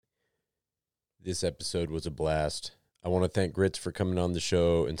This episode was a blast. I want to thank Grits for coming on the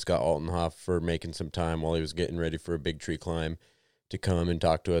show and Scott Altenhoff for making some time while he was getting ready for a big tree climb to come and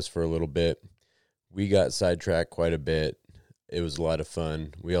talk to us for a little bit. We got sidetracked quite a bit. It was a lot of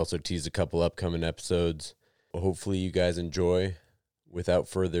fun. We also teased a couple upcoming episodes. Hopefully you guys enjoy. Without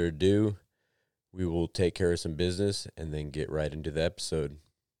further ado, we will take care of some business and then get right into the episode.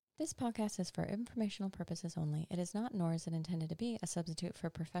 This podcast is for informational purposes only. It is not, nor is it intended to be, a substitute for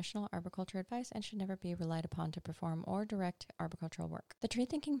professional arboriculture advice and should never be relied upon to perform or direct arboricultural work. The Tree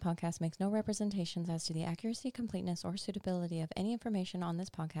Thinking Podcast makes no representations as to the accuracy, completeness, or suitability of any information on this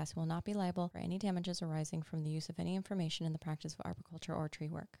podcast and will not be liable for any damages arising from the use of any information in the practice of arboriculture or tree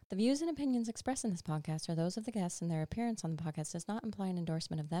work. The views and opinions expressed in this podcast are those of the guests, and their appearance on the podcast does not imply an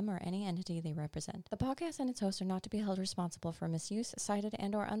endorsement of them or any entity they represent. The podcast and its hosts are not to be held responsible for misuse, cited,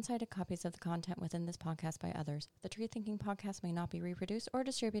 and or uncited copies of the content within this podcast by others. The Tree Thinking Podcast may not be reproduced or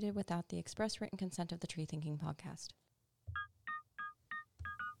distributed without the express written consent of the Tree Thinking Podcast.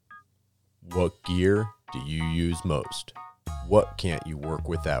 What gear do you use most? What can't you work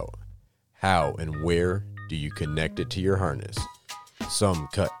without? How and where do you connect it to your harness? Some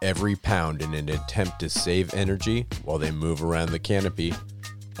cut every pound in an attempt to save energy while they move around the canopy.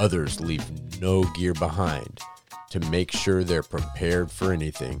 Others leave no gear behind to make sure they're prepared for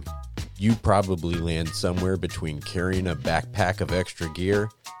anything. You probably land somewhere between carrying a backpack of extra gear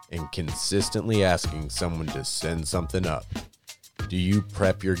and consistently asking someone to send something up. Do you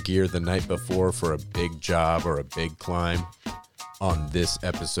prep your gear the night before for a big job or a big climb? On this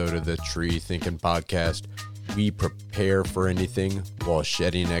episode of the Tree Thinking Podcast, we prepare for anything while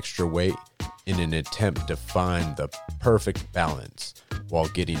shedding extra weight in an attempt to find the perfect balance while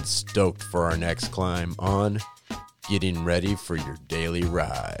getting stoked for our next climb on Getting Ready for Your Daily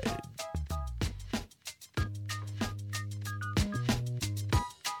Ride.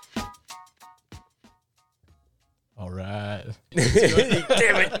 All right.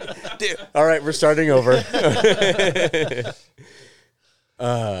 Damn it. All right, we're starting over.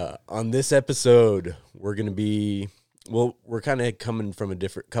 On this episode, we're going to be, we're kind of coming from a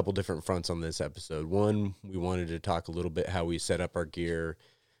couple different fronts on this episode. One, we wanted to talk a little bit how we set up our gear,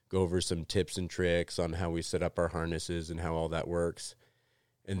 go over some tips and tricks on how we set up our harnesses and how all that works.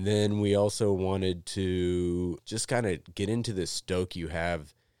 And then we also wanted to just kind of get into the stoke you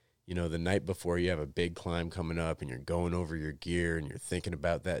have, you know, the night before you have a big climb coming up and you're going over your gear and you're thinking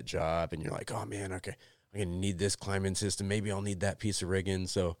about that job and you're like, oh man, okay, I'm going to need this climbing system. Maybe I'll need that piece of rigging.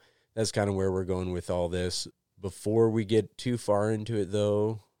 So that's kind of where we're going with all this. Before we get too far into it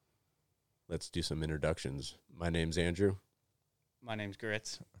though, let's do some introductions. My name's Andrew. My name's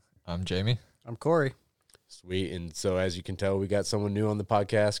Grits. I'm Jamie. I'm Corey. Sweet. And so as you can tell, we got someone new on the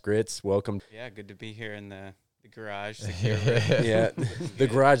podcast. Grits, welcome. Yeah, good to be here in the garage. Yeah, the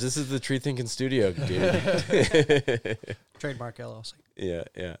garage. This is the Tree Thinking Studio, dude. Trademark LLC.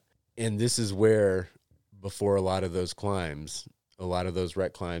 Yeah. And this is where, before a lot of those climbs, a lot of those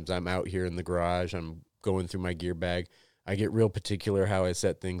rec climbs, I'm out here in the garage. I'm going through my gear bag. I get real particular how I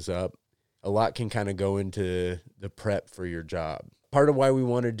set things up. A lot can kind of go into the prep for your job. Part of why we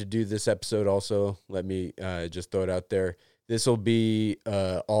wanted to do this episode also, let me just throw it out there. This will be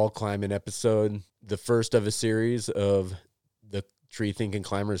all climbing episode, the first of a series of the Tree Thinking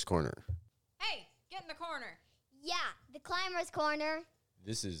Climbers Corner. Hey, get in the corner. Yeah, the Climber's Corner.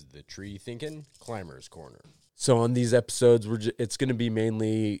 This is the Tree Thinking Climbers Corner. So on these episodes, it's going to be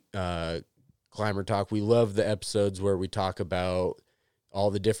mainly climber talk. We love the episodes where we talk about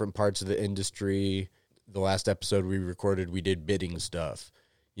all the different parts of the industry. The last episode we recorded, we did bidding stuff.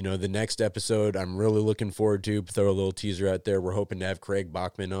 You know, the next episode I'm really looking forward to, throw a little teaser out there. We're hoping to have Craig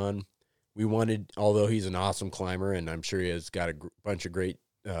Bachman on. We wanted, although he's an awesome climber, and I'm sure he has got a bunch of great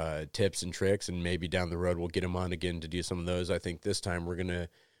tips and tricks, and maybe down the road we'll get him on again to do some of those. I think this time we're gonna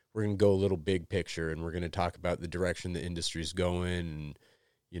go a little big picture, and we're gonna talk about the direction the industry's going, and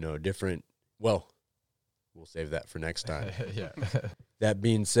you know, different. Well, we'll save that for next time. Yeah. That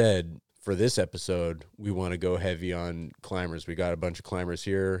being said, for this episode, we want to go heavy on climbers. We got a bunch of climbers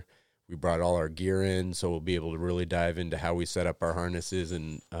here. We brought all our gear in, so we'll be able to really dive into how we set up our harnesses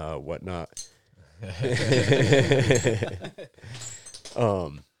and whatnot.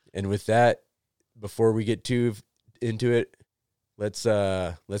 And with that, before we get too into it, let's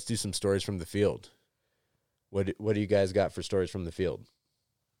do some stories from the field. What do you guys got for stories from the field?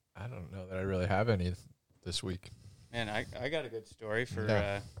 I don't know that I really have any this week. Man, I got a good story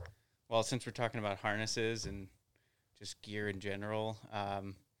for, well, since we're talking about harnesses and just gear in general,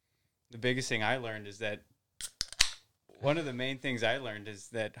 the biggest thing I learned is that one of the main things I learned is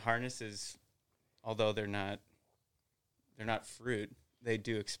that harnesses, although they're not fruit, they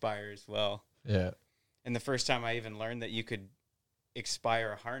do expire as well. Yeah. And the first time I even learned that you could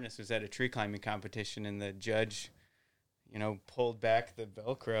expire a harness was at a tree climbing competition, and the judge, pulled back the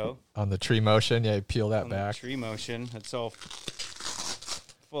Velcro On the tree motion, yeah, you peel that on back. the tree motion. That's all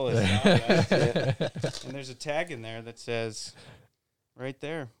full of sawdust. And there's a tag in there that says right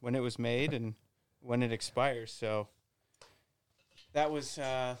there when it was made and when it expires. So that was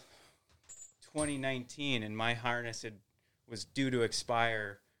 2019, and my harness was due to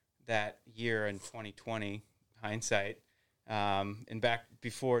expire that year in 2020, hindsight, and back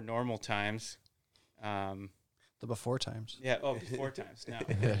before normal times. The before times. Yeah. Oh, before times. No,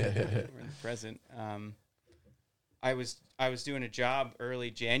 we're in the present. I was doing a job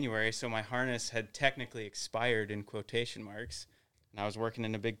early January, so my harness had technically expired in quotation marks, and I was working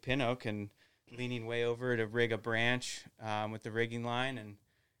in a big pin oak and leaning way over to rig a branch with the rigging line, and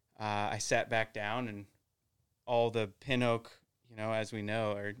I sat back down, and all the pin oak, as we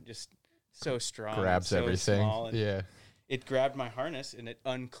know, are just so strong, Grabs so everything. small, and Yeah. it grabbed my harness and it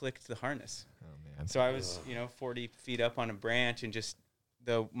unclicked the harness. Oh man. So I was, 40 feet up on a branch, and just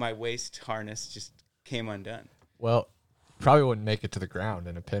my waist harness just came undone. Well, probably wouldn't make it to the ground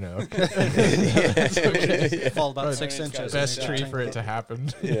in a pin oak. Fall about Probably 6 it's got inches. Best Yeah. tree for it to happen.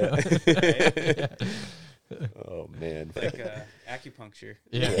 Yeah. Oh man. Like acupuncture.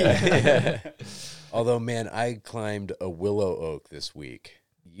 Yeah. Although, man, I climbed a willow oak this week.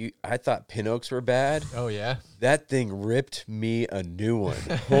 I thought pin oaks were bad. Oh yeah. That thing ripped me a new one.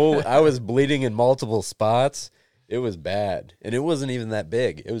 I was bleeding in multiple spots. It was bad. And it wasn't even that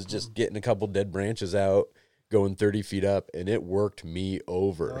big. It was just getting a couple dead branches out, going 30 feet up, and it worked me It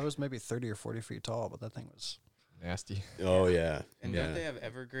over. was maybe 30 or 40 feet tall, but that thing was... Nasty. Oh, yeah. And Yeah. don't they have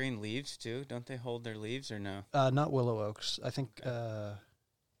evergreen leaves too? Don't they hold their leaves or no? not willow oaks. I think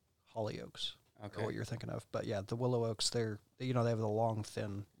holly oaks Okay. are what you're thinking of. But yeah, the willow oaks, they have the long,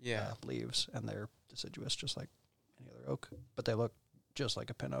 thin Yeah. leaves, and they're deciduous just like any other oak. But they look just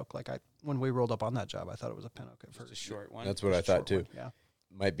like a pin oak. When we rolled up on that job, I thought it was a pin oak at Just first. a short one. That's what I Just a thought, too. short one, Yeah.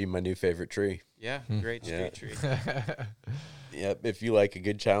 Might be my new favorite tree. Yeah, great Yeah. street tree. Yep. If you like a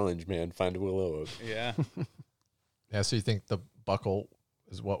good challenge, man, find a willow oak. Yeah. Yeah, so you think the buckle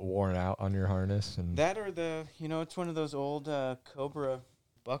is what worn out on your harness? And That or it's one of those old Cobra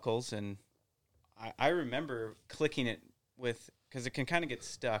buckles, and I remember clicking it because it can kind of get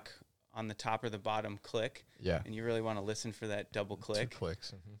stuck on the top or the bottom click, yeah, and you really want to listen for that double 2 click.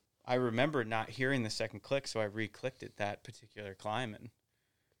 clicks. Mhm. I remember not hearing the second click, so I re-clicked it that particular climb, and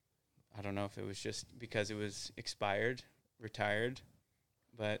I don't know if it was just because it was expired, retired,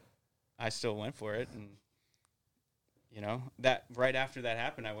 but I still went for it, and that right after that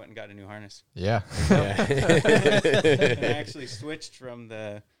happened, I went and got a new harness. Yeah. And I actually switched from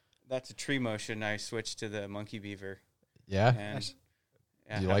that's a tree motion. I switched to the Monkey Beaver. Yeah. And Nice.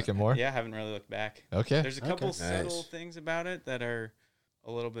 yeah, Do you like it more? Yeah, I haven't really looked back. Okay. There's a couple Okay. subtle Nice. things about it that are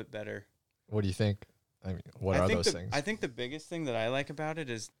a little bit better. What do you think? I mean, what are those things? I think the biggest thing that I like about it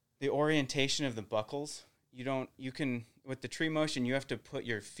is the orientation of the buckles. You can with the tree motion, you have to put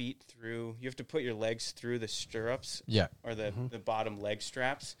your feet through. You have to put your legs through the stirrups Yeah. or the bottom leg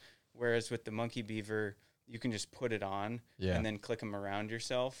straps. Whereas with the Monkey Beaver, you can just put it on Yeah. and then click them around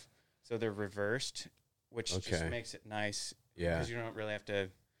yourself, so they're reversed, which just Okay. makes it nice Yeah. because you don't really have to.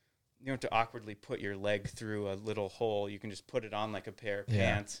 You don't have to awkwardly put your leg through a little hole. You can just put it on like a pair of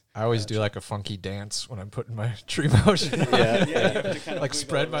Yeah. pants. I always do like a funky dance when I'm putting my tree motion. on. Yeah. You have to kind of Like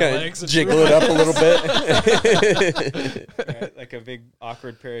spread my Kinda legs. and jiggle it up a little bit. right, like a big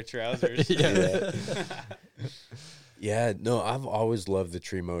awkward pair of trousers. Yeah. Yeah, no, I've always loved the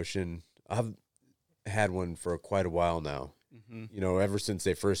tree motion. I've had one for quite a while now. hmm Ever since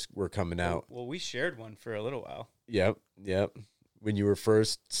they first were coming out. Well, we shared one for a little while. Yep. When you were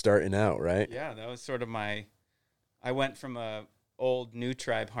first starting out, right? Yeah, that was sort of I went from a old New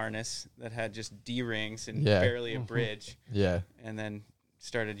Tribe harness that had just D rings and Yeah. barely a bridge, Yeah. and then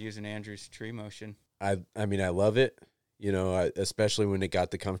started using Andrew's tree motion. I mean, I love it. Especially when it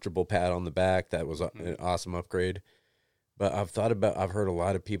got the comfortable pad on the back. That was an awesome upgrade. But I've heard a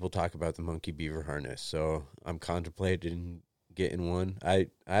lot of people talk about the Monkey Beaver harness, so I'm contemplating getting one. I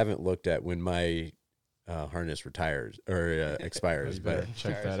haven't looked at when my harness retires or expires, You better but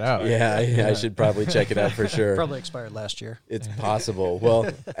check Expires, that out. yeah, I should probably check it out for sure. Probably expired last year. It's possible. Well,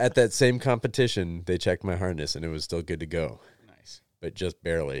 at that same competition, they checked my harness and it was still good to go, Nice. but just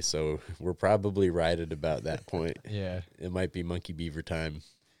barely. So we're probably right at about that point. Yeah. It might be Monkey Beaver time.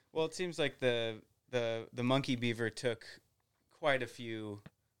 Well, it seems like the Monkey Beaver took quite a few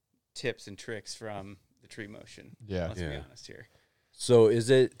tips and tricks from the tree motion. Yeah. Let's be Yeah. honest here. So is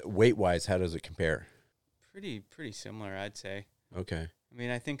it weight-wise, how does it compare? Pretty similar, I'd say. Okay. I mean,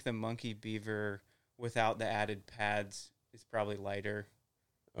 I think the Monkey Beaver without the added pads is probably lighter.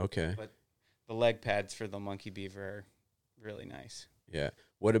 Okay. But the leg pads for the Monkey Beaver are really nice. Yeah.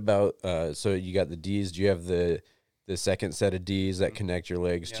 What about so you got the D's? Do you have the second set of D's that connect your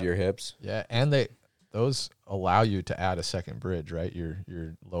legs to your hips? Yeah, and those allow you to add a second bridge, right? Your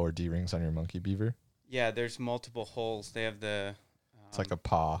lower D rings on your Monkey Beaver. Yeah, there's multiple holes. They have the It's like a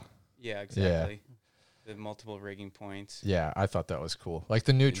paw. yeah, exactly. The multiple rigging points. Yeah, I thought that was cool. Like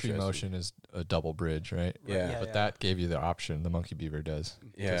the new Tree Interesting. Motion is a double bridge, right? Yeah. But that gave you the option. The Monkey Beaver does.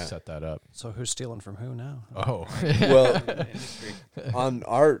 Yeah. To set that up. So who's stealing from who now? Oh. Well, Industry. on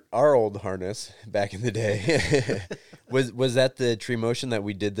our old harness back in the day, was that the Tree Motion that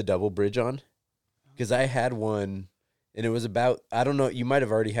we did the double bridge on? Because I had one, and it was about, I don't know, you might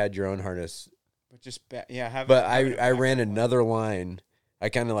have already had your own harness, But just have. but having a I ran backup one. another line. I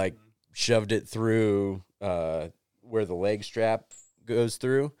kind of like shoved it through where the leg strap goes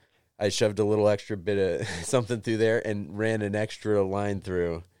through. I shoved a little extra bit of something through there and ran an extra line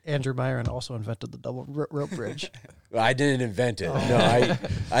through. Andrew Myron also invented the double rope bridge. I didn't invent it. No,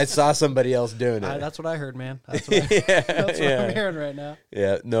 I saw somebody else doing it. That's what I heard, man. That's what, that's what I'm hearing right now.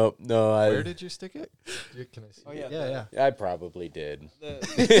 Yeah, no. Where did you stick it? Can I see? Oh yeah, Yeah. I probably did.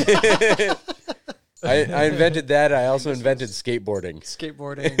 The, I invented that. I also invented skateboarding.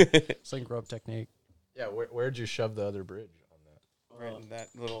 Skateboarding, sync rope technique. Yeah, where'd you shove the other bridge on that? right in that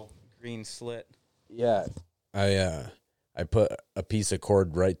little green slit. Yeah, I put a piece of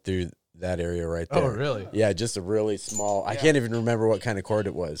cord right through that area right there. Oh, really? Yeah, just a really small. I Yeah. can't even remember what kind of cord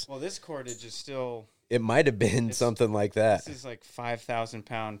it was. Well, this cordage is still. It might have been It's- something like that. This is like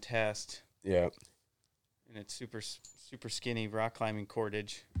 5,000-pound test, Yeah, and it's super skinny rock climbing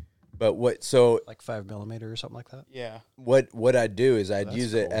cordage. but what? So Like 5 millimeter or something like that. Yeah. what I'd do is I'd That's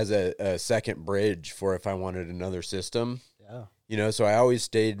use it cool. as a second bridge for if I wanted another system. Yeah. You know, so I always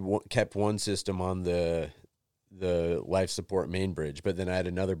kept one system on the life support main bridge, but then I had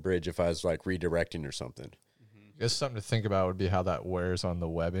another bridge if I was like redirecting or something. I guess something to think about would be how that wears on the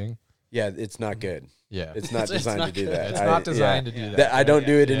webbing. Yeah, it's not good. Yeah. It's not It's designed not to do good. that. It's I- not designed yeah. to do Yeah. that. I don't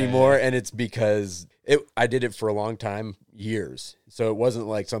do it Yeah, anymore, yeah. and it's because I did it for a long time, years. So it wasn't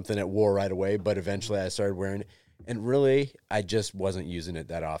like something that wore right away, but eventually I started wearing it. And really, I just wasn't using it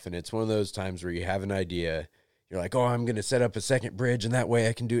that often. It's one of those times where you have an idea, you're like, oh, I'm going to set up a second bridge, and that way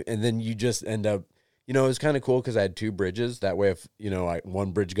I can do it. And then you just end up, it was kind of cool because I had two bridges. That way, if,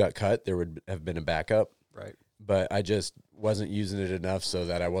 one bridge got cut, there would have been a backup. Right. But I just wasn't using it enough so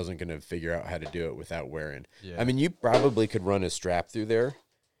that I wasn't going to figure out how to do it without wearing. Yeah. I mean, you probably could run a strap through there,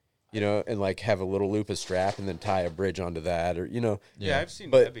 and like have a little loop of strap and then tie a bridge onto that, or Yeah, I've seen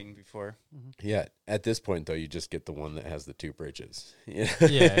But- webbing before. yeah. At this point, though, you just get the one that has the two bridges.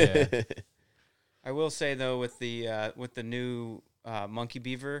 Yeah. I will say though, with the new Monkey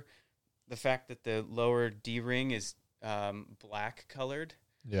Beaver, the fact that the lower D ring is black colored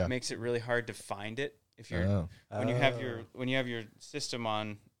Yeah. makes it really hard to find it. If you're Oh. when you have your system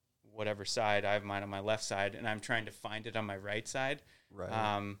on whatever side, I have mine on my left side, and I'm trying to find it on my right side.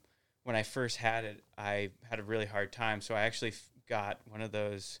 Right. When I first had it, I had a really hard time, so I actually got one of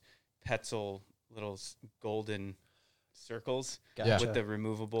those Petzl little golden circles Gotcha. with the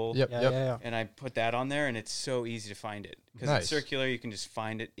removable. Yep. Yeah, Yep. yeah, yeah. And I put that on there, and it's so easy to find it because Nice. it's circular. You can just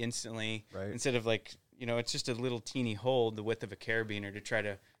find it instantly Right. instead of it's just a little teeny hole the width of a carabiner to try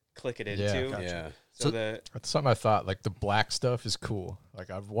to click it into. Yeah, Yeah. So the That's something I thought. Like the black stuff is cool. Like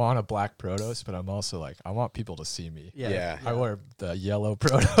I want a black Protos, but I'm also like I want people to see me. Yeah. I wear the yellow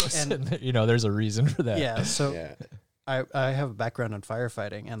Protos, And- and there's a reason for that. Yeah. So Yeah. I have a background in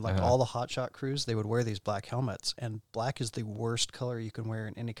firefighting, and like Uh-huh. all the hotshot crews, they would wear these black helmets, and black is the worst color you can wear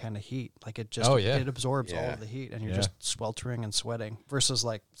in any kind of heat. Like it just, Oh, yeah. it absorbs all Yeah. of the heat, and you're Yeah. just sweltering and sweating. Versus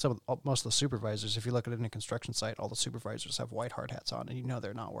like most of the supervisors, if you look at any construction site, all the supervisors have white hard hats on, and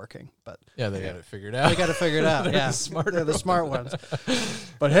they're not working, but Yeah, they got it figured out. they got to figure it out. They're Yeah, the smarter they're the smart ones.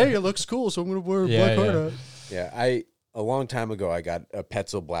 But hey, it looks cool, so I'm gonna wear a Yeah, black hard yeah. hat. Yeah. A long time ago, I got a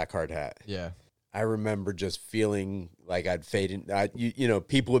Petzl black hard hat. Yeah. I remember just feeling like I'd fade in.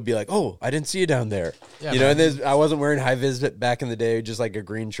 People would be like, "Oh, I didn't see you down there." Yeah, and I wasn't wearing high vis back in the day, just like a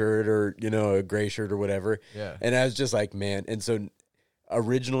green shirt or a gray shirt or whatever. Yeah. And I was just like, man. And so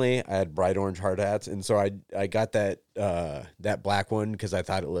originally, I had bright orange hard hats, and so I got that black one because I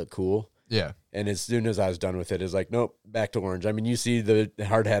thought it looked cool. Yeah. And as soon as I was done with it, it's like, nope, back to orange. I mean, you see the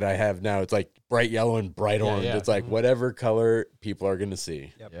hard hat I have now; it's like bright yellow and bright Yeah, orange. yeah. It's like whatever color people are gonna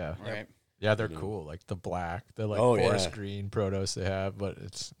see. Yep. Yeah. right. Yeah, they're cool. Like the black, the Oh, yeah. forest green Protos they have, but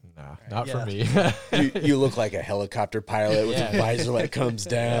it's not for Yeah. me. You look like a helicopter pilot with Yeah. a visor that comes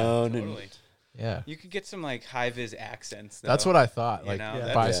down. And Totally. Yeah. You could get some like high-vis accents, though. That's what I thought. You Like, know, Yeah.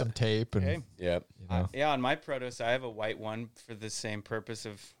 that's- buy Yeah. some tape and, Okay. Yep. you know. Yeah, on my Protos, I have a white one for the same purpose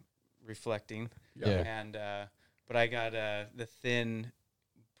of reflecting. Yeah. And but I got the thin,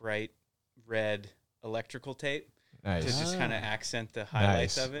 bright red electrical tape to Nice. just kind of accent the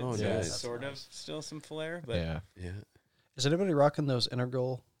highlights Nice. of it. Oh, so nice. it's sort of still some flair, but Yeah. Yeah. Is anybody rocking those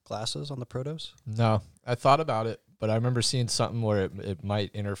integral glasses on the Protos? No, I thought about it, but I remember seeing something where it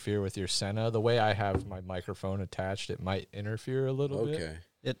might interfere with your Senna. The way I have my microphone attached, it might interfere a little bit. Okay.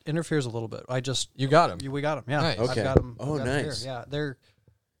 It interferes a little bit. You got him. We got them. Yeah, Nice. I've Okay. got them. Oh, nice. Yeah, they're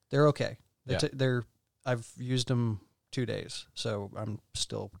okay. Yeah. They're I've used them 2 days, so I'm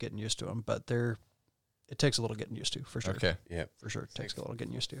still getting used to them. But it takes a little getting used to, for sure. Okay. Yep. For sure, it takes a little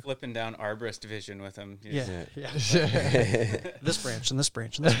getting used to. flipping down arborist vision with them. Yeah, Yeah. yeah. This branch and this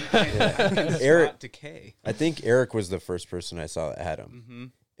branch and this. Eric- decay. I think Eric was the first person I saw that had them. Mm-hmm.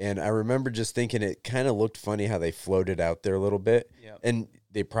 And I remember just thinking it kind of looked funny how they floated out there a little bit. Yep. And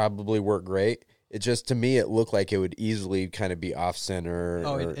they probably work great. It just, to me, it looked like it would easily kind of be off center.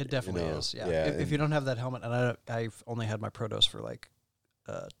 Oh, or, it definitely you know, is. Yeah. Yeah. If you don't have that helmet, and I've only had my Protos for like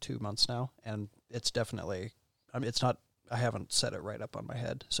 2 months now, and it's definitely, I mean, it's not. I haven't set it right up on my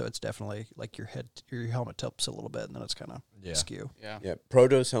head, so it's definitely like your helmet tilts a little bit, and then it's kind of Yeah. skew. Yeah. Yeah,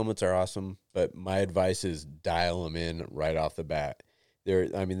 Protos helmets are awesome, but my advice is dial them in right off the bat.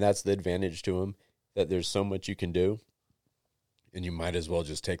 That's the advantage to them, that there's so much you can do, and you might as well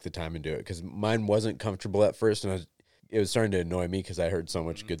just take the time and do it. Because mine wasn't comfortable at first, and it was starting to annoy me because I heard so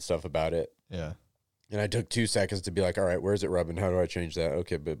much good stuff about it. Yeah. And I took 2 seconds to be like, all right, where's it rubbing? How do I change that?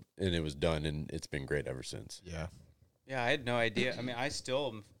 Okay, and it was done, and it's been great ever since. Yeah. Yeah, I had no idea. I mean,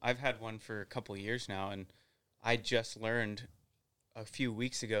 I've had one for a couple of years now, and I just learned a few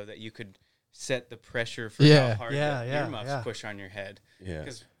weeks ago that you could set the pressure for Yeah. how hard Yeah, the yeah, earmuffs yeah. push on your head. Yeah.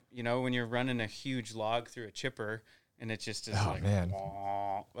 Because, when you're running a huge log through a chipper, and it just is Oh, like, man.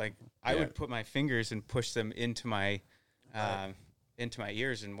 "Wah." Like I Yeah. would put my fingers and push them into my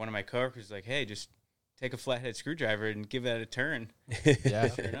ears, and one of my coworkers was like, "Hey, just take a flathead screwdriver and give that a turn." Yeah.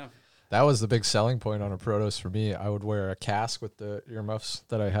 Sure enough. That was the big selling point on a Protos for me. I would wear a cask with the earmuffs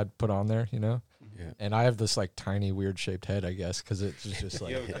that I had put on there, Yeah. And I have this like tiny weird shaped head, I guess, because it was just like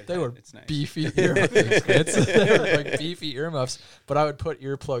You have a good they head. were It's nice. beefy earmuffs. They were like beefy earmuffs, but I would put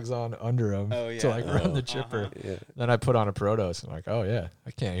earplugs on under them Oh, to yeah. like run Oh. the chipper. Uh-huh. Yeah. Then I put on a Protos and I'm like, oh yeah,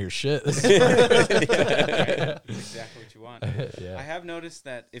 I can't hear shit. This is That's exactly what you want. I yeah. have noticed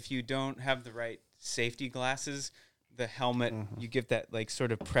that if you don't have the right safety glasses, the helmet, you get that like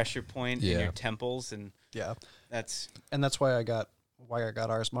sort of pressure point in Yeah. your temples, and Yeah, that's and that's why I got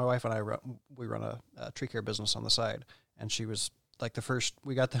ours. My wife and I we run a tree care business on the side, and she was like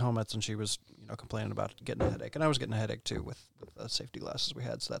we got the helmets, and she was complaining about getting a headache, and I was getting a headache too with the safety glasses we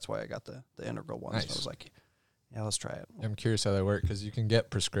had, so that's why I got the integral ones. Nice. And I was like, yeah, let's try it. I'm curious how they work because you can get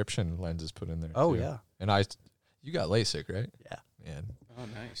prescription lenses put in there. Oh too. yeah, And you got LASIK, right? yeah, Man, oh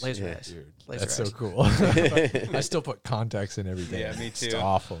nice. laser Yeah. eyes. dude, Laser that's so eyes. cool. I still put contacts in every day. Yeah, me It's too.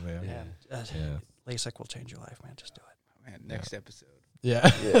 awful, man. Yeah, Yeah. LASIK will change your life, man. Just do it. Man, next episode.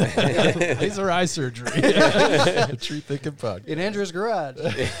 Yeah. Yeah. Laser eye surgery. Tree thinking bug. In Andrew's garage. yeah.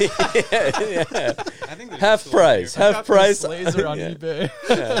 I think there's Half a tool price. here. I got Half price. this laser on Yeah. eBay.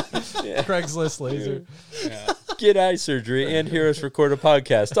 Yeah. Craigslist laser. Yeah. Get eye surgery and hear us record a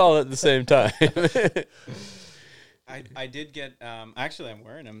podcast all at the same time. I did get actually I'm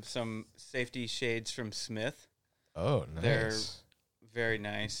wearing them, some safety shades from Smith. Oh, nice. They're very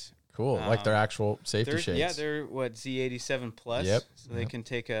nice. Cool. Like their actual safety They're, shades. yeah, they're what, Z87 plus. Yep. So they can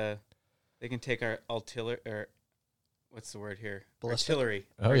take our artillery, or what's the word here? Ballistic? Artillery.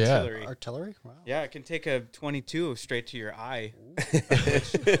 Oh, yeah. Artillery. Artillery. Wow. Yeah, it can take a 22 straight to your eye.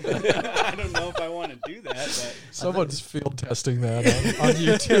 I don't know if I want to do that, but Someone's field testing that on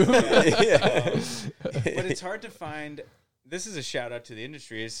YouTube. but it's hard to find. This is a shout out to the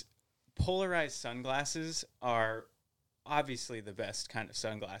industry. Is polarized sunglasses are obviously the best kind of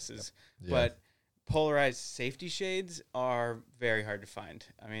sunglasses, Yeah. but polarized safety shades are very hard to find.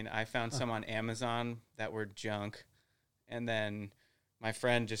 I mean, I found some on Amazon that were junk, and then my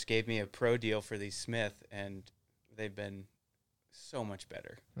friend just gave me a pro deal for these Smith, and they've been so much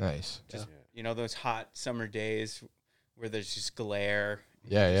better. Nice. Just those hot summer days where there's just glare. You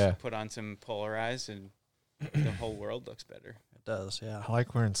Yeah, just yeah. Put on some polarized, and the whole world looks better. It does. Yeah. I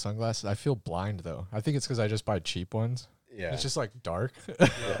like wearing sunglasses. I feel blind, though. I think it's because I just buy cheap ones. Yeah. It's just like dark.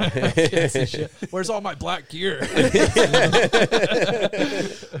 I can't see shit. Where's all my black gear?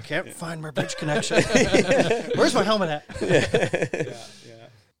 Can't find my bridge connection. Where's my helmet at? Yeah.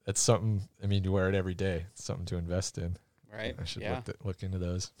 That's something, I mean, you wear it every day. It's something to invest in. Right. I should Yeah. look into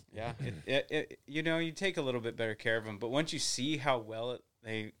those. Yeah. You take a little bit better care of them, but once you see how well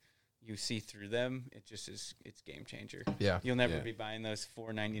you see through them, it's game changer. Yeah. You'll never Yeah. be buying those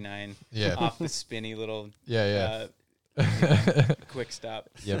 $4.99 Yeah. off the spinny little Yeah. quick stop.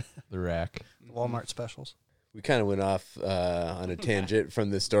 Yep. The rack. Walmart specials. We kind of went off on a tangent from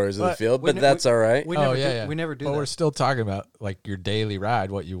the stories of the But field, we but ne- that's all right. We Oh, never yeah, do, yeah. we never do But we're that. still talking about like your daily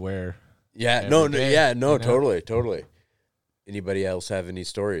ride, what you wear. Yeah, every no, day, yeah, you no, know? totally. Anybody else have any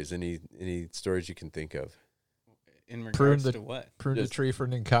stories? Any stories you can think of? In regards the- to what? Pruned a Just- tree for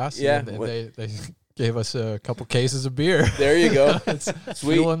Ninkasi. Yeah, And what- they gave us a couple cases of beer. There you go. It's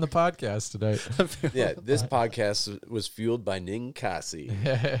Sweet. fueling the podcast today. Yeah, this podcast was fueled by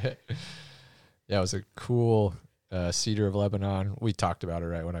Ninkasi. Yeah, it was a cool Cedar of Lebanon. We talked about it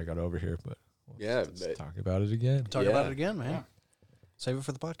right when I got over here, but Yeah, let's but- talk about it again. Talk Yeah. about it again, man. Yeah. Save it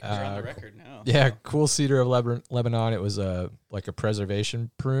for the podcast. You're on the Uh, record now. Yeah, cool Cedar of Lebanon. It was like a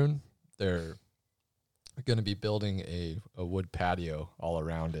preservation prune. They're going to be building a wood patio all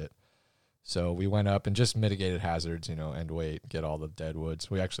around it. So we went up and just mitigated hazards, end weight, get all the dead woods.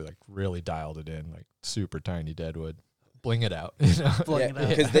 We actually like really dialed it in, like super tiny dead wood. Bling it out. Blowing it out.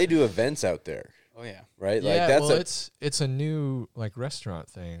 Because they do events out there, Oh yeah. right? Yeah, Like that's well, it's a new like restaurant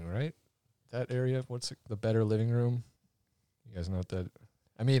thing, right? That area, what's the Better Living Room? You guys know what that?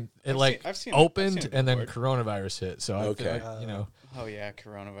 I mean, it I've seen opened a and then billboard. coronavirus hit. So Okay. I feel like, Oh yeah,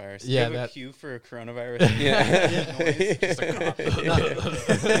 coronavirus. Yeah, Do you have that- a cue for a coronavirus.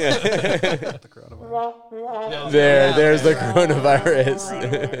 The coronavirus. there's the coronavirus.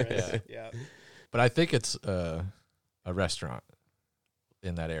 Coronavirus. Yeah. But I think it's a restaurant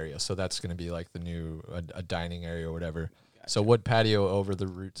in that area. So that's going to be like the new a dining area or whatever. So wood patio over the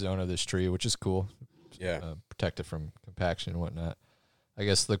root zone of this tree, which is cool. Yeah. Protect it from compaction and whatnot. I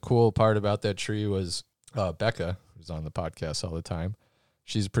guess the cool part about that tree was Becca, who's on the podcast all the time.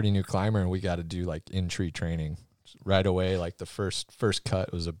 She's a pretty new climber, and we got to do like in-tree training right away. Like the first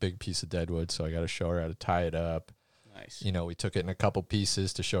cut was a big piece of deadwood, so I got to show her how to tie it up. Nice. We took it in a couple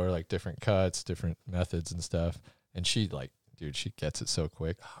pieces to show her like different cuts, different methods and stuff. And she she gets it so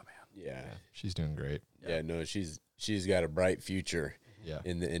quick. Oh man, Yeah. she's doing great. Yeah, no, she's got a bright future Yeah,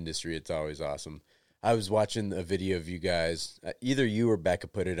 in the industry. It's always awesome. I was watching a video of you guys. Either you or Becca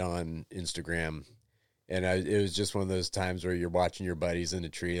put it on Instagram, and it was just one of those times where you're watching your buddies in a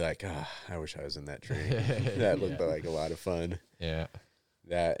tree, like, I wish I was in that tree. That looked like a lot of fun. yeah.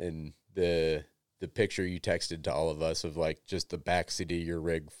 That and the picture you texted to all of us of like just the backseat of your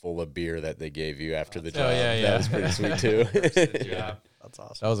rig full of beer that they gave you after the job. yeah. That was pretty sweet too. Yeah. That's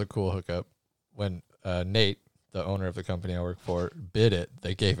awesome. That was a cool hookup. When Nate, the owner of the company I work for, bid it,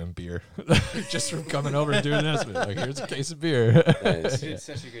 they gave him beer just from coming over and doing this. Like, here's a case of beer. Nice. You did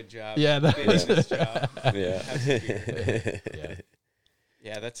such a good job. Yeah, that bidding was- this job. Yeah. Yeah.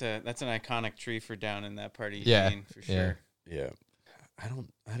 Yeah, that's an iconic tree for down in that part of Yeah, Eugene, for sure. Yeah.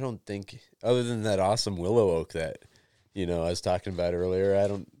 I don't think other than that awesome willow oak that I was talking about earlier,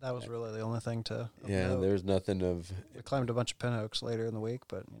 That was really the only thing to. yeah, note. there's nothing of We climbed a bunch of pin oaks later in the week,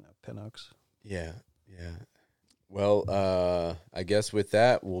 but pin oaks. yeah. Well, I guess with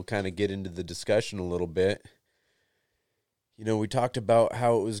that we'll kind of get into the discussion a little bit. We talked about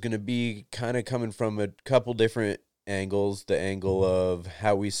how it was going to be kind of coming from a couple different angles, the angle of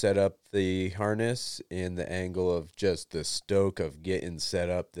how we set up the harness and the angle of just the stoke of getting set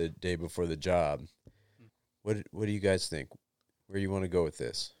up the day before the job. What do you guys think? Where you want to go with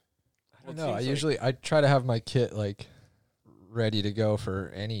this? I don't know. I try to have my kit like ready to go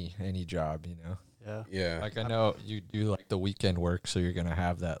for any job, Yeah. Yeah. Like I know you do like the weekend work, so you're gonna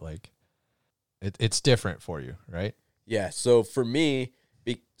have that like it's different for you, right? Yeah, so for me,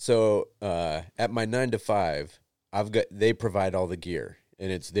 at my 9 to 5, they provide all the gear, and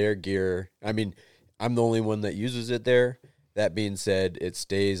it's their gear. I mean, I'm the only one that uses it there. That being said, it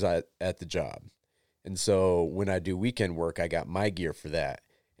stays at the job. And so when I do weekend work, I got my gear for that.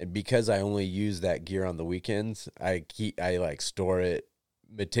 And because I only use that gear on the weekends, I store it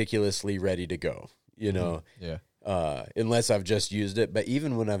meticulously ready to go, Yeah. unless I've just used it. But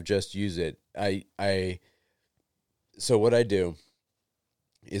even when I've just used it, so what I do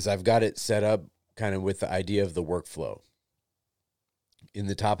is I've got it set up kind of with the idea of the workflow. In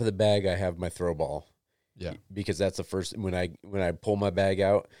the top of the bag, I have my throw ball. Yeah. Because that's the first when I pull my bag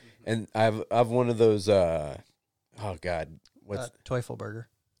out, and I've one of those Teufel burger.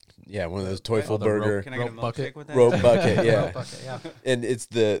 one of those Oh, Teufel the burger Can I get a Rope bucket? milkshake with that? rope bucket, yeah. Rope bucket, yeah. And it's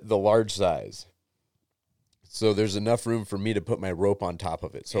the large size. So there's enough room for me to put my rope on top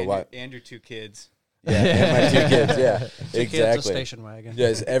of it. So and your 2 kids. yeah, and my 2 kids, yeah. 2 kids, a Exactly. station wagon.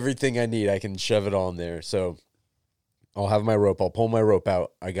 Yes, everything I need, I can shove it all in there. So I'll have my rope. I'll pull my rope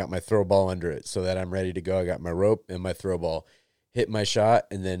out. I got my throw ball under it so that I'm ready to go. I got my rope and my throw ball. Hit my shot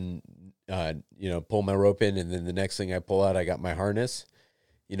and then, pull my rope in. And then the next thing I pull out, I got my harness.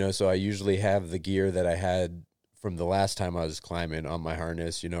 So I usually have the gear that I had from the last time I was climbing on my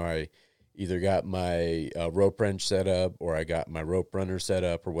harness. I either got my rope wrench set up or I got my rope runner set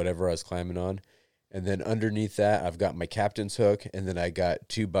up or whatever I was climbing on. And then underneath that, I've got my captain's hook, and then I got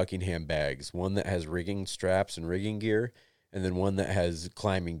 2 Buckingham bags, one that has rigging straps and rigging gear, and then one that has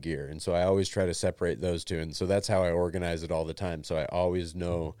climbing gear. And so I always try to separate those two. And so that's how I organize it all the time. So I always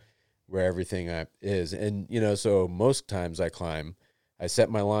know where everything is. And, so most times I climb, I set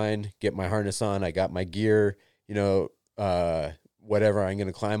my line, get my harness on, I got my gear, whatever I'm going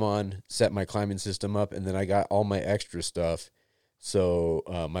to climb on, set my climbing system up, and then I got all my extra stuff. So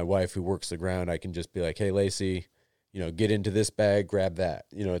my wife who works the ground, I can just be like, hey, Lacey, get into this bag, grab that.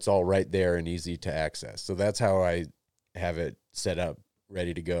 It's all right there and easy to access. So that's how I have it set up,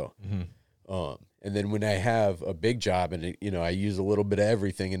 ready to go. Mm-hmm. And then when I have a big job and, I use a little bit of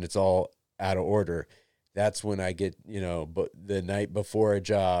everything and it's all out of order, that's when I get, but the night before a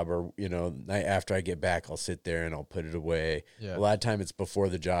job or, night after I get back, I'll sit there and I'll put it away. Yeah. A lot of time it's before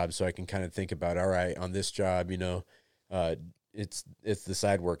the job. So I can kind of think about, all right, on this job, it's the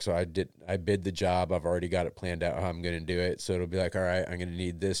side work. So I bid the job. I've already got it planned out how I'm going to do it. So it'll be like, all right, I'm going to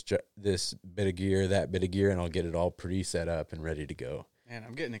need this bit of gear, that bit of gear, and I'll get it all pre-set up and ready to go. Man,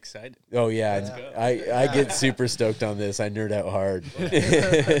 I'm getting excited. Oh yeah. I get super stoked on this. I nerd out hard.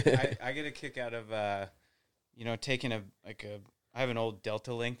 I get a kick out of, taking I have an old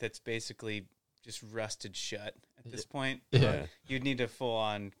Delta Link that's basically just rusted shut at this point. Yeah. You'd need a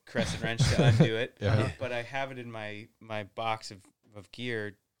full-on crescent wrench to undo it. Yeah. But I have it in my box of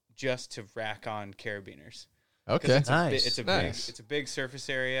gear just to rack on carabiners. Okay. It's a big surface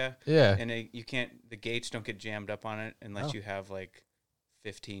area. Yeah. And the gates don't get jammed up on it unless you have like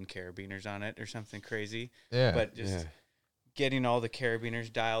 15 carabiners on it or something crazy. Yeah. But just getting all the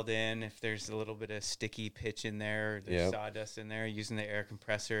carabiners dialed in, if there's a little bit of sticky pitch in there, or there's sawdust in there, using the air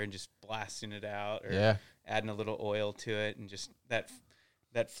compressor and just blasting it out, or adding a little oil to it, and just that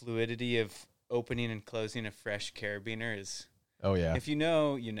fluidity of opening and closing a fresh carabiner is. Oh yeah. If you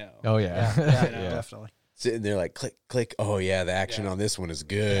know, you know. Oh yeah. Definitely. Sitting there like click, click. Oh yeah, the action on this one is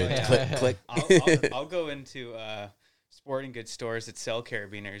good. Yeah. Click, click. I'll go into sporting goods stores that sell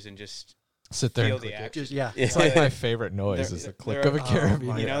carabiners and just sit there feel and the action. It's like my favorite noise is the click of a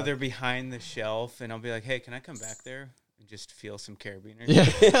carabiner. They're behind the shelf, and I'll be like, hey, can I come back there and just feel some carabiners? Yeah.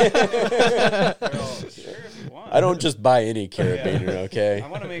 Sure, if you want. I don't just buy any carabiner, okay? I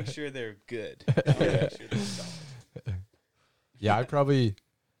want to make sure they're good. Yeah, I probably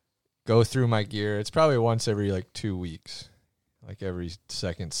go through my gear. It's probably once every 2 weeks, like every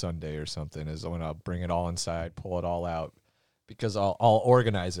second Sunday or something is when I'll bring it all inside, pull it all out, because I'll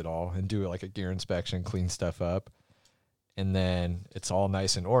organize it all and do like a gear inspection, clean stuff up, and then it's all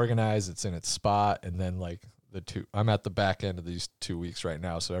nice and organized. It's in its spot, and then I'm at the back end of these 2 weeks right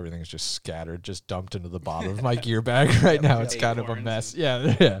now, so everything's just scattered, just dumped into the bottom of my gear bag right now. It's kind of a mess.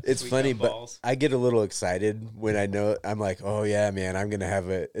 Yeah. It's funny, but I get a little excited when I know, I'm like, oh yeah, man, I'm going to have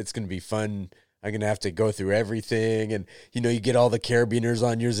it's going to be fun. I'm going to have to go through everything. And, you get all the carabiners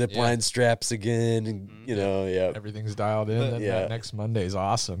on your zip line straps again. And, everything's dialed in. That next Monday is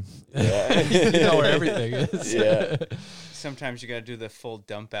awesome. Yeah. You know where everything is. Yeah. Sometimes you got to do the full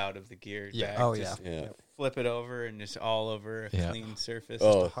dump out of the gear bag. Oh, just yeah. Flip it over and just all over a clean surface.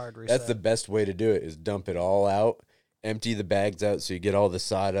 Oh, Just a hard reset. that's the best way to do it is dump it all out. Empty the bags out so you get all the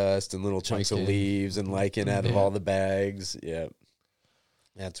sawdust and little chunks of leaves and lichen out of all the bags. Yeah.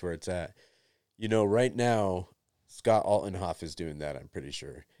 That's where it's at. Right now, Scott Altenhoff is doing that, I'm pretty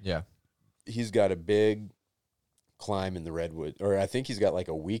sure. Yeah. He's got a big climb in the Redwoods, or I think he's got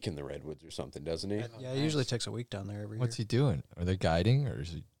a week in the Redwoods or something, doesn't he? Yeah, he usually takes a week down there every year. What's he doing? Are they guiding, or is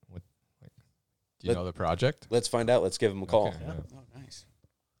he? Do you know the project? Let's find out. Let's give him a call. Okay, yeah. Oh, nice.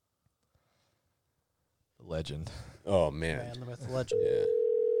 The legend. Oh, man. Man, the myth, the legend. Yeah.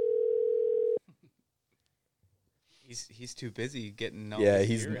 He's too busy getting all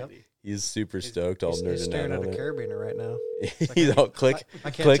he's gear ready. He's super stoked, all He's nerding staring out at a on it. carabiner right now. He's all click,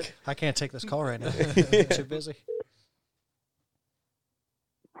 I can't click. I can't take this call right now. I'm too busy.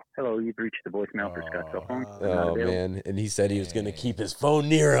 Hello, you've reached the voicemail for Scott's cell phone. Oh, man. And he said he was going to keep his phone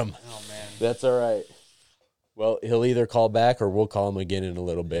near him. Oh, man. That's all right. Well, he'll either call back or we'll call him again in a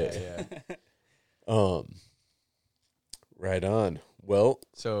little bit. Yeah. Right on. Well,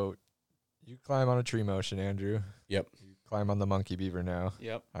 So you climb on a tree motion, Andrew. Yep. You climb on the monkey beaver now.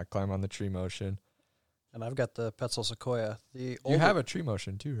 Yep. I climb on the tree motion. And I've got the Petzl Sequoia. You have a tree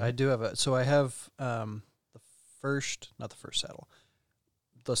motion too, right? I do have a. So I have the not the first saddle.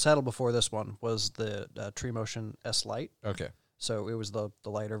 The saddle before this one was the Tree Motion S Lite. Okay. So it was the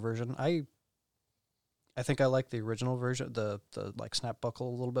lighter version. I think I like the original version, the like snap buckle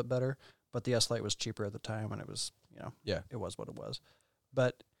a little bit better, but the S Lite was cheaper at the time, and it was, it was what it was.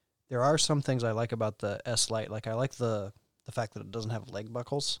 But there are some things I like about the S Lite. Like I like the fact that it doesn't have leg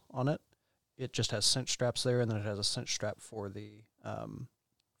buckles on it. It just has cinch straps there, and then it has a cinch strap for the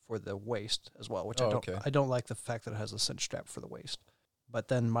waist as well, which I don't like the fact that it has a cinch strap for the waist. But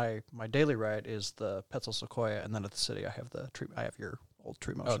then my daily ride is the Petzl Sequoia, and then at the city I have your old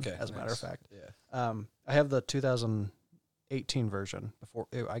Tree Motion, as a matter of fact. Yeah. I have the 2018 version.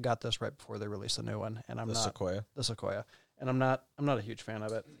 I got this right before they released the new one, and the Sequoia, and I'm not a huge fan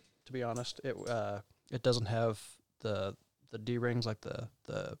of it, to be honest. It doesn't have the D rings like the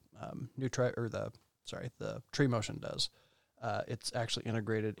Tree Motion does. It's actually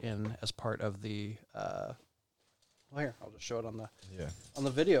integrated in as part of the. Here, I'll just show it on the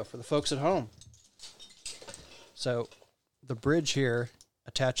video for the folks at home. So, the bridge here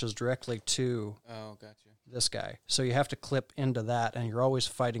attaches directly to this guy. So you have to clip into that, and you're always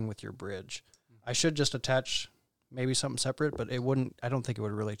fighting with your bridge. I should just attach maybe something separate, but it wouldn't. I don't think it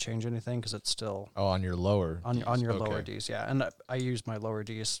would really change anything because it's still on your lower lower Ds. Yeah, and I use my lower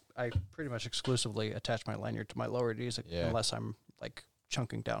Ds. I pretty much exclusively attach my lanyard to my lower Ds unless I'm like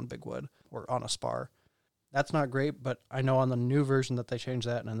chunking down big wood or on a spar. That's not great, but I know on the new version that they changed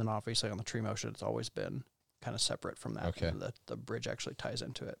that, and then obviously on the Tree Motion, it's always been kind of separate from that. Okay. And the bridge actually ties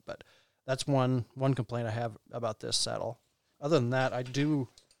into it, but that's one complaint I have about this saddle. Other than that, I do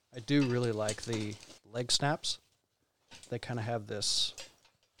really like the leg snaps. They kind of have this.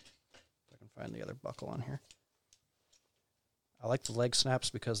 If I can find the other buckle on here. I like the leg snaps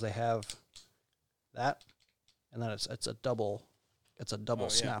because they have that, and then it's a double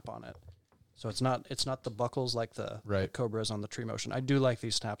snap on it. So it's not the buckles like the Cobras on the Tree Motion. I do like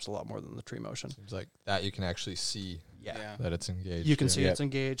these snaps a lot more than the Tree Motion. Seems like that you can actually see that it's engaged. You can see it's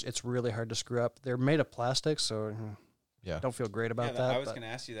engaged. It's really hard to screw up. They're made of plastic, so don't feel great about that. I was going to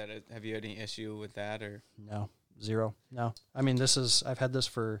ask you that. Have you had any issue with that? Or No, zero. No. I mean, I've had this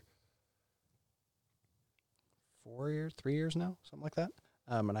for 3 years now, something like that.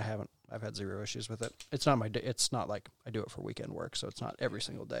 And I've had zero issues with it. It's not it's not like I do it for weekend work, so it's not every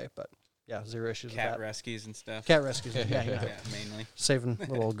single day, but yeah, zero issues with that. Cat rescues and stuff. Cat rescues, yeah, mainly. Saving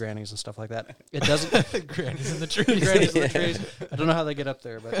little old grannies and stuff like that. It doesn't. Grannies in the trees. Grannies in the trees. I don't know how they get up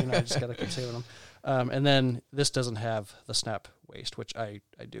there, but I just got to keep saving them. And then this doesn't have the snap waist, which I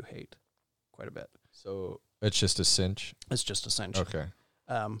do hate quite a bit. So it's just a cinch? It's just a cinch. Okay.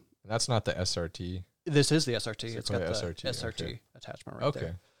 That's not the SRT? This is the SRT. It's got the SRT attachment right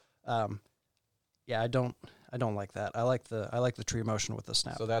there. Yeah, I don't like that. I like the Tree Motion with the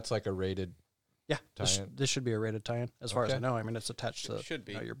snap. So that's like a rated tie-in? This should be a rated tie-in, as far as I know. I mean, it's attached to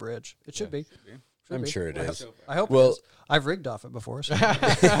your bridge. It should be. I'm sure it is. I hope it is. I've rigged off it before. So.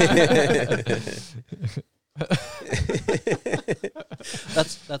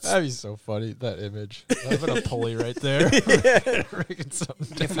 That's that'd be so funny, that image. I've got a pulley right there. Rigging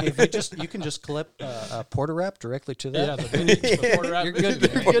something if you can just clip a porter wrap directly to that. Yeah, the porter wrap. You're good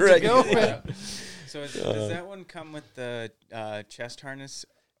to go. Yeah. So does that one come with the chest harness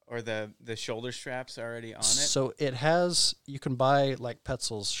or the shoulder straps already on it? So it has. You can buy like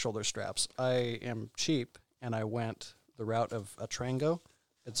Petzl's shoulder straps. I am cheap, and I went the route of a Trango.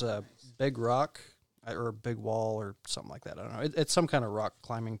 It's a big rock or a big wall or something like that. I don't know. It's some kind of rock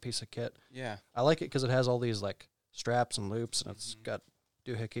climbing piece of kit. Yeah. I like it because it has all these like straps and loops, and it's got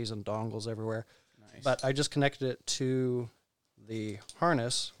doohickeys and dongles everywhere. Nice. But I just connected it to the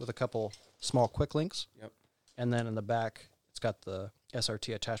harness with a couple small quick links. Yep. And then in the back, it's got the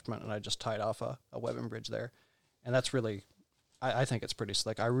SRT attachment, and I just tied off a webbing bridge there. And that's really, I think it's pretty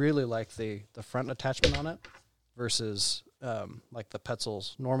slick. I really like the front attachment on it versus like the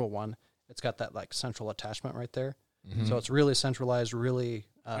Petzl's normal one. It's got that like central attachment right there. Mm-hmm. So it's really centralized, really.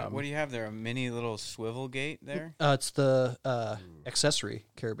 What do you have there? A mini little swivel gate there? It's the accessory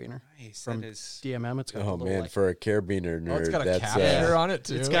carabiner. Nice. From DMM. It's got a little, man, for a carabiner nerd, it's got a cat on it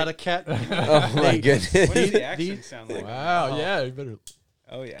too. It's got a cat. Oh my goodness! What does the accent sound like? Wow, yeah, you better.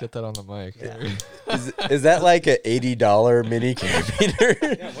 Oh yeah, get that on the mic. Yeah. Is that like a $80 mini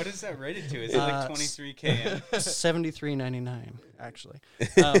carabiner? Yeah, what is that rated to? Is it like 23 km? $73.99 actually.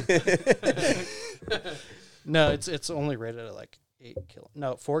 No, it's only rated at like 4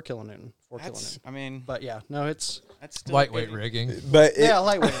 kilonewton. 4 kilonewton. I mean, but yeah, no, that's still lightweight rigging. But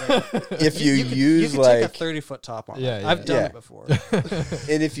lightweight rigging. If you use can like take a 30-foot top on it. Yeah. I've done it before.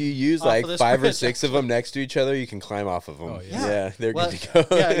 And if you use like 5 or 6 of them next to each other, you can climb off of them. Oh, yeah, they're good to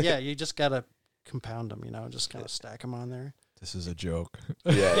go. yeah, you just gotta compound them, just kind of stack them on there. This is a joke.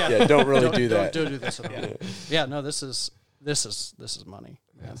 Yeah. Don't really do that. Don't do this at all. Yeah, no, this is money.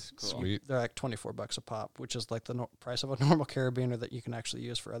 Man. That's cool. Sweet. They're like $24 a pop, which is like the price of a normal carabiner that you can actually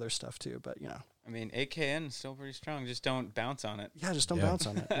use for other stuff too. But I mean, AKN is still pretty strong. Just don't bounce on it. yeah, just don't bounce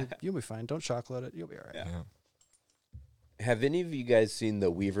on it. You'll be fine. Don't shock load it. You'll be all right. Yeah. Have any of you guys seen the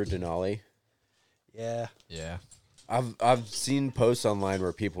Weaver Denali? Yeah. Yeah. I've seen posts online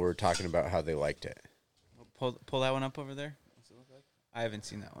where people were talking about how they liked it. Pull that one up over there. What's it look like? I haven't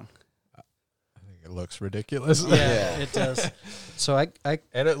seen that one. I think it looks ridiculous. Yeah, it does. So I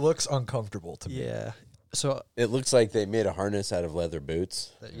And it looks uncomfortable to me. yeah. So It looks like they made a harness out of leather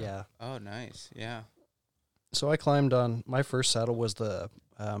boots. yeah. Oh, nice. Yeah. So I climbed on my first saddle was the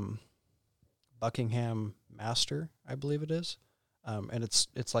Buckingham Master, I believe it is, and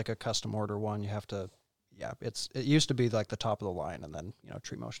it's like a custom order one. You have to, it used to be like the top of the line, and then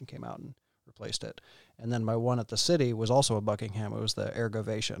Tree Motion came out and replaced it. And then my one at the city was also a Buckingham. It was the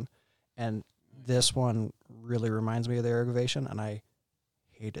Ergovation, and this one really reminds me of the Ergovation, and I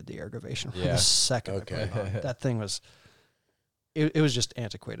hated the Ergovation from Yeah. the second. Okay. I put it on. That thing was. It was just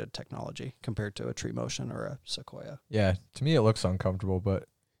antiquated technology compared to a Tree Motion or a Sequoia. Yeah, to me it looks uncomfortable, but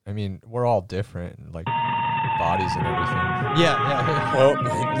I mean, we're all different, like bodies and everything. Yeah. Oh,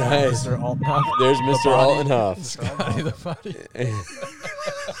 nice. Mr. Altenhoff. There's The Mr. body. Altenhoff. Scotty the body.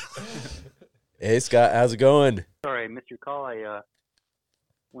 Hey, Scott, how's it going? Sorry, I missed your call. I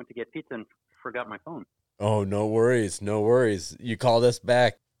went to get pizza and forgot my phone. Oh, no worries. No worries. You called us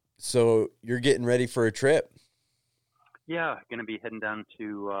back. So you're getting ready for a trip? Yeah, going to be heading down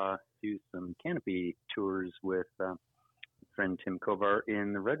to do some canopy tours with friend Tim Kovar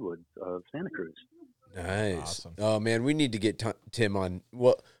in the Redwoods of Santa Cruz. Nice. Awesome. Oh, man, we need to get Tim on.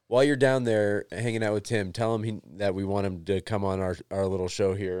 Well, while you're down there hanging out with Tim, tell him that we want him to come on our little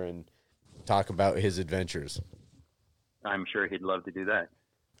show here and talk about his adventures. I'm sure he'd love to do that.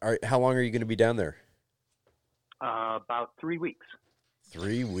 All right, how long are you going to be down there? About 3 weeks.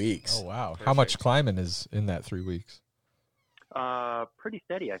 3 weeks. Oh wow! How much climbing is in that 3 weeks? Pretty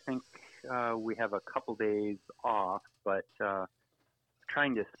steady. I think we have a couple days off, but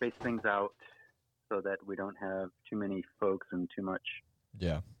trying to space things out so that we don't have too many folks and too much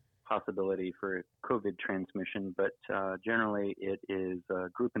Yeah. possibility for COVID transmission. But generally, it is a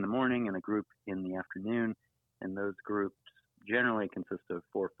group in the morning and a group in the afternoon, and those groups generally consist of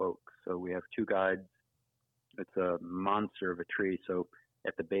 4 folks. So we have 2 guides. It's a monster of a tree, so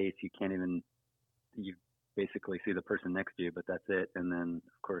at the base you basically see the person next to you, but that's it. And then,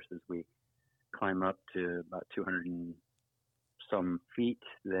 of course, as we climb up to about 200 and some feet,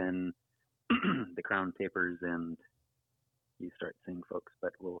 then the crown tapers and you start seeing folks.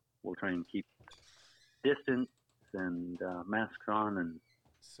 But we'll try and keep distance and masks on and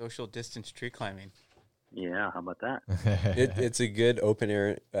Social distance tree climbing. yeah, how about that? It's a good open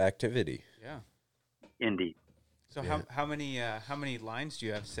air activity. Yeah. Indeed. So Yeah. how many lines do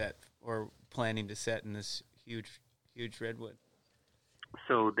you have set or planning to set in this huge redwood?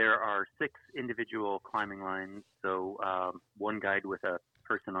 So there are 6 individual climbing lines. So one guide with a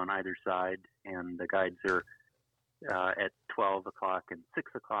person on either side, and the guides are at 12 o'clock and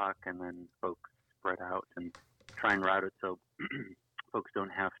 6 o'clock, and then folks spread out and try and route it so folks don't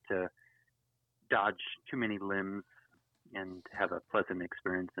have to dodge too many limbs and have a pleasant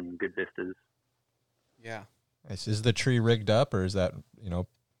experience and good vistas. Yeah. Nice. Is the tree rigged up, or is that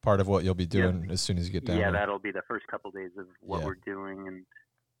part of what you'll be doing as soon as you get down Yeah, there? that'll be the first couple days of what Yeah. we're doing. And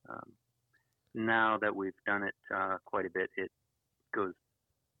now that we've done it quite a bit, it goes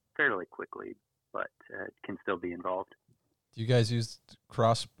fairly quickly, but it can still be involved. Do you guys use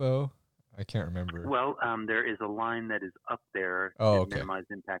crossbow? I can't remember. Well, there is a line that is up there Oh, to okay. minimize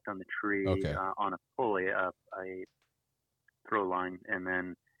impact on the tree Okay. on a pulley, a throw line, and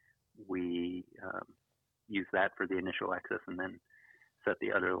then we use that for the initial access and then set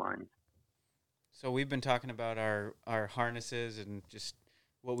the other lines. So we've been talking about our harnesses and just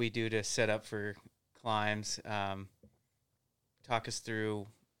what we do to set up for climbs. Talk us through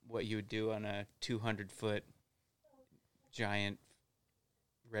what you would do on a 200-foot giant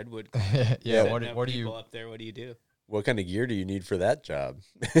redwood climb. Yeah. Setting What up do you? people up there? What do you do? What kind of gear do you need for that job?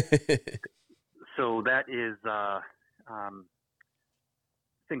 So that is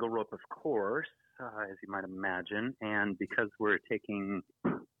single rope, of course, as you might imagine. And because we're taking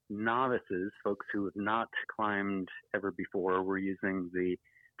novices, folks who have not climbed ever before, we're using the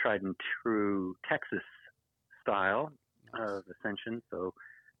tried and true Texas style of ascension. So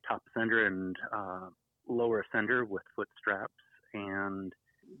top ascender and lower ascender with foot straps. And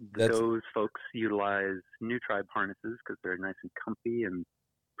That's- those folks utilize New Tribe harnesses because they're nice and comfy and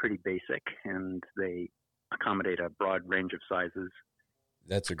pretty basic, and they accommodate a broad range of sizes.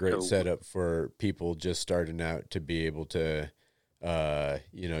 That's a great setup for people just starting out to be able to,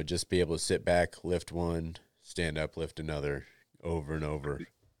 just be able to sit back, lift one, stand up, lift another over and over.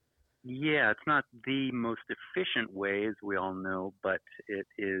 Yeah, it's not the most efficient way, as we all know, but it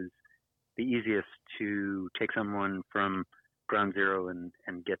is the easiest to take someone from ground zero and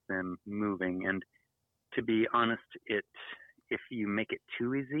get them moving. And to be honest, if you make it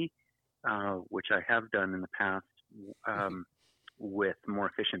too easy, which I have done in the past with more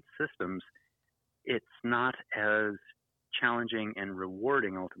efficient systems, it's not as challenging and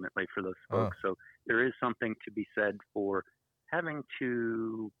rewarding ultimately for those folks. So there is something to be said for having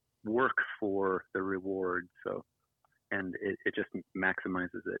to work for the reward. So, and it just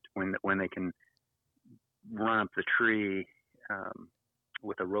maximizes it when they can run up the tree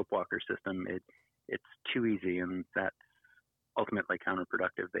with a rope walker system. It's too easy, and that's ultimately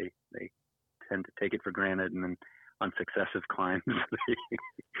counterproductive. They tend to take it for granted, and then on successive climbs,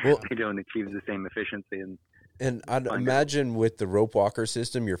 they don't achieve the same efficiency. And I'd imagine with the rope walker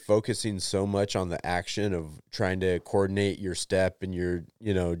system, you're focusing so much on the action of trying to coordinate your step and you're,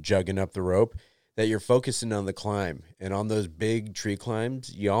 jugging up the rope, that you're focusing on the climb. And on those big tree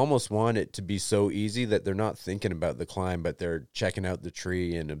climbs, you almost want it to be so easy that they're not thinking about the climb, but they're checking out the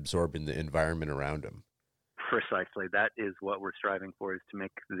tree and absorbing the environment around them. Precisely. That is what we're striving for, is to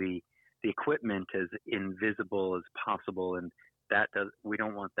make the equipment as invisible as possible. And we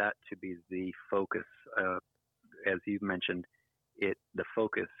don't want that to be the focus. As you've mentioned, the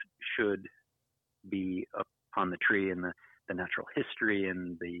focus should be upon the tree and the natural history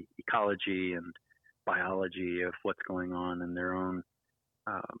and the ecology and biology of what's going on, and their own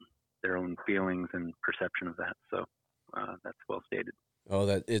feelings and perception of that. So that's well stated.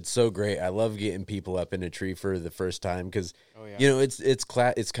 Oh, it's so great. I love getting people up in a tree for the first time because, it's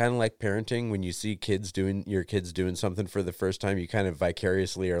kind of like parenting. When you see your kids doing something for the first time, you kind of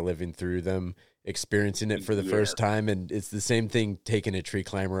vicariously are living through them, experiencing it for the first time. And it's the same thing taking a tree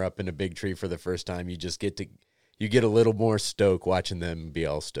climber up in a big tree for the first time. You just get a little more stoked watching them be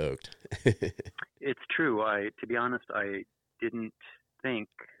all stoked. It's true. To be honest, I didn't think,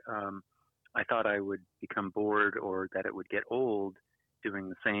 I thought I would become bored or that it would get old doing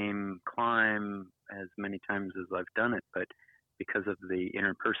the same climb as many times as I've done it, but because of the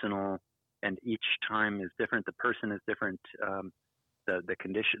interpersonal, and each time is different, the person is different, the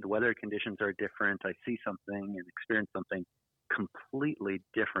weather conditions are different. I see something and experience something completely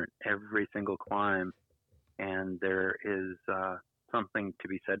different every single climb, and there is something to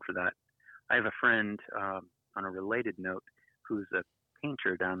be said for that. I have a friend on a related note who's a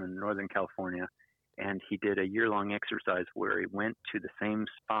painter down in Northern California, and he did a year-long exercise where he went to the same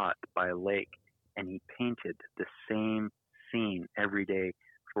spot by a lake and he painted the same scene every day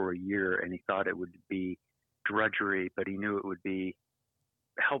for a year. And he thought it would be drudgery, but he knew it would be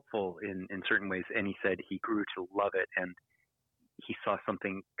helpful in certain ways. And he said he grew to love it, and he saw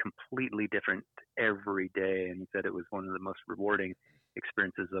something completely different every day. And he said it was one of the most rewarding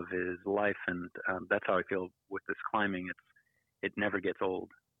experiences of his life. And that's how I feel with this climbing. It never gets old.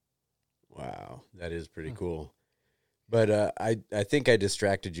 Wow, that is pretty cool. But I think I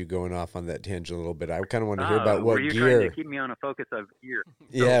distracted you going off on that tangent a little bit. I kind of want to hear about what gear. Were you trying to keep me on a focus of gear?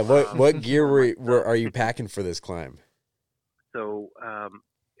 Yeah, what gear are you packing for this climb? So,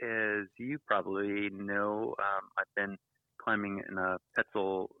 as you probably know, I've been climbing in a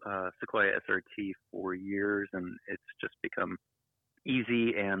Petzl Sequoia SRT for years, and it's just become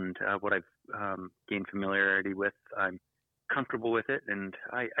easy. And what I've gained familiarity with, I'm comfortable with it, and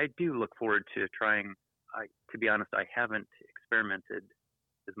I do look forward to trying. To be honest, I haven't experimented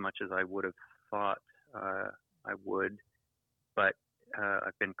as much as I would have thought I would, but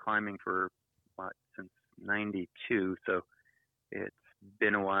I've been climbing for since '92, so it's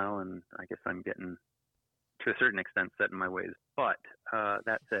been a while, and I guess I'm getting to a certain extent set in my ways. But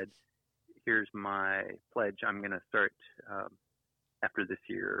that said, here's my pledge. I'm going to start after this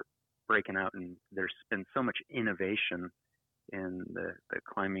year breaking out, and there's been so much innovation in the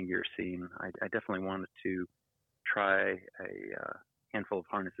climbing gear scene. I definitely wanted to try a handful of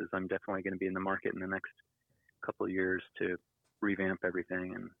harnesses. I'm definitely going to be in the market in the next couple of years to revamp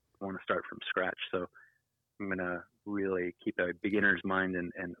everything, and want to start from scratch. So I'm going to really keep a beginner's mind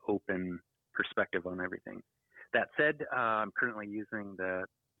and open perspective on everything. That said, I'm currently using the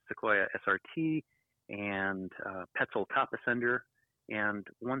Sequoia SRT and Petzl Top Ascender. And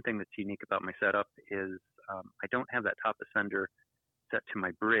one thing that's unique about my setup is I don't have that top ascender set to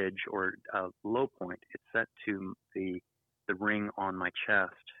my bridge or low point. It's set to the ring on my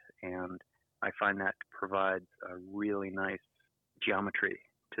chest, and I find that provides a really nice geometry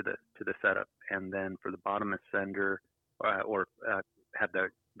to the setup, and then for the bottom ascender, have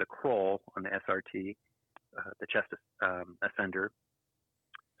the crawl on the SRT, the chest ascender.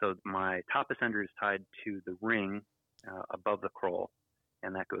 So my top ascender is tied to the ring above the crawl,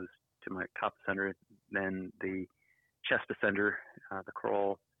 and that goes to my top ascender. Then the chest ascender, the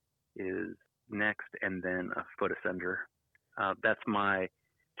crawl is next, and then a foot ascender. That's my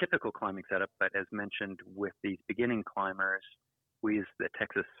typical climbing setup, but as mentioned with these beginning climbers, we use the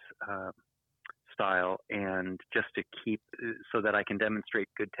Texas style, and just to keep so that I can demonstrate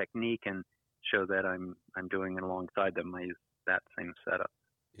good technique and show that I'm doing it alongside them, I use that same setup.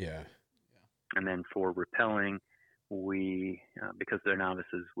 Yeah. And then for rappelling, we because they're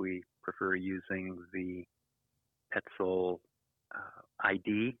novices, we prefer using the Petzl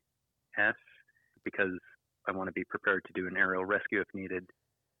ID-S because I want to be prepared to do an aerial rescue if needed,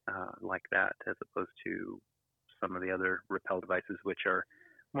 like that, as opposed to some of the other rappel devices, which are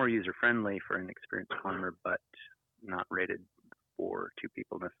more user-friendly for an experienced climber, but not rated for two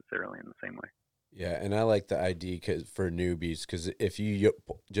people necessarily in the same way. Yeah, and I like the ID for newbies because if you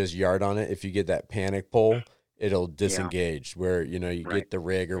just yard on it, if you get that panic pull, it'll disengage. Where you get the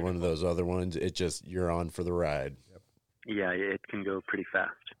rig or one of those other ones, it just you're on for the ride. Yeah, it can go pretty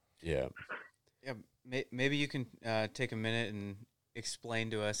fast. Yeah. Yeah, maybe you can take a minute and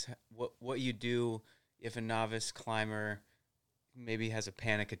explain to us what you do if a novice climber maybe has a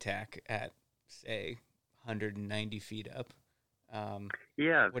panic attack at, say, 190 feet up.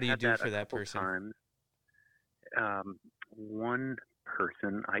 What do you do for that person? One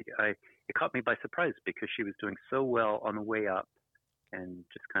person, it caught me by surprise because she was doing so well on the way up and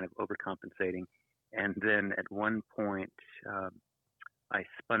just kind of overcompensating. And then at one point, I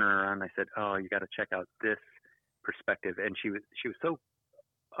spun her around. I said, "Oh, you got to check out this perspective." And she was so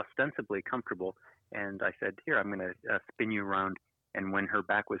ostensibly comfortable. And I said, "Here, I'm going to spin you around." And when her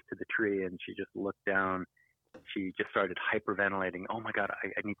back was to the tree and she just looked down, she just started hyperventilating. "Oh my God,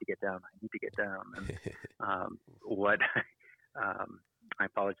 I need to get down. I need to get down." And I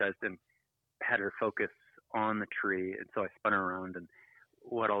apologized and had her focus on the tree. And so I spun her around. And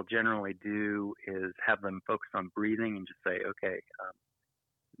what I'll generally do is have them focus on breathing and just say, "Okay,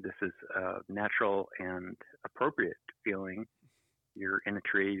 this is natural and appropriate feeling. You're in a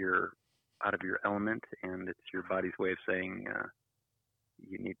tree, you're out of your element, and it's your body's way of saying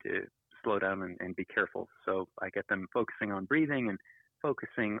you need to slow down and be careful." So I get them focusing on breathing and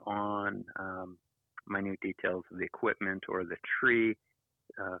focusing on minute details of the equipment or the tree.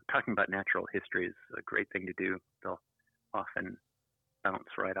 Talking about natural history is a great thing to do. They'll often bounce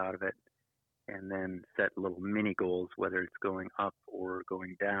right out of it. And then set little mini goals, whether it's going up or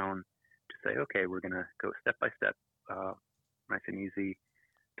going down, to say, okay, we're going to go step by step, nice and easy,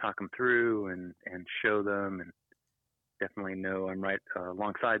 talk them through and show them, and definitely know I'm right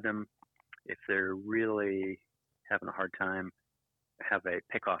alongside them. If they're really having a hard time, have a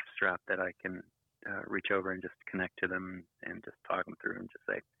pick-off strap that I can reach over and just connect to them and just talk them through and just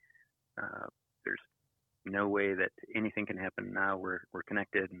say, there's no way that anything can happen now. We're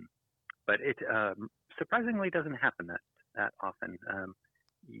connected. But it surprisingly doesn't happen that often.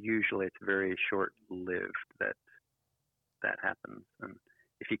 Usually it's very short-lived that happens. And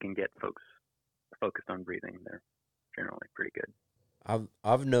if you can get folks focused on breathing, they're generally pretty good.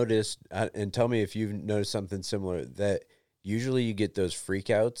 I've noticed, and tell me if you've noticed something similar, that usually you get those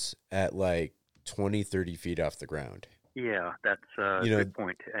freakouts at like 20, 30 feet off the ground. Yeah, that's a good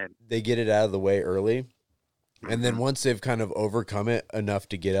point. And they get it out of the way early. And then once they've kind of overcome it enough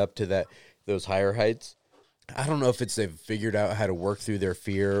to get up to those higher heights, I don't know if it's they've figured out how to work through their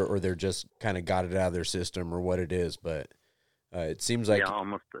fear or they're just kind of got it out of their system or what it is, but it seems like... Yeah,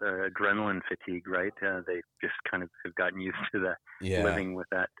 almost adrenaline fatigue, right? They just kind of have gotten used to living with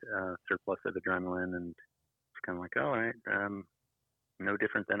that surplus of adrenaline, and it's kind of like, all right, no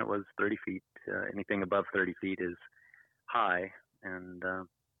different than it was 30 feet. Anything above 30 feet is high, and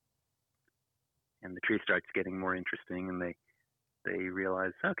the tree starts getting more interesting, and they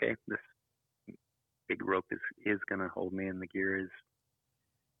realize, okay, this big rope is going to hold me, and the gear is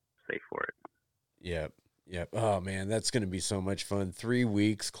safe for it. Yep. Oh man, that's going to be so much fun. 3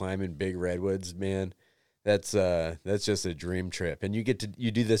 weeks climbing big redwoods, man. That's just a dream trip. And you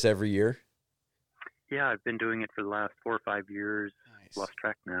do this every year? Yeah, I've been doing it for the last 4 or 5 years. Nice. Lost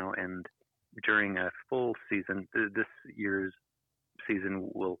track now, and during a full season, this year's season,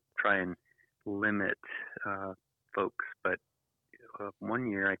 we'll try and limit folks, but 1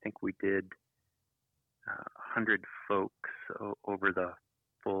 year I think we did 100 folks over the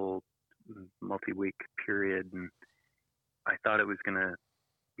full multi-week period, and I thought it was going to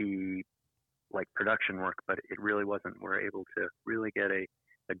be like production work, but it really wasn't. We're able to really get a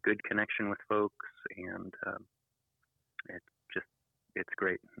a good connection with folks, and it's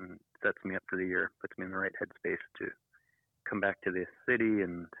great and sets me up for the year, puts me in the right headspace to come back to this city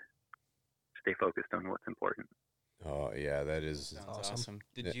and stay focused on what's important. Oh yeah, that is Sounds awesome.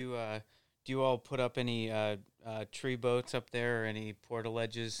 Did you do you all put up any tree boats up there or any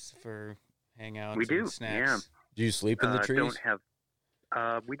portaledges for hangouts We do, and snacks? yeah. Do you sleep in the trees? Don't have.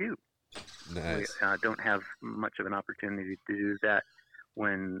 We do. Nice. We don't have much of an opportunity to do that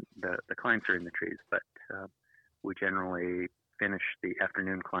when the climbs are in the trees, but we generally finish the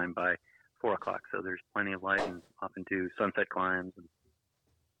afternoon climb by 4 o'clock, so there's plenty of light, and often do sunset climbs and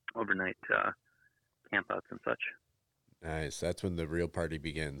overnight campouts and such. Nice. That's when the real party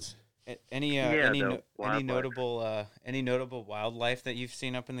begins. Any notable wildlife that you've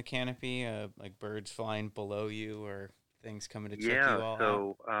seen up in the canopy, like birds flying below you or things coming to check you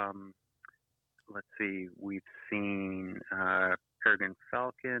all out? Let's see. We've seen peregrine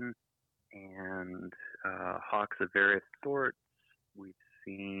falcon and hawks of various sorts. We've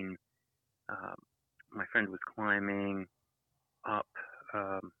seen. My friend was climbing up.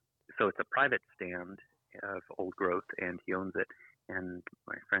 So it's a private stand of old growth, and he owns it. And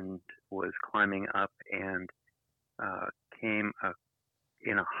my friend was climbing up and came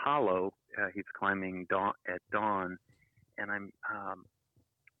in a hollow. He's climbing at dawn, and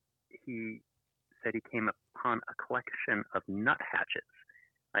he said he came upon a collection of nuthatches.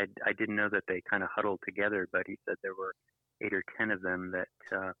 I didn't know that they kind of huddled together, but he said there were 8 or 10 of them that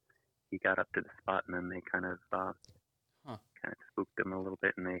he got up to the spot, and then they kind of spooked them a little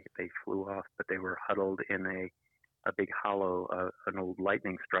bit, and they flew off. But they were huddled in a big hollow, an old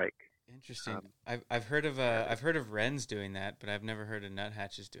lightning strike. Interesting. I've heard of wrens doing that, but I've never heard of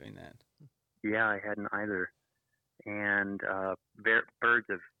nuthatches doing that. Yeah, I hadn't either. And birds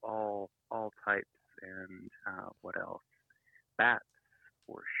of all types, and what else? Bats,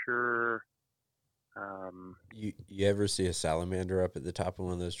 for sure. You ever see a salamander up at the top of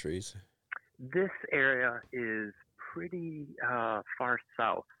one of those trees? This area is pretty far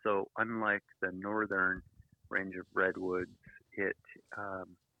south, so unlike the northern range of redwoods, it's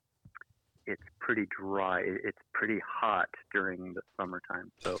pretty dry. It's pretty hot during the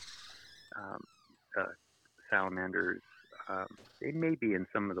summertime, so salamanders, they may be in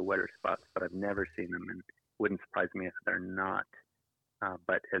some of the wetter spots, but I've never seen them, and wouldn't surprise me if they're not.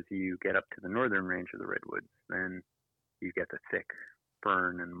 But as you get up to the northern range of the redwoods, then you get the thick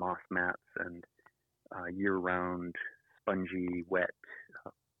fern and moss mats and year-round spongy, wet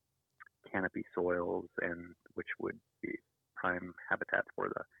canopy soils, and which would be prime habitat for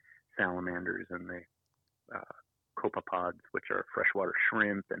the salamanders and the copepods, which are freshwater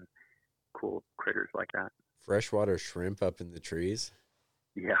shrimp and cool critters like that. Freshwater shrimp up in the trees?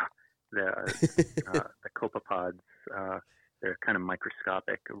 Yeah, the copepods. They're kind of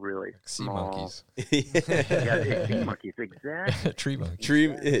microscopic, really Like sea small. monkeys. Yeah, sea monkeys, exactly. Tree monkeys. Tree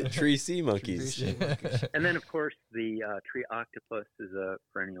sea monkeys. Tree sea monkeys. And then, of course, the tree octopus is a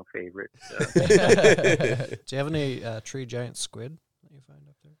perennial favorite. Do you have any tree giant squid that you find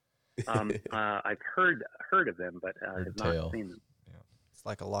up there? I've heard of them, but I have tail. not seen them. It's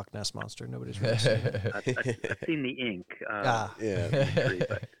like a Loch Ness monster. Nobody's really seen it. I've seen the ink. Yeah. in the tree,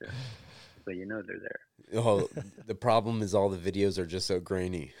 but you know they're there. Oh, the problem is all the videos are just so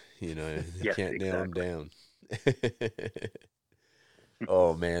grainy. You know, you Yes, can't nail them exactly. down.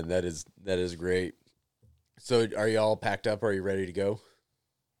 Oh man, that is great. So, are you all packed up? Are you ready to go?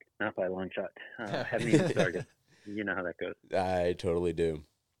 Not by a long shot. Haven't even started. You know how that goes. I totally do.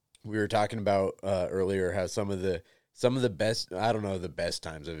 We were talking about earlier how some of the best, I don't know the best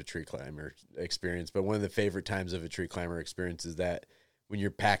times of a tree climber experience, but one of the favorite times of a tree climber experience is that when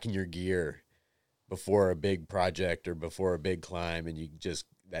you're packing your gear before a big project or before a big climb, and you just,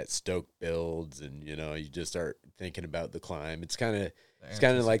 that stoke builds, and you know, you just start thinking about the climb. It's kind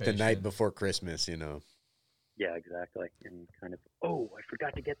of like the night before Christmas, you know. Yeah, exactly. And kind of, oh, I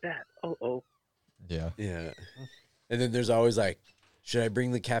forgot to get that. Oh. Yeah. Yeah. And then there's always like, should I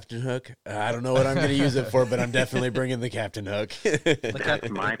bring the captain hook? I don't know what I'm going to use it for, but I'm definitely bringing the captain hook. That's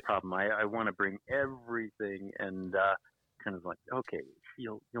my problem. I want to bring everything, and kind of like, okay,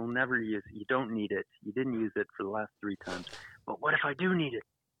 you'll never use it. You don't need it. You didn't use it for the last 3 times. But what if I do need it?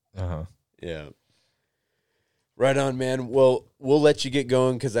 Uh-huh. Yeah. Right on, man. Well, we'll let you get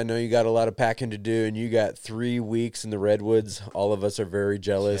going because I know you got a lot of packing to do, and you got 3 weeks in the Redwoods. All of us are very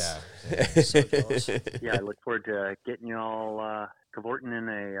jealous. Yeah. So jealous. Yeah, I look forward to getting you all cavorting in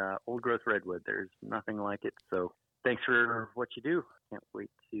a old growth redwood. There's nothing like it. So thanks for what you do. Can't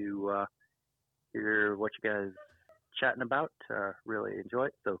wait to hear what you guys chatting about. Really enjoy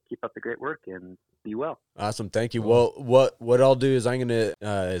it. So keep up the great work and be well. Awesome. Thank you. Well, what I'll do is I'm going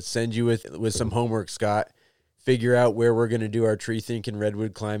to send you with some homework, Scott. Figure out where we're going to do our tree thinking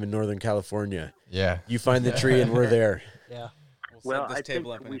redwood climb in Northern California. Yeah. You find the tree and we're there. Yeah. Well, set this I think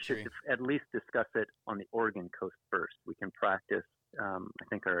table up in we a should tree. at least discuss it on the Oregon coast first. We can practice. I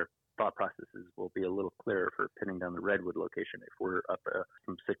think our thought processes will be a little clearer for pinning down the redwood location if we're up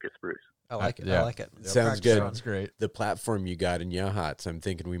some Sitka spruce. I like it. Yeah. I like it. Sounds Practice good. run. Sounds great. The platform you got in Yachats, I'm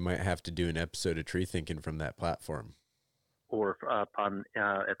thinking we might have to do an episode of tree thinking from that platform. Or up on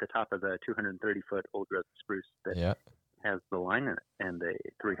at the top of the 230-foot old growth spruce that Yeah. has the line in it and a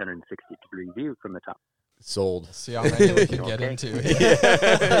 360-degree view from the top. Sold. See how many we can get Okay. into.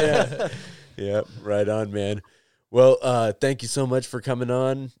 Yeah. Yep. Right on, man. Well, thank you so much for coming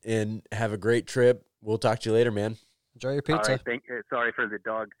on and have a great trip. We'll talk to you later, man. Enjoy your All pizza. right, sorry for the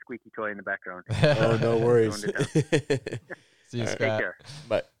dog squeaky toy in the background. Oh, no worries. Going to See you, All right. Take Scott. care.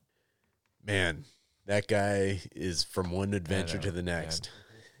 But, man, that guy is from one adventure know, to the man. next.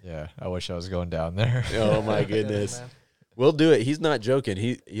 Yeah, I wish I was going down there. Oh, my goodness. Man. We'll do it. He's not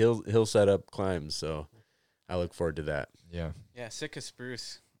joking. He'll set up climbs, so I look forward to that. Yeah. Yeah, Sitka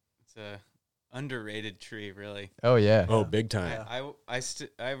spruce. It's a underrated tree, really. Oh yeah. Oh, big time.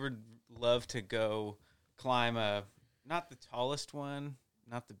 I would love to go climb not the tallest one,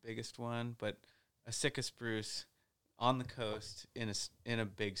 not the biggest one, but a Sitka spruce on the coast in a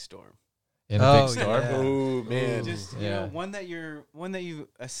big storm. In a Oh, big storm. yeah. Oh, man. Just Yeah. one that you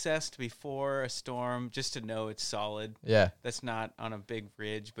assessed before a storm, just to know it's solid. Yeah. That's not on a big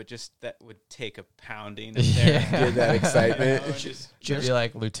ridge, but just that would take a pounding up there. Yeah. Get that excitement. You know, just- Should be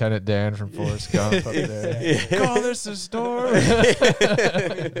like Lieutenant Dan from Forrest Gump up there. Yeah. Call this a storm.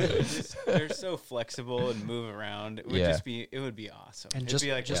 they're so flexible and move around. It would Yeah. it would be awesome. And It'd just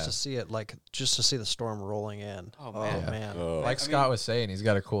be like to see it, just to see the storm rolling in. Oh, Oh man. man. Oh, Like I Scott mean- was saying, he's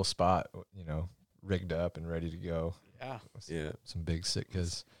got a cool spot, rigged up and ready to go. yeah, yeah. Some big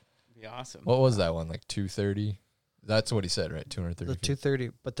Sitkas. it'd be awesome. What was that one? Like 230? That's what he said, right? 230. The feet.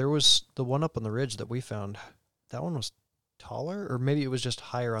 230, but there was the one up on the ridge that we found. That one was taller, or maybe it was just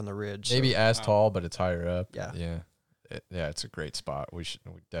higher on the ridge. so- Maybe as Wow. tall, but it's higher up. Yeah. Yeah. It's a great spot. We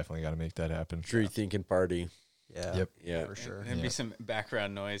definitely got to make that happen. Tree thinking party. yeah. Yep. Yeah. For sure. There'd Yeah. be some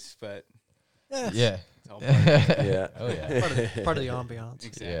background noise, but Yeah. it's all part of it. Yeah. Oh yeah. Part of the ambiance.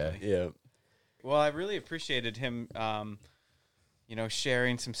 Exactly. Yeah. Well, I really appreciated him,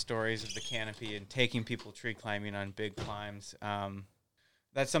 sharing some stories of the canopy and taking people tree climbing on big climbs.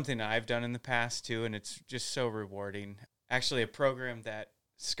 That's something that I've done in the past too, and it's just so rewarding. Actually, a program that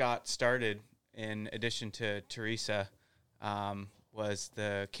Scott started in addition to Teresa was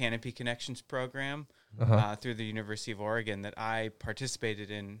the Canopy Connections program Uh-huh. through the University of Oregon that I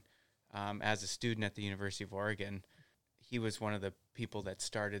participated in as a student at the University of Oregon. He was one of the people that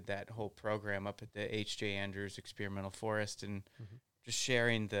started that whole program up at the H.J. Andrews Experimental Forest, and just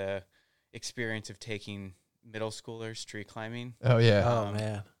sharing the experience of taking middle schoolers tree climbing. Oh yeah. Oh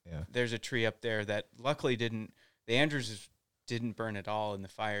man. Yeah. There's a tree up there that luckily the Andrews didn't burn at all in the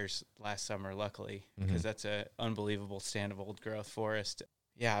fires last summer, luckily, because that's a unbelievable stand of old growth forest.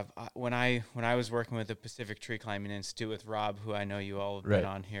 Yeah, when I was working with the Pacific Tree Climbing Institute with Rob, who I know you all have Right. been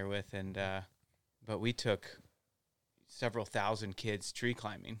on here with, and but we took several thousand kids tree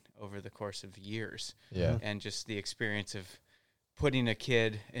climbing over the course of years, Yeah. and just the experience of putting a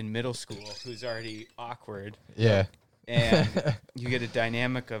kid in middle school who's already awkward, Yeah. and you get a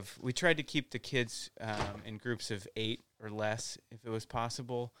dynamic of, we tried to keep the kids in groups of 8 or less if it was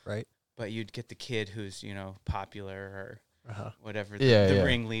possible, Right. but you'd get the kid who's popular or Uh-huh. whatever, Yeah, the yeah.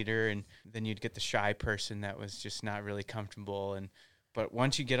 ringleader, and then you'd get the shy person that was just not really comfortable. But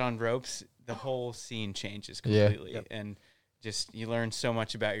once you get on ropes, the whole scene changes Yeah. completely, and just you learn so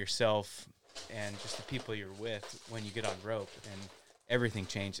much about yourself and just the people you're with when you get on rope, and everything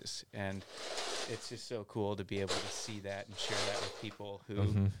changes. And it's just so cool to be able to see that and share that with people who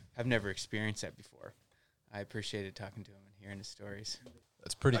Mhm. have never experienced that before. I appreciated talking to him and hearing his stories.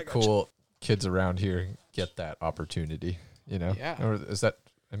 That's pretty cool. Kids around here get that opportunity, Yeah. Or is that?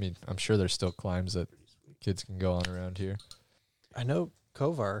 I mean, I'm sure there's still climbs that kids can go on around here. I know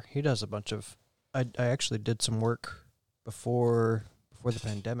Kovar, he does a bunch of. I actually did some work before the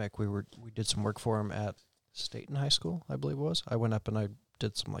pandemic. We did some work for him at Staten High School, I believe it was. I went up and I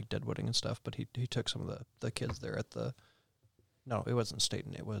did some like deadwooding and stuff, but he took some of the kids there at the. No, it wasn't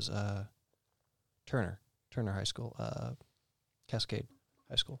Staten. It was Turner High School, Cascade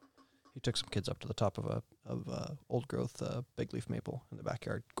High School. He took some kids up to the top of a old growth big leaf maple in the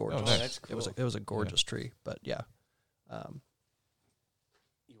backyard. Gorgeous. nice. That's cool. It was a gorgeous tree, but yeah.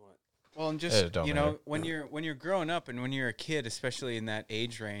 Well, and It just don't you know, matter. when you're growing up and when you're a kid, especially in that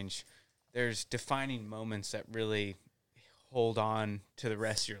age range, there's defining moments that really hold on to the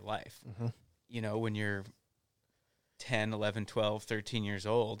rest of your life. Mm-hmm. You know, when you're 10, 11, 12, 13 years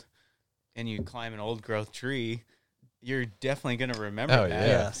old and you climb an old growth tree, you're definitely going to remember Oh, that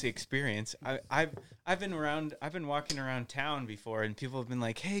yeah. it's the experience. I've been walking around town before and people have been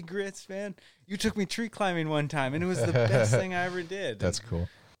like, "Hey Grits, man, you took me tree climbing one time and it was the best thing I ever did." That's cool.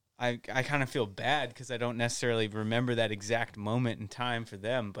 I kind of feel bad because I don't necessarily remember that exact moment in time for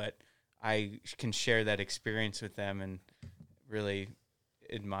them, but I can share that experience with them and really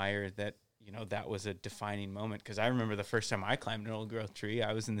admire that, you know, that was a defining moment. Because I remember the first time I climbed an old growth tree,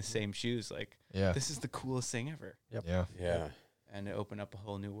 I was in the same shoes. Like, Yeah. this is the coolest thing ever. Yeah. Yeah. And it opened up a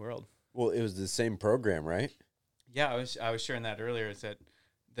whole new world. Well, it was the same program, right? Yeah, I was sharing that earlier, is that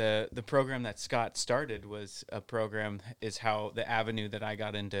the program that Scott started was a program, is how the avenue that I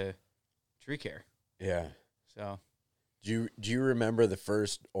got into tree care. Yeah. So Do you remember the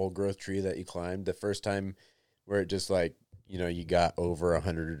first old growth tree that you climbed? The first time where it just like, you know, you got over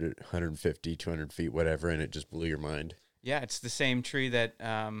 100, 150, 200 feet, whatever, and it just blew your mind? yeah, it's the same tree that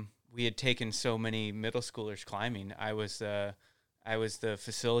we had taken so many middle schoolers climbing. I was the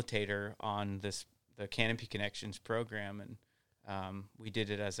facilitator on the Canopy Connections program, and we did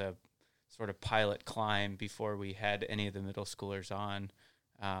it as a sort of pilot climb before we had any of the middle schoolers on,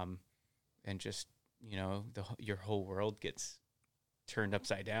 and just, you know, your whole world gets turned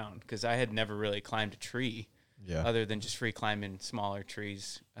upside down, because I had never really climbed a tree Yeah. other than just free climbing smaller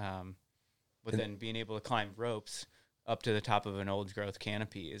trees. But then being able to climb ropes up to the top of an old growth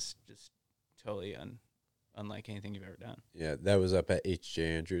canopy is just totally unlike anything you've ever done. Yeah, that was up at H.J.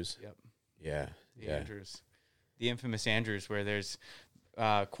 Andrews. Yep. Yeah. The Yeah. Andrews, the infamous Andrews, where there's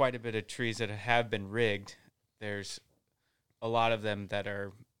quite a bit of trees that have been rigged. There's a lot of them that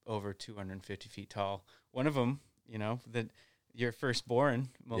are over 250 feet tall. One of them, you know, your firstborn,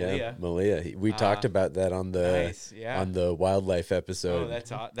 Malia. Yeah, Malia. We talked about that on the Nice, yeah. on the wildlife Oh, episode.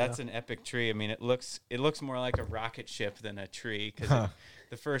 that's an epic tree. I mean, it looks more like a rocket ship than a tree, because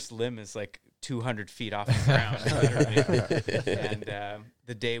the first limb is like 200 feet off the ground. literally. And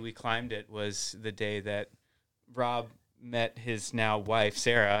the day we climbed it was the day that Rob met his now wife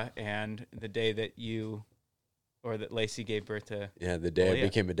Sarah, and the day that that Lacey gave birth to. Yeah, the day I Malia.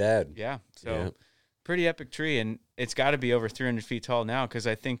 became a dad. Yeah, so Yeah. pretty epic tree, and it's got to be over 300 feet tall now, because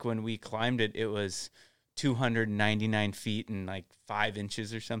I think when we climbed it, it was 299 feet and like 5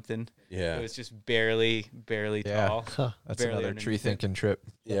 inches or something. Yeah. It was just barely Yeah. tall. That's Barely another underneath tree it. thinking trip.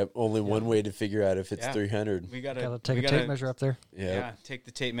 Yep. Only one way to figure out if it's Yeah. 300. We gotta Take a tape measure up there. Yeah. Yeah, take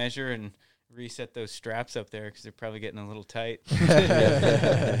the tape measure and reset those straps up there, because they're probably getting a little tight.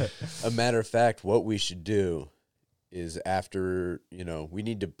 A matter of fact, what we should do is after, you know, we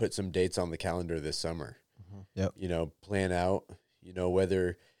need to put some dates on the calendar this summer. Yep. You know, plan out, you know,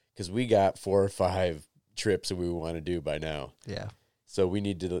 whether, because we got 4 or 5 trips that we want to do by now. Yeah. So we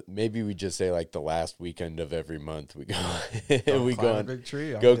need to, maybe we just say like the last weekend of every month we go, we Climb go a on, big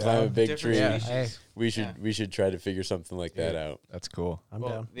tree. I'm go down. climb a big Different tree. Yeah. species. Hey, We should try to figure something like that out. That's cool. I'm Well,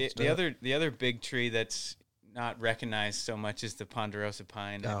 down. Let's do it. the other big tree that's not recognized so much is the ponderosa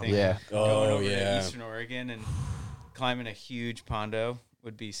pine. I Oh. think Yeah. going Oh, over to yeah. Eastern Oregon and climbing a huge pondo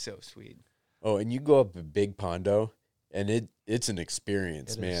would be so sweet. Oh, and you go up a big pondo, and it's an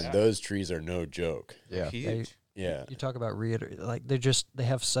experience, It man. is. Yeah. Those trees are no joke. Yeah. Huge. Yeah. You talk about like they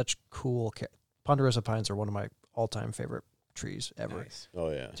have such cool. Ponderosa pines are one of my all-time favorite trees ever. Nice. Oh,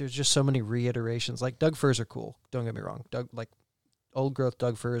 yeah. There's just so many reiterations. Like Doug firs are cool. Don't get me wrong. Old growth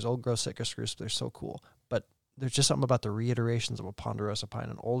Doug firs, old growth Sitka spruce, they're so cool. But there's just something about the reiterations of a ponderosa pine,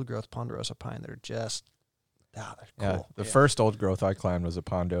 an old growth ponderosa pine that are just they're Yeah. cool. The first old growth I climbed was a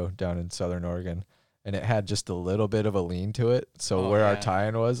pondo down in Southern Oregon, and it had just a little bit of a lean to it. So Oh, where our yeah.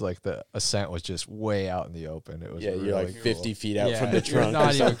 tie-in was, like the ascent was just way out in the open. It was Yeah, really you're like cool. 50 feet out Yeah, from the you're trunk.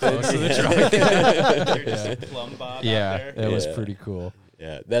 not or even something. close to the Yeah. trunk. They're Yeah. just plumb bob Yeah, out there. it was Yeah. pretty cool.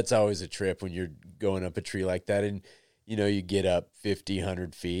 Yeah, that's always a trip when you're going up a tree like that. And, you know, you get up 50,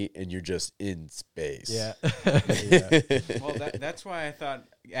 100 feet, and you're just in space. Yeah. Well, that's why I thought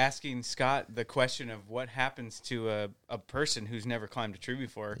asking Scott the question of what happens to a person who's never climbed a tree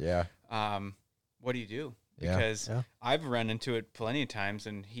before. Yeah. What do you do? Yeah. Because Yeah. I've run into it plenty of times,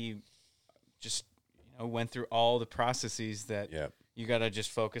 and he just went through all the processes that Yeah. you got to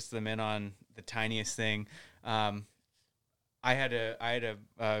just focus them in on the tiniest thing. I had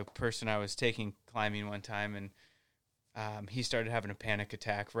a person I was taking climbing one time, and he started having a panic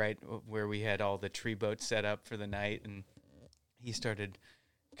attack right where we had all the tree boats set up for the night, and he started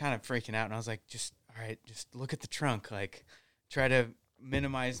kind of freaking out. And I was like, just all right, just look at the trunk, like try to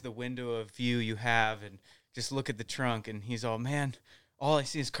minimize the window of view you have and just look at the trunk. And he's all, man, all I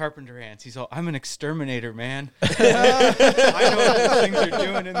see is carpenter ants. He's all, I'm an exterminator, man. I know what those things are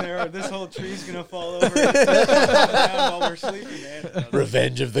doing in there. This whole tree's going to fall over down while we're sleeping, man.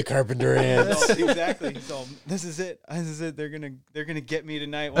 Revenge of the carpenter ants. Exactly. He's all, this is it. This is it. They're gonna get me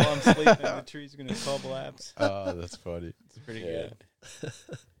tonight while I'm sleeping. The tree's going to collapse. Oh, that's funny. It's pretty good.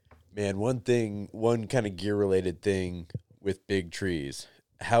 Man, one kind of gear-related thing with big trees.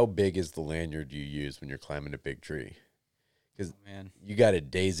 How big is the lanyard you use when you're climbing a big tree? Because you got to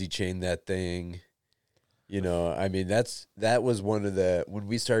daisy chain that thing. You know, I mean, that was one of the, when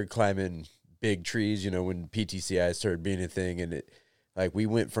we started climbing big trees, you know, when PTCI started being a thing, and we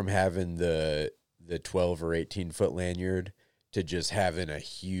went from having the 12 or 18 foot lanyard to just having a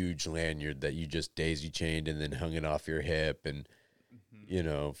huge lanyard that you just daisy chained and then hung it off your hip. And, you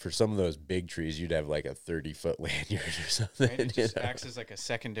know, for some of those big trees, you'd have like a 30-foot lanyard or something. Right? It just acts as like a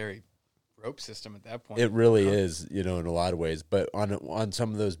secondary rope system at that point. It really is, you know, in a lot of ways. But on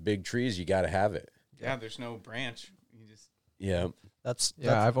some of those big trees, you got to have it. Yeah, there's no branch. You just That's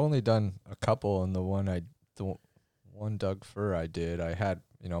I've only done a couple, and the one Doug Fir I did, I had,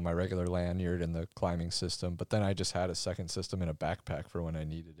 you know, my regular lanyard and the climbing system, but then I just had a second system in a backpack for when I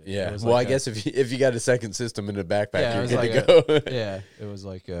needed it. Yeah. It Well, I guess if you got a second system in a backpack, you're it good to go. Yeah, it was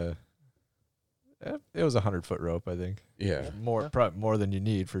like it was 100-foot rope, I think. Yeah. More than you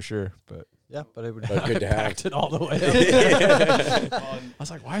need for sure, but but it would. But good to have. packed it all the way up. I was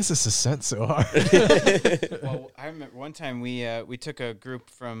like, why is this ascent so hard? Well, I remember one time we took a group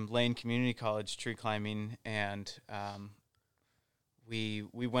from Lane Community College tree climbing, and we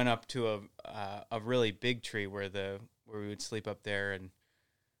went up to a really big tree where we would sleep up there, and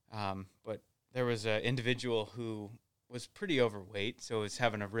but there was an individual who was pretty overweight, so was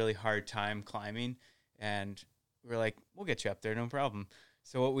having a really hard time climbing, and we were like, we'll get you up there, no problem.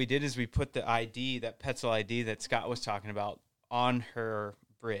 So what we did is we put the ID, that Petzl ID that Scott was talking about, on her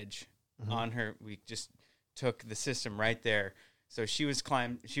bridge. We just took the system right there. So she was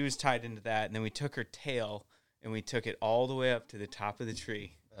tied into that, and then we took her tail and we took it all the way up to the top of the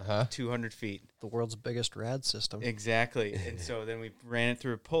tree, 200 feet. The world's biggest rad system. Exactly. And so then we ran it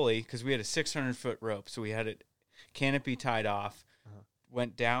through a pulley because we had a 600-foot rope, so we had it canopy tied off,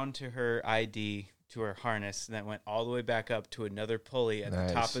 went down to her ID, to her harness, and then went all the way back up to another pulley at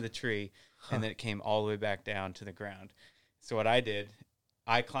the top of the tree, and then it came all the way back down to the ground. So what I did,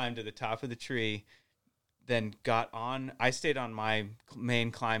 I climbed to the top of the tree, then I stayed on my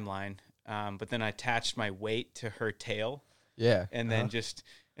main climb line, but then I attached my weight to her tail. Yeah. And then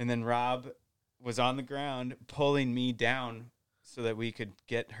and then Rob was on the ground pulling me down so that we could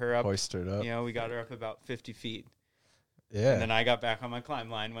get her up. Hoisted up. You know, we got her up about 50 feet. Yeah. And then I got back on my climb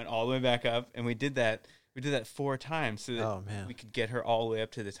line, went all the way back up, and we did that 4 times so that we could get her all the way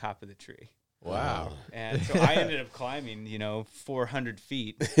up to the top of the tree. Wow. And so I ended up climbing, 400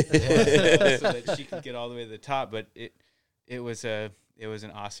 feet so that she could get all the way to the top. But it was an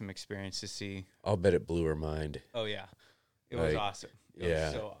awesome experience to see. I'll bet it blew her mind. Oh, yeah. It was awesome. It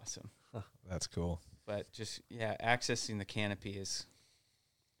was so awesome. That's cool. But just, accessing the canopy is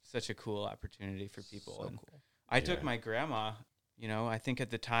such a cool opportunity for people. So and cool. I took my grandma, I think at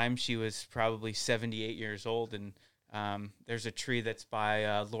the time she was probably 78 years old, and there's a tree that's by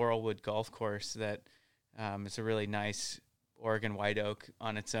Laurelwood Golf Course that is a really nice Oregon white oak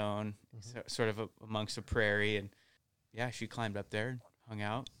on its own, sort of amongst a prairie. And, she climbed up there and hung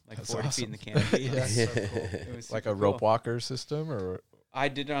out like That's 40 awesome. feet in the canopy. That's so cool. It was like super a rope cool. walker system, or? I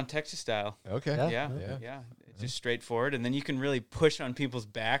did it on Texas style. Okay. Yeah. It's just straightforward, and then you can really push on people's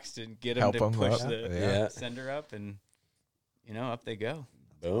backs to get them Help to them push up. the sender up, and up they go.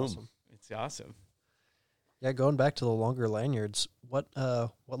 Boom. Awesome. It's awesome. Yeah, going back to the longer lanyards, what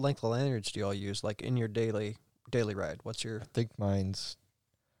length of lanyards do y'all use, like in your daily ride? What's your I think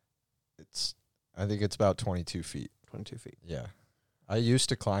it's about 22 feet. 22 feet? Yeah. I used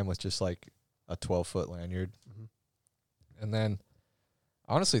to climb with just like a 12-foot lanyard. And then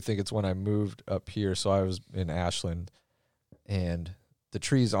I honestly think it's when I moved up here. So I was in Ashland, and the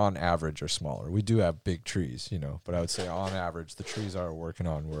trees on average are smaller. We do have big trees, but I would say on average, the trees I were working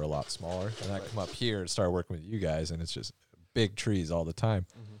on were a lot smaller. And I come up here and start working with you guys, and it's just big trees all the time.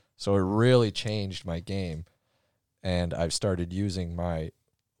 So it really changed my game. And I've started using my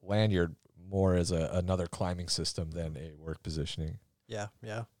lanyard more as another climbing system than a work positioning. Yeah.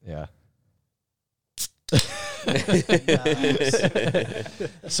 Yeah. Nice.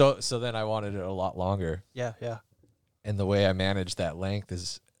 So then I wanted it a lot longer. Yeah. And the way I manage that length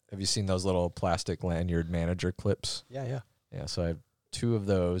is, have you seen those little plastic lanyard manager clips? Yeah. Yeah, so I have 2 of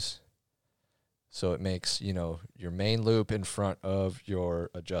those. So it makes, your main loop in front of your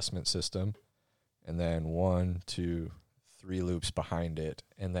adjustment system, and then 1, 2, 3 loops behind it,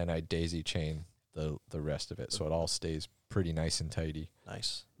 and then I daisy chain the rest of it, so it all stays pretty nice and tidy.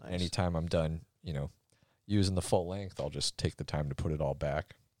 Nice. Anytime I'm done, using the full length, I'll just take the time to put it all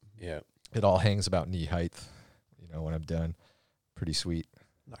back. Yeah. It all hangs about knee height, when I'm done. Pretty sweet.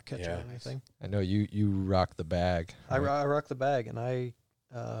 Not catching anything. I know you rock the bag. I rock the bag, and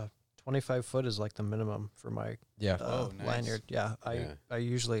 25 foot is like the minimum for my Yeah. Nice. lanyard. Yeah,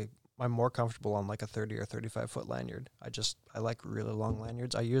 I'm more comfortable on like a 30 or 35 foot lanyard. I like really long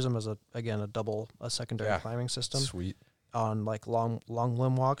lanyards. I use them as a secondary climbing system Sweet. on like long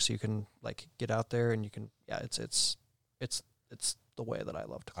limb walks. You can like get out there and you can, it's the way that I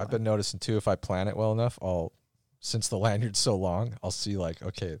love to climb. I've been noticing too, if I plan it well enough, since the lanyard's so long, I'll see like,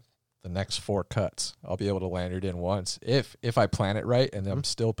 okay, the next 4 cuts, I'll be able to lanyard in once if I plan it right and I'm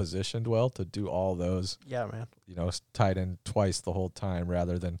still positioned well to do all those. Yeah, man. Tied in twice the whole time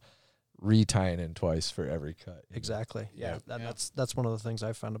rather than retying in twice for every cut. Exactly. Yeah. Yeah. That's one of the things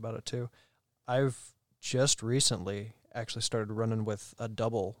I've found about it too. I've just recently actually started running with a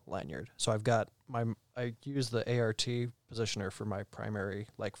double lanyard. So I've got I use the ART positioner for my primary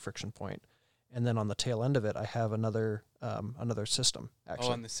like friction point. And then on the tail end of it, I have another system actually.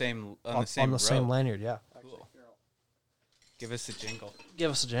 Oh, on the same same lanyard, yeah. Cool. Give us a jingle. Give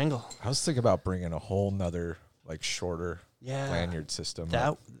us a jingle. I was thinking about bringing a whole nother like shorter lanyard system.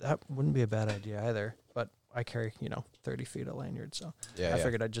 That wouldn't be a bad idea either. But I carry 30 feet of lanyard, so I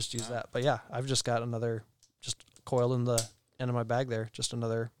figured I'd just use that. But yeah, I've just got another just coiled in the end of my bag there. Just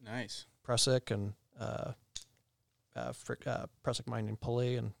another Nice. Prusik and Prusik mining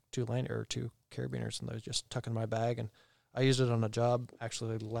pulley and 2 carabiners, and they're just tuck in my bag. And I used it on a job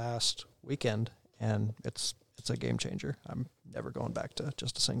actually last weekend, and it's a game changer. I'm never going back to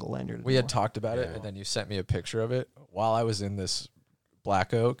just a single lanyard. We had talked about it, and then you sent me a picture of it while I was in this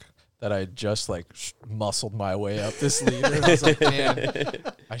black oak that I just like muscled my way up this leader. And I was like, man,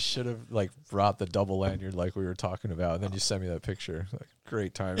 I should have like brought the double lanyard like we were talking about. And then you sent me that picture. Like,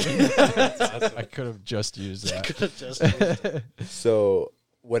 great timing. I could have just used that. So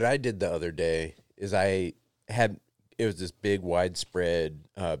what I did the other day is it was this big widespread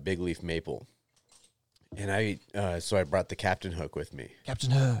big leaf maple. And so I brought the Captain Hook with me.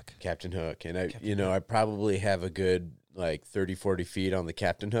 Captain Hook. And I probably have a good like 30, 40 feet on the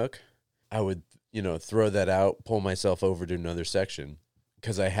Captain Hook. I would, throw that out, pull myself over to another section.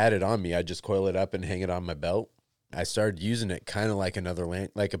 Because I had it on me, I'd just coil it up and hang it on my belt. I started using it kind of like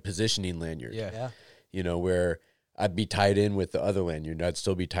like a positioning lanyard. Yeah. Where I'd be tied in with the other lanyard. I'd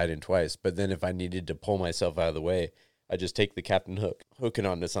still be tied in twice. But then if I needed to pull myself out of the way, I just take the Captain Hook, hook it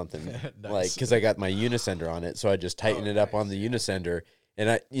onto something. Nice. Like, because I got my unisender on it. So I just tighten it up on the unisender. And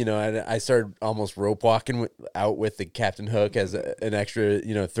I started almost rope walking out with the Captain Hook as an extra,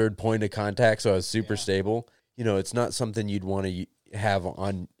 third point of contact. So I was super stable. It's not something you'd want to have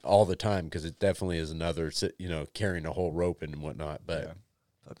on all the time because it definitely is another, carrying a whole rope and whatnot. But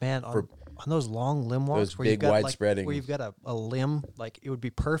man, on those long limb walks, those where big you've got wide like, spreading, where you've got a limb, like it would be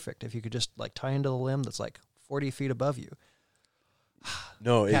perfect if you could just like tie into the limb that's like 40 feet above you.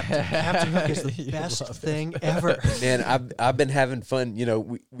 No, Captain Hook is the best thing ever. Man, I've been having fun.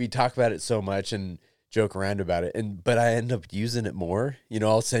 We talk about it so much and joke around about it, but I end up using it more.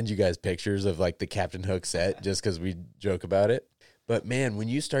 I'll send you guys pictures of like the Captain Hook set just because we joke about it. But man, when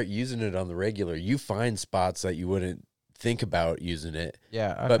you start using it on the regular, you find spots that you wouldn't think about using it.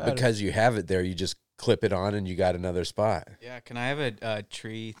 Yeah, but because you have it there, you just clip it on and you got another spot. Yeah, can I have a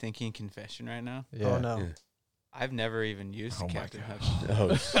tree thinking confession right now? Yeah. Oh no. Yeah. I've never even used a Captain Hook.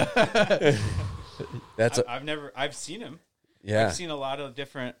 Oh, I've seen him. Yeah. I've seen a lot of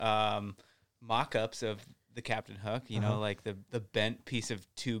different mock-ups of the Captain Hook, like the bent piece of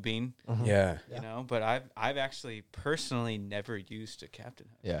tubing, Yeah. but I've actually personally never used a Captain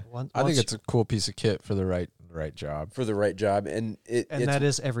Hook. Yeah. Once I think it's a cool piece of kit for the right job. For the right job. And that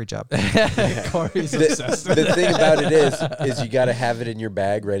is every job. Corey's obsessed. The thing about it is you got to have it in your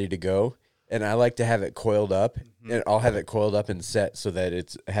bag ready to go. And I like to have it coiled up, and I'll have it coiled up and set so that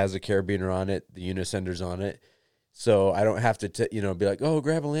it has a carabiner on it, the unisender's on it. So I don't have to, be like, oh,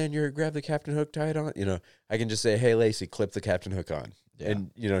 grab a lanyard, grab the Captain Hook, tie it on. I can just say, hey, Lacey, clip the Captain Hook on. Yeah.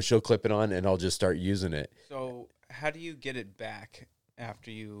 And, she'll clip it on, and I'll just start using it. So how do you get it back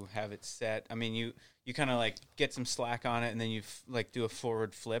after you have it set? I mean, you kind of like get some slack on it, and then you like do a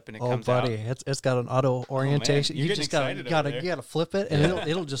forward flip, and it comes buddy, out. it's got an auto orientation. You're You getting just gotta excited over you gotta flip it, and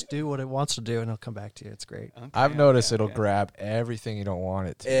it'll just do what it wants to do, and it'll come back to you. It's great. Okay, I've noticed it'll okay. grab everything you don't want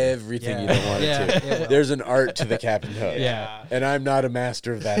it to. Everything you Yeah. don't want Yeah, it it to. will. There's an art to the Captain Hook. Yeah. And I'm not a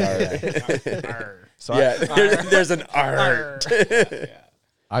master of that art. So Yeah, there's an art.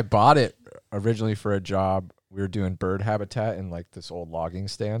 I bought it originally for a job. We were doing bird habitat in like this old logging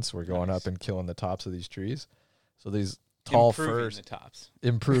stand. So we're going Nice. up and killing the tops of these trees. So these tall Improving firs, the tops.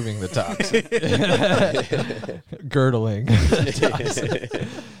 improving the tops, girdling.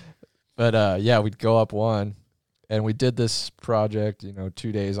 But yeah, we'd go up one, and we did this project,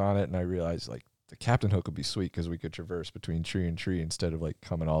 2 days on it, and I realized like the Captain Hook would be sweet because we could traverse between tree and tree instead of like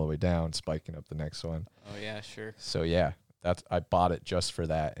coming all the way down, spiking up the next one. Oh yeah, sure. So yeah, I bought it just for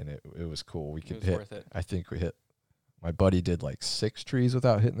that, and it was cool. We It could was hit. worth it. I think we hit. My buddy did like 6 trees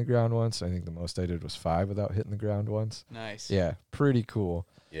without hitting the ground once. I think the most I did was 5 without hitting the ground once. Nice. Yeah, pretty cool.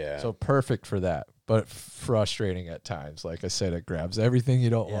 Yeah. So perfect for that, but frustrating at times. Like I said, it grabs everything you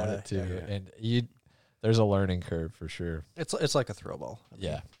don't want Yeah, it to, yeah. and there's a learning curve for sure. It's like a throw ball.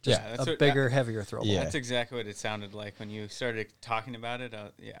 Yeah, Just Yeah, that's a what- bigger, heavier throw ball. Yeah. That's exactly what it sounded like when you started talking about it.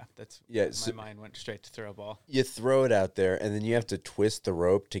 That's Yeah, my so- mind went straight to throw ball. you throw it out there, and then you have to twist the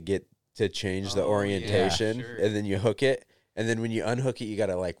rope to change the Oh, yeah, orientation, sure. and then you hook it. And then when you unhook it, you got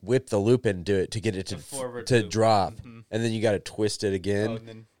to like whip the loop into it to get it The forward to loop. drop. Mhm. And then you got to twist it Oh, again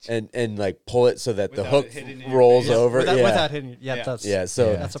and then and like pull it so that the Without hook it hitting your rolls face. over. Without, yeah. without hitting. Yeah, Yeah. that's Yeah,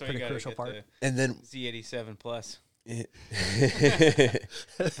 so Yeah. that's a so you pretty gotta crucial get part. and then Z87 plus.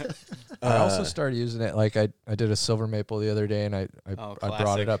 I also started using it. Like I did a silver maple the other day, and I Oh, brought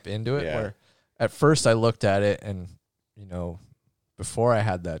classic. it up into it. Yeah. Where at first I looked at it, and before I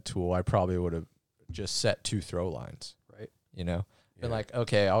had that tool, I probably would have just set 2 throw lines. Right. Been like,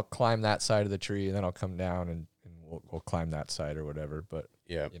 okay, I'll climb that side of the tree, and then I'll come down and we'll climb that side or whatever. But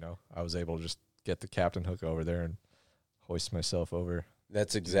yeah, I was able to just get the Captain Hook over there and hoist myself over.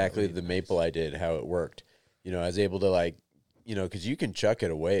 that's exactly the maple I did. How it worked. I was able to like, because you can chuck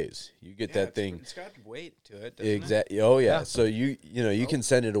it a ways. You get that thing. It's got weight to it. Doesn't it? Exactly. Oh yeah. Yeah. So you can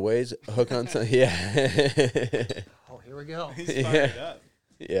send it a ways, hook on something. Yeah. Oh, here we go. He's fired up.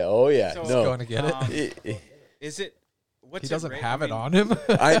 Yeah. Oh yeah. So- No. Going to get it. Is it? What's He it doesn't rate? have I it mean, on him.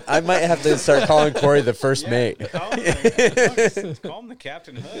 I might have to start calling Corey the first mate. Call him the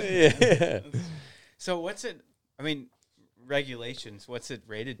Captain Hook. Yeah. So what's it? I mean, regulations. What's it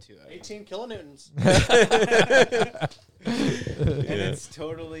rated to? 18 kilonewtons. And it's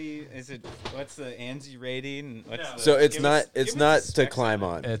totally. Is it? What's the ANSI rating? What's the, So it's give not us- it's give us not the to specs climb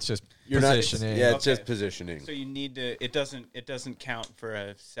on it. on. It's just You're not. positioning. Yeah, it's just Okay. positioning. So you need to. It doesn't count for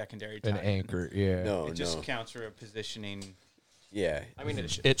a secondary an tie. anchor. Yeah. No, It just no. counts for a positioning. Yeah. I mean,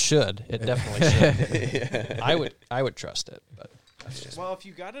 it should. It definitely should. Yeah. I would trust it, but Well, if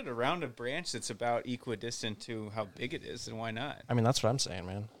you got it around a branch that's about equidistant to how big it is, then why not? I mean that's what I'm saying,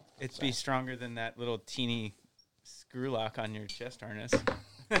 man. It'd be stronger than that little teeny screw lock on your chest harness,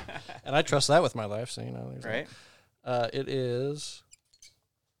 And I trust that with my life, so there's right? It is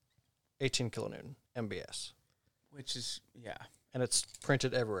 18 kilonewton MBS, Which is and it's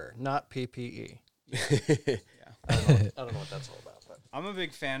printed everywhere, not PPE. yeah. I don't know what that's all about, but I'm a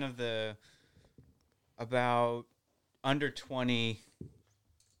big fan of the about under 20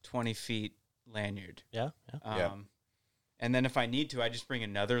 feet lanyard. yeah. Yeah. And then if I need to, I just bring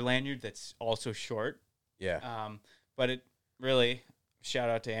another lanyard that's also short. Yeah. But it really, shout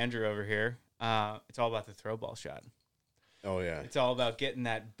out to Andrew over here. It's all about the throw ball shot. Oh yeah. It's all about getting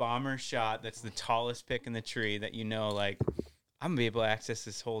that bomber shot that's the tallest pick in the tree that like, I'm going to be able to access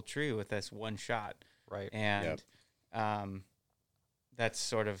this whole tree with this one shot. Right. And that's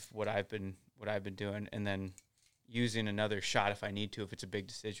sort of what I've been doing, and then using another shot if I need to, if it's a big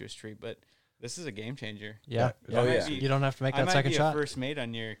deciduous tree. But this is a game changer. Yeah. Oh, yeah. You don't have to make I that might second be shot. a first mate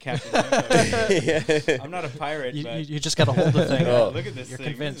on your Captain Hook. Yeah. I'm not a pirate, You, but you just got to hold the thing. Oh. look at this You're thing.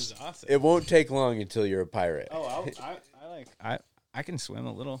 convinced. This is awesome. It won't take long until you're a pirate. Oh, I can swim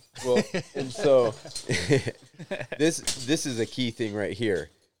a little. Well, and so this is a key thing right here.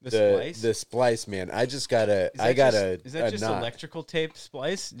 The splice? The splice, man. I just got a Is that a just knot. electrical tape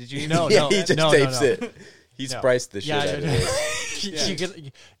splice? Did you No, Yeah, no, he just no, tapes no. it. He No. spliced the shit Yeah, out of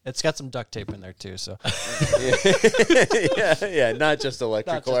it. It's got some duct tape in there too. So yeah, not just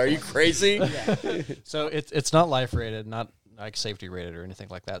electrical. Are you crazy? so it's not life rated, not like safety rated or anything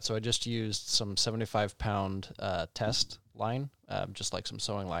like that. So I just used some 75-pound test line, just like some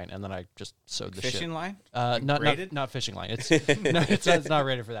sewing line, and then I just sewed the fishing shit. line? Not not fishing line. It's no, it's not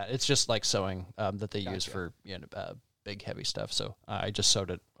rated for that. It's just like sewing that they use for big heavy stuff. So I just sewed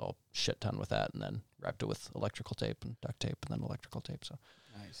it a shit ton with that, and then wrapped it with electrical tape and duct tape, and then electrical tape. So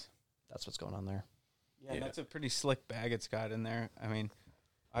Nice. that's what's going on there. Yeah, that's a pretty slick bag it's got in there. I mean,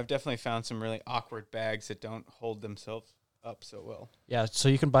 I've definitely found some really awkward bags that don't hold themselves up so well. Yeah, so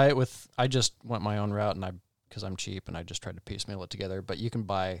you can buy it with. I just went my own route, and because I'm cheap, and I just tried to piecemeal it together. But you can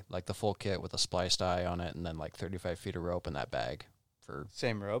buy like the full kit with a spliced eye on it, and then like 35 feet of rope in that bag for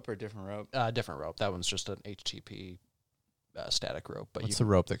Same rope or different rope? different rope. That one's just an HTP static rope. But What's you the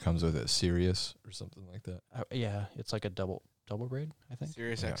rope that comes with it? Sirius or something like that? yeah, it's like a double braid, I think.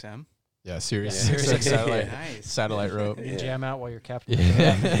 Sirius Yeah. XM? Yeah, Sirius. Yeah, Sirius satellite, Nice. satellite rope. You Yeah. jam out while you're captain.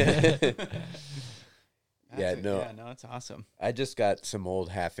 Yeah. Yeah, no. It's awesome. I just got some old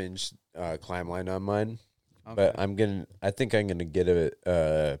 1/2-inch climb line on mine, Okay. but I think I'm gonna get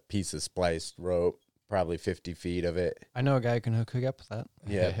a piece of spliced rope, probably 50 feet of it. I know a guy who can hook you up with that.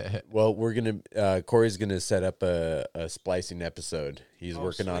 Yeah. Well, we're gonna Corey's gonna set up a splicing episode. He's Oh,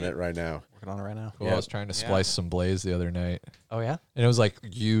 working on sweet. it right now. Working on it right now. Cool. Yeah. I was trying to Yeah. splice some blades the other night, Oh yeah. and it was like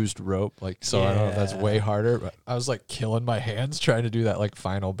used rope. Like, so I don't know if that's Yeah. way harder, but I was like killing my hands trying to do that like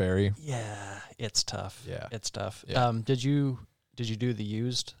final berry. Yeah, it's tough. Yeah. It's tough. Yeah. Did you do the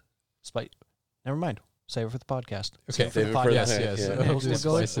used spike? Never mind. Save it for the podcast. Okay. Save it for the- Yes, yeah. yes. Yeah. We'll We'll, just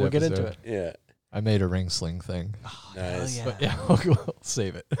go, splice the we'll get into episode. it. Yeah. I made a ring sling thing. Nice. Hell But yeah, we'll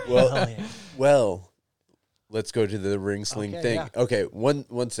save it. Well, Hell yeah. well, let's go to the ring sling Okay, thing. yeah. Okay,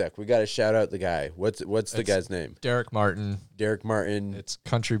 one sec. We got to shout out the guy. What's the It's- guy's name? Derek Martin. Derek Martin. It's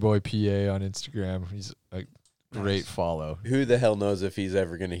Country Boy PA on Instagram. He's a great follow. Who the hell knows if he's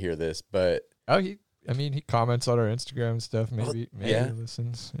ever going to hear this? But Oh, he comments on our Instagram and stuff. Maybe yeah. he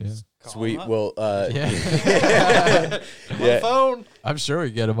listens. Yeah. Call sweet. him up. Well, Yeah. yeah. Phone. I'm sure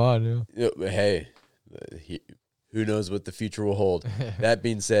we get him on. Hey, who knows what the future will hold? Yeah. That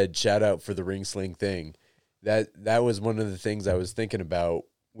being said, shout out for the ring sling thing. That was one of the things I was thinking about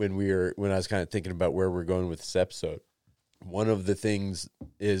when I was kind of thinking about where we're going with this episode. One of the things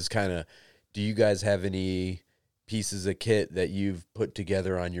is kind of, do you guys have any pieces of kit that you've put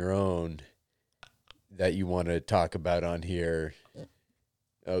together on your own that you want to talk about on here?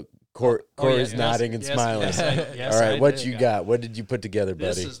 Corey's yes, nodding and yes, smiling. yes, All right, I what did. you got? What did you put together,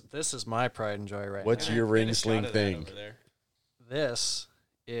 buddy? This is my pride and joy right What's now. your Get a ring shot sling of that thing? over there. This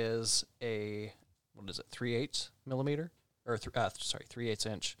is a 3/8 millimeter or 3/8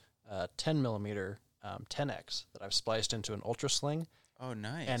 inch 10 millimeter 10x that I've spliced into an ultra sling, Oh,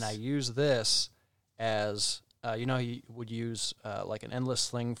 nice. and I use this as you would use like an endless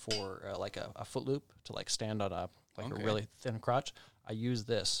sling for like a foot loop to like stand on a Okay. really thin crotch. I use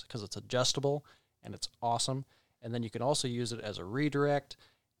this because it's adjustable and it's awesome, and then you can also use it as a redirect,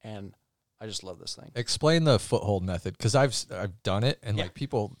 and I just love this thing. Explain the foothold method, because I've done it and Yeah. like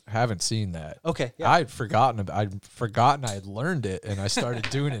people haven't seen that. Okay, yeah. I'd forgotten I had learned it, and I started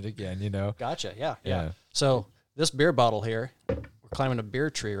doing it again. Gotcha. Yeah. Yeah. So this beer bottle here, we're climbing a beer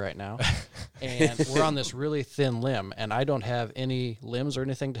tree right now, and we're on this really thin limb, and I don't have any limbs or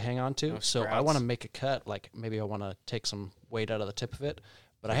anything to hang on to. No So I sprouts. want to make a cut. Like maybe I want to take some weight out of the tip of it,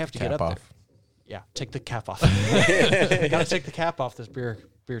 but I have to get Cap up off. there. Yeah, take the cap off. Got to take the cap off this beer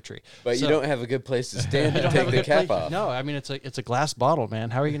tree. But So- you don't have a good place to stand you to don't have take a the good cap place- off. No, I mean it's a glass bottle, man.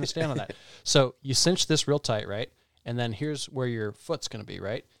 How are you going to stand on that? So you cinch this real tight, right? And then here's where your foot's going to be,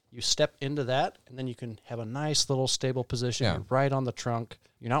 right? You step into that, and then you can have a nice little stable position. Yeah. You're right on the trunk.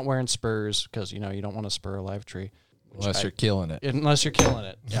 You're not wearing spurs because you don't want to spur a live tree Unless you're killing it. unless you're killing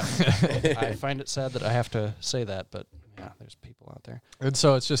it. Yeah, I find it sad that I have to say that, but yeah, there's people out there. And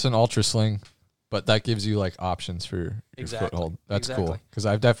so it's just an ultra sling, but that gives you like options for your Exactly. foothold. That's cool, Exactly. because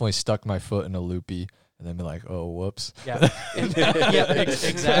I've definitely stuck my foot in a loopy and then be like, oh, whoops. Yeah, yeah,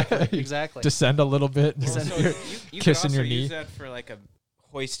 exactly. Descend a little bit. Descend. So you Kissing could also your knee. use that for like a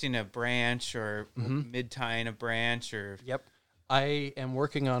hoisting a branch or Mhm. mid tying a branch or Yep. I am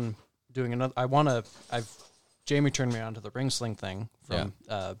working on doing another. Jamie turned me on to the ring sling thing from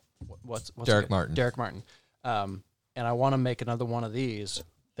what's Derek it? Martin. Derek Martin. And I want to make another one of these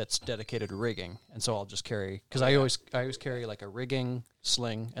that's dedicated to rigging. And so I'll just carry, because I always carry like a rigging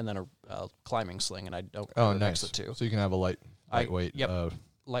sling and then a climbing sling, and I don't Oh, ever nice. mix the two. So you can have a lightweight yep.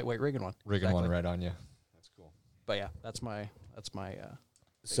 Lightweight rigging one. rigging Exactly. one right on you. That's cool. But yeah, that's my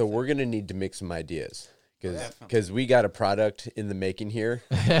So we're gonna need to make some ideas Definitely. because we got a product in the making here.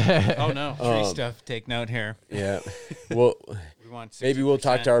 oh no. tree stuff. Take note here. Yeah. Well, We want maybe we'll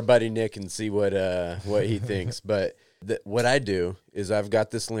talk 60%. to our buddy Nick and see what he thinks. But what I do is I've got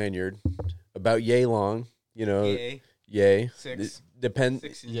this lanyard about yay long. Yay. Yay. 6. depends.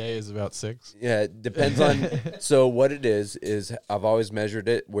 6 Yay is about 6. Yeah, it depends on. So what it is I've always measured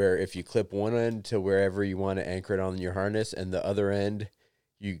it where if you clip one end to wherever you want to anchor it on your harness, and the other end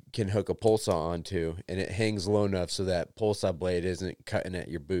you can hook a pole saw onto, and it hangs low enough so that pole saw blade isn't cutting at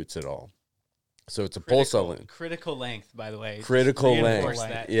your boots at all. So it's a pole saw length. Critical length, by the way. Just Critical reinforce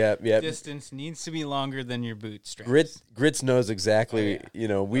length. That Yep. distance needs to be longer than your boot straps. Grits knows exactly. Oh,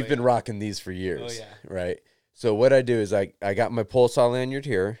 yeah. We've been rocking these for years. Oh, yeah. Right. So what I do is I got my pole saw lanyard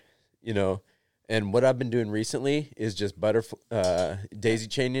here, and what I've been doing recently is just daisy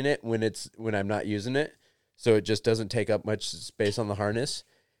chaining it when I'm not using it, so it just doesn't take up much space on the harness.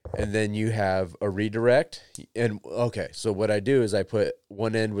 And then you have a redirect. And okay, so what I do is I put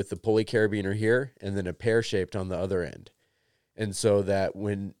one end with the pulley carabiner here and then a pear-shaped on the other end. And so that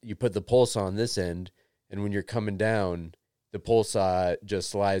when you put the pole saw on this end and when you're coming down, the pole saw just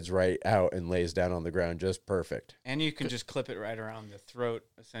slides right out and lays down on the ground just perfect. And you can just clip it right around the throat,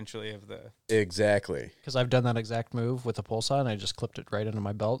 essentially, of the... Exactly. Because I've done that exact move with the pole saw, and I just clipped it right into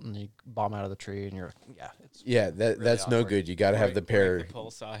my belt, and you bomb out of the tree, and you're it's that's no awkward. good. You got to have the pair. The pole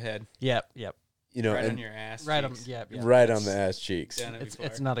saw head. Yep. Right and on your ass. Right on, cheeks. right on the ass cheeks. Done it It's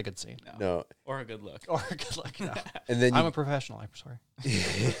before. not a good scene. No. Or a good look. Or good luck. No. And then I'm a professional. I'm sorry.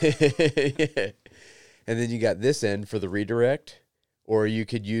 Yeah. And then you got this end for the redirect, or you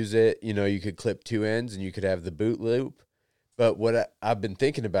could use it, you could clip two ends and you could have the boot loop. But what I've been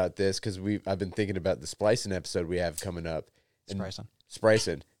thinking about this, because I've been thinking about the splicing episode we have coming up.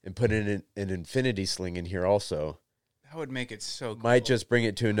 Splicing. And putting an infinity sling in here also. That would make it so cool. Might just bring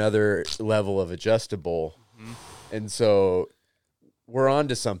it to another level of adjustable. Mm-hmm. And so we're on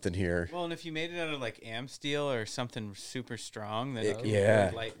to something here. Well, and if you made it out of like am steel or something super strong, then it could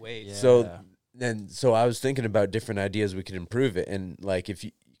yeah. be lightweight. Yeah. So I was thinking about different ideas we could improve it. And like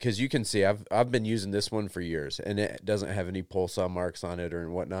because you can see I've been using this one for years and it doesn't have any pole saw marks on it or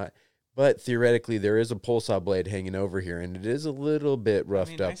whatnot. But theoretically, there is a pole saw blade hanging over here, and it is a little bit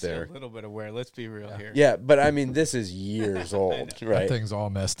roughed up there. A little bit of wear. Let's be real here. Yeah, but I mean, this is years old, right? That thing's all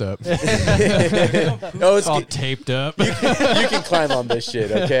messed up. It's all taped up. You can climb on this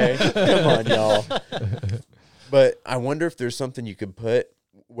shit, okay? Come on, y'all. But I wonder if there's something you could put,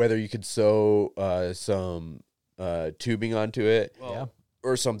 whether you could sew some tubing onto it,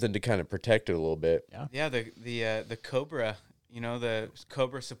 or something to kind of protect it a little bit. Yeah. The Cobra. The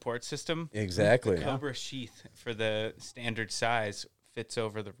Cobra support system. Exactly. The Cobra sheath for the standard size fits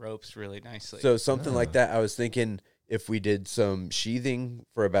over the ropes really nicely. So something like that. I was thinking if we did some sheathing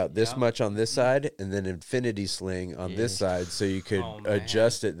for about this much on this side and then infinity sling on this side so you could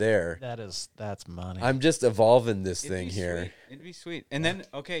adjust it there. That's money. I'm just evolving this thing here. Sweet. It'd be sweet. And then,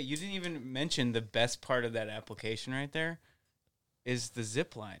 you didn't even mention the best part of that application right there is the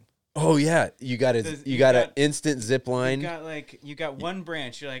zip line. Oh yeah, you got an instant zip line. You got one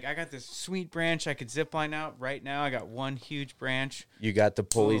branch. You're like, I got this sweet branch I could zip line out right now. I got one huge branch. You got the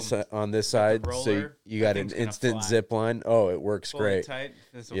pulley on this side, so you got an instant zip line. Oh, it works great. Tight.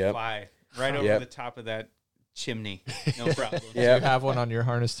 This will fly right over the top of that chimney. No problem. Do you have one on your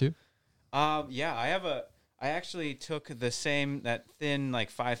harness too? Yeah, I actually took that thin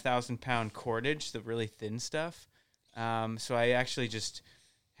 5,000 pound cordage, the really thin stuff. So I actually just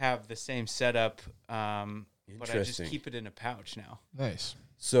have the same setup, but I just keep it in a pouch now. Nice.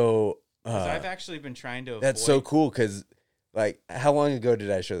 So I've actually been trying to avoid... That's so cool because, how long ago did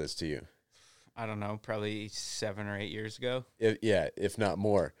I show this to you? I don't know, probably 7 or 8 years ago. If not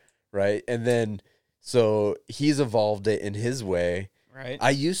more, right? And then, so he's evolved it in his way. Right. I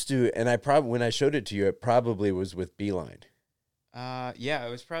used to, and when I showed it to you, it probably was with Beeline.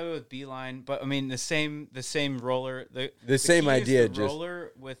 It was probably with Beeline, but I mean the same roller, the same idea, just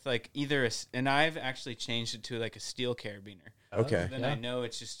roller with and I've actually changed it to a steel carabiner. Okay. Then I know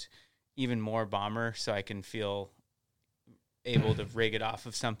it's just even more bomber, so I can feel able to rig it off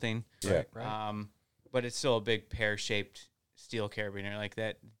of something. Yeah. Right. But it's still a big pear-shaped steel carabiner like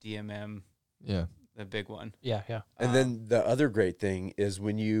that DMM. Yeah. The big one. Yeah. And then the other great thing is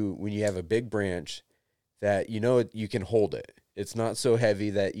when you have a big branch that you can hold it. It's not so heavy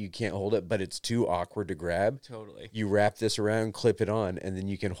that you can't hold it, but it's too awkward to grab. Totally. You wrap this around, clip it on, and then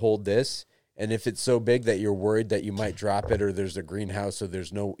you can hold this. And if it's so big that you're worried that you might drop it or there's a greenhouse,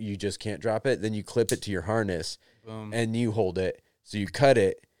 so you just can't drop it, then you clip it to your harness. Boom. And you hold it. So you cut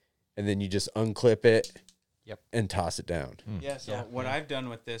it, and then you just unclip it and toss it down. Yeah, so what I've done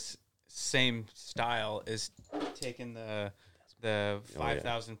with this same style is taken the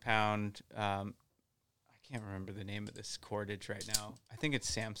 5,000 pound I can't remember the name of this cordage right now. I think it's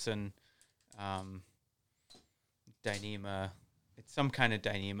Samson Dyneema it's some kind of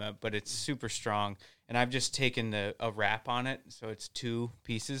Dyneema, but it's super strong. And I've just taken a wrap on it, so it's 2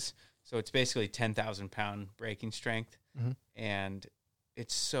 pieces. So it's basically 10,000 pound breaking strength, and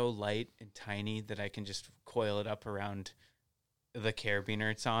it's so light and tiny that I can just coil it up around the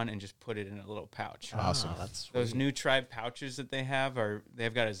carabiner it's on and just put it in a little pouch. Awesome. That's Those sweet. new Tribe pouches that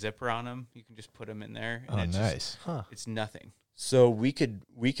they've got a zipper on them. You can just put them in there. And Oh, it's nice. it's nothing. So you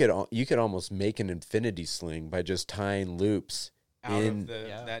could almost make an infinity sling by just tying loops Out in of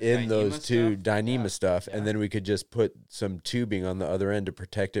that in those Dyneema two stuff. Dyneema stuff, Yeah. and then we could just put some tubing on the other end to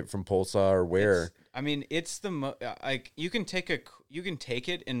protect it from pulse saw or wear. It's the like you can take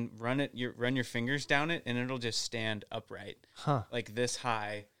it and run your fingers down it, and it'll just stand upright, like this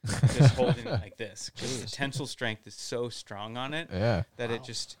high, just holding it like this. 'Cause the tensile strength is so strong on it Yeah. that it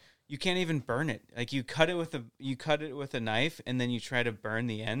just you can't even burn it. Like you cut it with a knife, and then you try to burn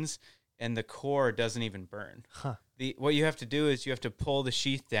the ends, and the core doesn't even burn. What you have to do is you have to pull the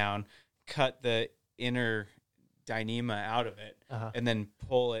sheath down, cut the inner Dyneema out of it, and then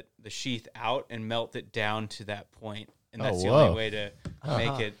pull the sheath out and melt it down to that point. And that's the only way to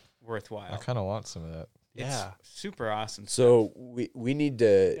make it worthwhile. I kind of want some of that. It's super awesome. So we need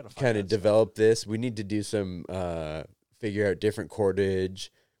to gotta find kind that of develop this. We need to do some figure out different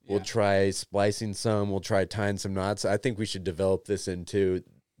cordage. We'll try splicing some. We'll try tying some knots. I think we should develop this into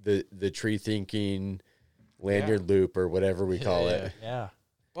the tree thinking lanyard loop or whatever we call it. Yeah.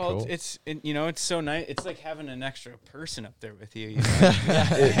 Well, Cool. it's so nice. It's like having an extra person up there with you.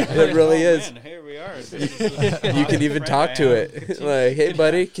 It really is. Man, here we are. You can even talk to it. Like, hey,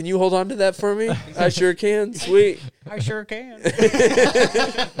 buddy, can you hold on to that for me? I sure can. Sweet. I sure can.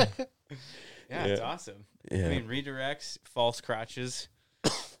 It's awesome. Yeah. I mean, redirects, false crotches.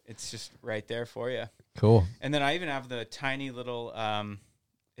 It's just right there for you. Cool. And then I even have the tiny little.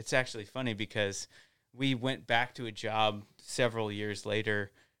 It's actually funny because we went back to a job several years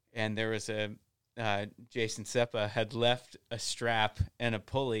later, and there was Jason Seppa had left a strap and a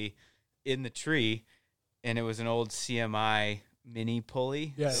pulley in the tree, and it was an old CMI mini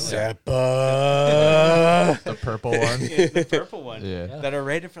pulley. Zappa. The purple one. The purple one. Yeah. That are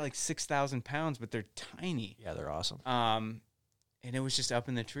rated for like 6,000 pounds, but they're tiny. Yeah, they're awesome. And it was just up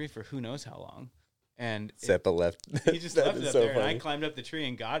in the tree for who knows how long. And Seppa left. he just That left is it up so there, and I funny. climbed up the tree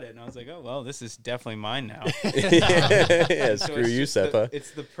and got it. And I was like, oh, well, this is definitely mine now. Yeah, So screw it's you, just Seppa.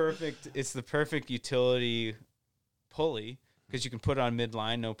 It's the perfect utility pulley because you can put it on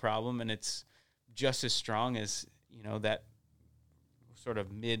midline, no problem. And it's just as strong as, that sort of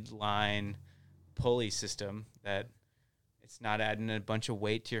midline pulley system that it's not adding a bunch of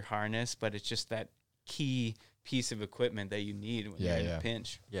weight to your harness, but it's just that key piece of equipment that you need when you're in a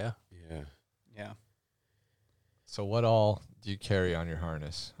pinch. Yeah. Yeah. Yeah. So what all do you carry on your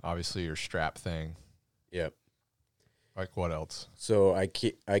harness? Obviously your strap thing. Yep. Like what else? So I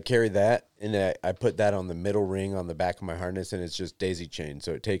carry that, and I put that on the middle ring on the back of my harness, and it's just daisy chain,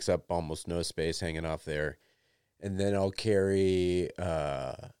 so it takes up almost no space hanging off there. And then I'll carry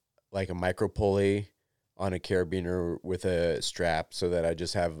like a micro pulley on a carabiner with a strap, so that I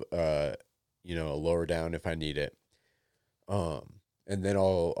just have a lower down if I need it. And then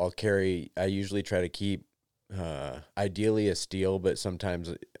I'll carry. I usually try to keep ideally a steel, but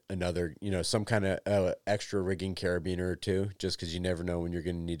sometimes another, some kind of extra rigging carabiner or two, just because you never know when you're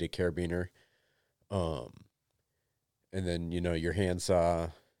going to need a carabiner. And then, your handsaw.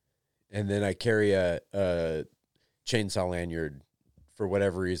 And then I carry a chainsaw lanyard. For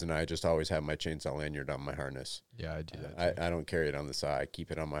whatever reason, I just always have my chainsaw lanyard on my harness. Yeah, I do that too. I don't carry it on the saw. I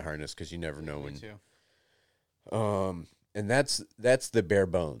keep it on my harness because you never know Me when. too. And that's the bare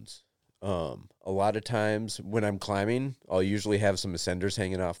bones. A lot of times when I'm climbing, I'll usually have some ascenders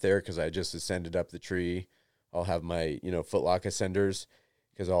hanging off there because I just ascended up the tree. I'll have my, footlock ascenders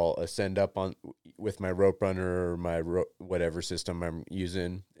because I'll ascend up on with my rope runner or my whatever system I'm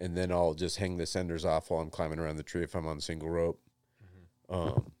using, and then I'll just hang the ascenders off while I'm climbing around the tree if I'm on single rope.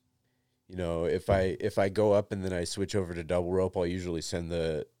 If I go up and then I switch over to double rope, I'll usually send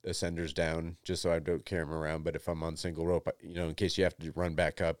the ascenders down just so I don't carry them around. But if I'm on single rope, in case you have to run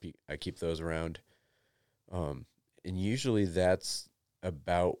back up, I keep those around. And usually that's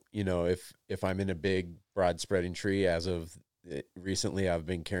about, if I'm in a big broad spreading tree, as of recently, I've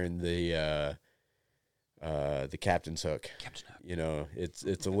been carrying the captain's hook.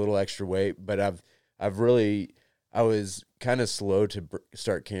 It's a little extra weight, but I was kind of slow to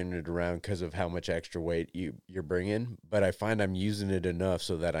start carrying it around because of how much extra weight you're bringing, but I find I'm using it enough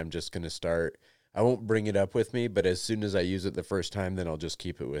so that I'm just going to start. I won't bring it up with me, but as soon as I use it the first time, then I'll just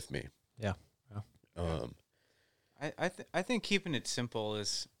keep it with me. Yeah. I think keeping it simple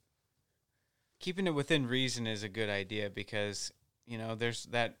keeping it within reason is a good idea because there's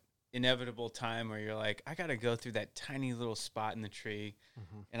that inevitable time where you're like, I got to go through that tiny little spot in the tree,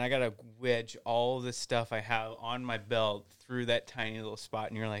 and I got to wedge all the stuff I have on my belt through that tiny little spot,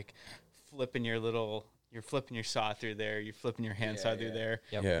 and you're like flipping your saw through there, you're flipping your handsaw through there,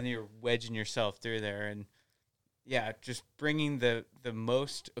 Yep. Yeah. and you're wedging yourself through there, and just bringing the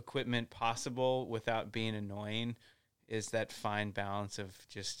most equipment possible without being annoying is that fine balance of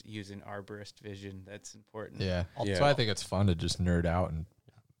just using arborist vision that's important. Yeah. Yeah. So I think it's fun to just nerd out and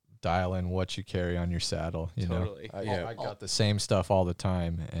dial in what you carry on your saddle. You know, Totally. Yeah. I got the same stuff all the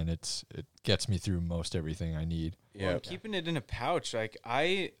time, and it gets me through most everything I need. Well, Yeah. and keeping it in a pouch, like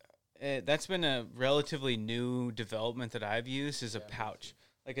that's been a relatively new development that I've used is a pouch,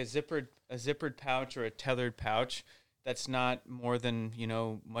 like a zippered pouch or a tethered pouch. That's not more than,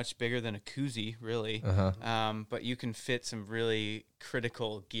 much bigger than a koozie, really. But you can fit some really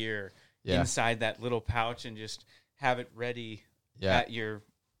critical gear inside that little pouch and just have it ready at your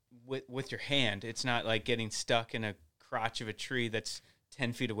with your hand. It's not like getting stuck in a crotch of a tree that's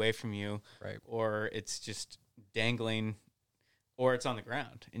 10 feet away from you, Right. or it's just dangling, or it's on the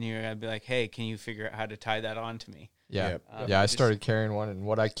ground, and you're gonna be like, "Hey, can you figure out how to tie that on to me?" Yeah. Yep. I just- started carrying one, and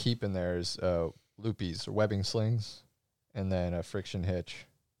what I keep in there is loopies or webbing slings, and then a friction hitch,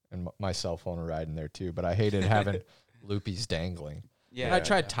 and my cell phone will ride in there too. But I hated having loopies dangling. Yeah, And I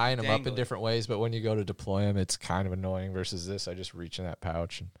tried tying them up in Dangling. different ways, but when you go to deploy them, it's kind of annoying. Versus this, I just reach in that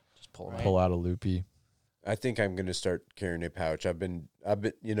pouch and Just pull Right. pull out a loopy. I think I'm going to start carrying a pouch. I've been,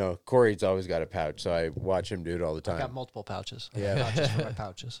 Corey's always got a pouch, so I watch him do it all the I've got time. multiple pouches. Yeah. Not just for my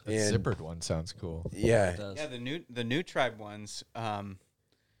pouches. The And- zippered one sounds cool. Yeah. It does. Yeah, the new tribe ones.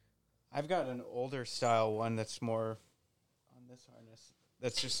 I've got an older style one that's more on this harness.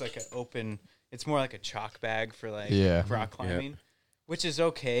 That's just like an open. It's more like a chalk bag for like rock climbing, which is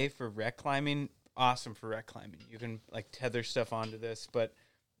okay for wreck climbing. Awesome for wreck climbing. You can like tether stuff onto this, but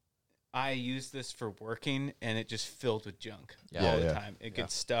I use this for working, and it just filled with junk all the time. It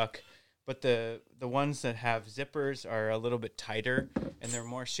gets stuck. But the ones that have zippers are a little bit tighter, and they're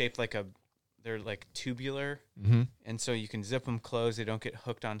more shaped like they're like tubular, and so you can zip them closed. They don't get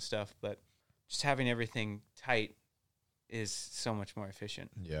hooked on stuff, but just having everything tight is so much more efficient.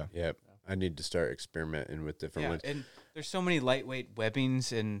 Yeah. Yep. I need to start experimenting with different ones. And there's so many lightweight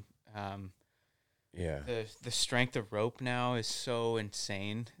webbings, and Yeah. the strength of rope now is so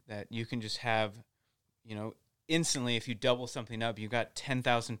insane that you can just have, instantly, if you double something up, you've got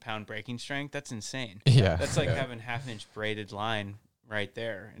 10,000-pound breaking strength. That's insane. Yeah. That's like having half-inch braided line right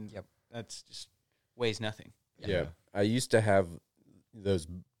there, and that's just weighs nothing. Yeah. I used to have those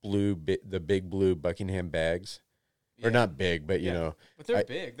the big blue Buckingham bags. Yeah. Or not big, but But they're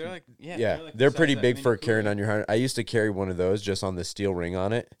big. They're like they're the pretty size of big that for mini carrying cooler. on your harness. I used to carry one of those just on the steel ring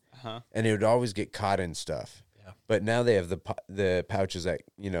on it, and it would always get caught in stuff. Yeah. But now they have the pouches that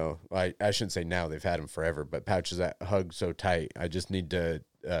I shouldn't say now, they've had them forever, but pouches that hug so tight. I just need to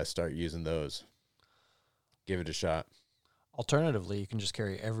start using those. Give it a shot. Alternatively, you can just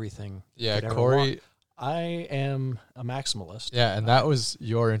carry everything. Yeah, you'd ever Corey. want. I am a maximalist. Yeah, and that was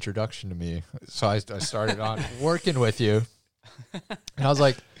your introduction to me. So I started on working with you. And I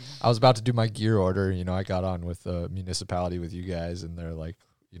was about to do my gear order. I got on with the municipality with you guys, and they're like,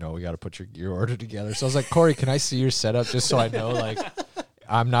 we got to put your gear order together. So I was like, Corey, can I see your setup just so I know,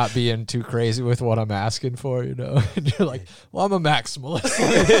 I'm not being too crazy with what I'm asking for, And you're like, well, I'm a maximalist.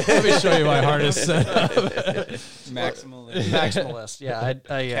 Let me show you my harness setup. Maximalist. Maximalist. Yeah,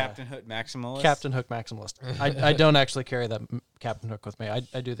 I Captain Hook maximalist. Captain Hook maximalist. I don't actually carry that Captain Hook with me.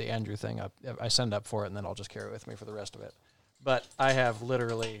 I do the Andrew thing. I send up for it, and then I'll just carry it with me for the rest of it. But I have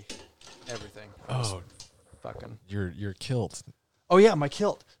literally everything. Oh, Fucking. your kilt. Oh yeah, my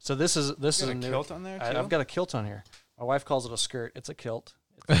kilt. So this is You got a a new kilt on there too? I've got a kilt on here. My wife calls it a skirt. It's a kilt.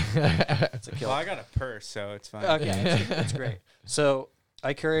 It's a kilt. Well, I got a purse, so it's fine. Okay, it's great. So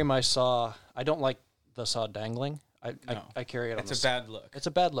I carry my saw. I don't like the saw dangling. No. I carry it on It's the a bad look. It's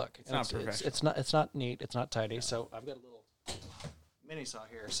a bad look. It's not professional. It's not neat. It's not tidy. So I've got a little mini saw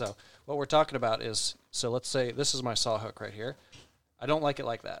here. So what we're talking about is, so let's say this is my saw hook right here. I don't like it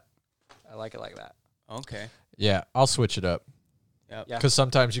like that. I like it like that. Okay. Yeah, I'll switch it up. Yep. Yeah. Because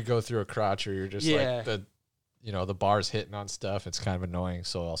sometimes you go through a crotch or you're just Yeah. like the bar's hitting on stuff. It's kind of annoying,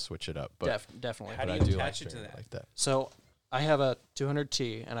 so I'll switch it up. But, Definitely. How but do I you do attach like it to carrying that? like that. So I have a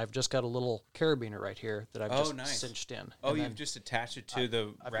 200T, and I've just got a little carabiner right here that I've just nice. cinched in. Oh, And you've then just attached it to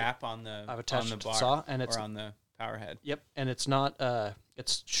the wrap on the I've attached on it the to the bar saw, and it's or on the power head. Yep, and it's not.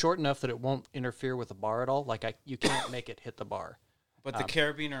 It's short enough that it won't interfere with the bar at all. Like you can't make it hit the bar. But the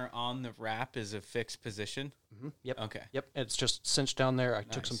carabiner on the wrap is a fixed position. Yep. Okay. Yep. It's just cinched down there. I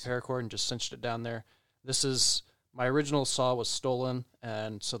took some Nice. paracord and just cinched it down there. This is my original saw was stolen,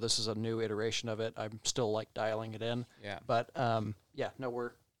 and so this is a new iteration of it. I'm still like dialing it in. Yeah. But no,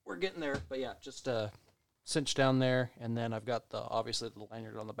 we're getting there. But yeah, just cinch down there, and then I've got obviously the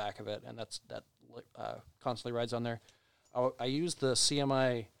lanyard on the back of it, and that constantly rides on there. I use the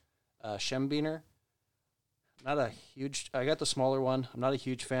CMI Schembiner. I got the smaller one. I'm not a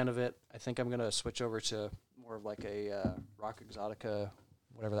huge fan of it. I think I'm gonna switch over to more of like a Rock Exotica,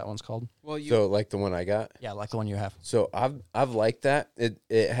 whatever that one's called. Well, So like the one I got. Yeah, like the one you have. So I've liked that.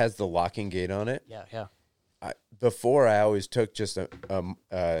 It has the locking gate on it. Yeah. Before I always took just a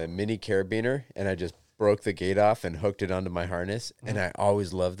mini carabiner and I just broke the gate off and hooked it onto my harness, and I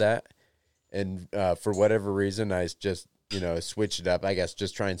always loved that. And for whatever reason, I just switched it up. I guess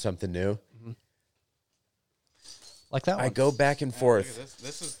just trying something new. Like that one. I go back and look forth. at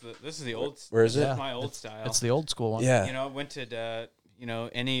this is the old. Where is this it? is my old style. It's the old school one. Yeah. You know, I went to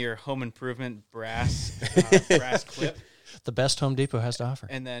any of your home improvement brass clip, The best Home Depot has to offer.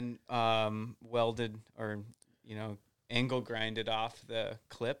 and then welded or angle grinded off the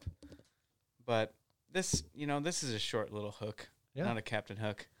clip. But this is a short little hook, Yeah. not a Captain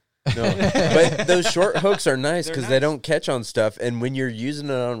Hook. No, but those short hooks are nice They're because they nice. don't catch on stuff. And when you're using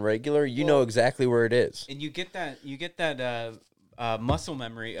it on regular, you know exactly where it is. And you get that muscle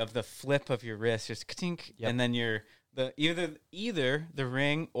memory of the flip of your wrist, just ka-tink, Yep. and then either the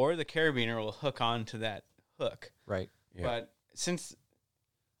ring or the carabiner will hook onto that hook. Right. Yeah. But since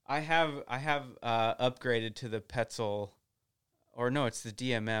I have upgraded to the Petzl, or no, it's the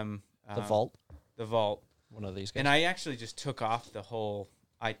DMM, The Vault, the Vault, one of these guys. and I actually just took off that whole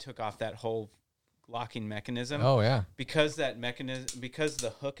locking mechanism. Oh yeah. Because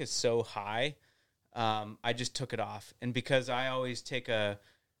the hook is so high, I just took it off. And because I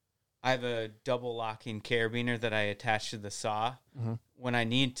have a double locking carabiner that I attach to the saw. Mhm. When I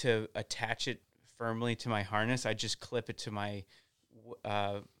need to attach it firmly to my harness, I just clip it to my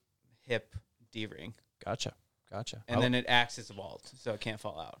hip D-ring. Gotcha. And then it acts as a vault, so it can't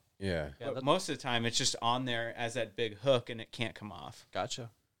fall out. Yeah. Yeah, But most of the time, it's just on there as that big hook, and it can't come off. Gotcha.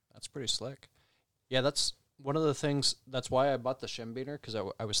 That's pretty slick. Yeah, that's one of the things. That's why I bought the Schembiner, because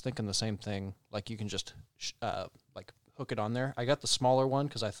I was thinking the same thing. Like you can just like hook it on there. I got the smaller one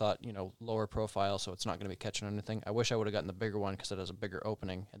because I thought lower profile, so it's not going to be catching anything. I wish I would have gotten the bigger one because it has a bigger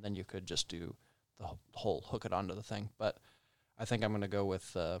opening, and then you could just do the whole hook it onto the thing. But I think I'm going to go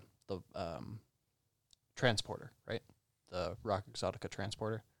with the transporter, right? The Rock Exotica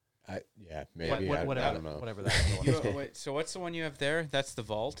transporter. Maybe. Whatever, I don't know. Whatever that one is. Wait, so what's the one you have there? That's the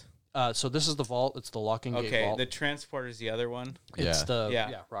vault? So this is the vault. It's the locking gate Okay, vault. the transporter is the other one. It's the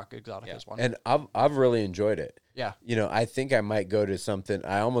Yeah. Rock Exotica's one. And I've really enjoyed it. Yeah. I think I might go to something.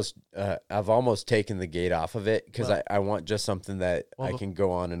 I've almost taken the gate off of it because Well- I want just something that Well, I can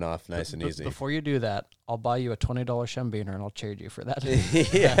go on and off nice and easy. Before you do that, I'll buy you a $20 Schembiner and I'll charge you for that.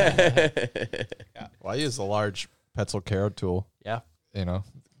 Yeah. Well, I use the large Petzl Caro tool. Yeah.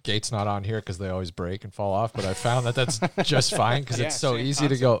 Gate's not on here because they always break and fall off, but I found that that's just fine because Yeah, it's so same easy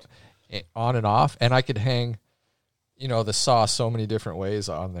to go on and off, and I could hang, the saw so many different ways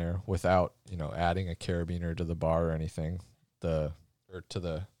on there without, adding a carabiner to the bar or anything, to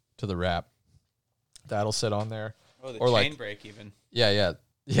the wrap. That'll sit on there. Oh, the Or chain like- brake even. Yeah.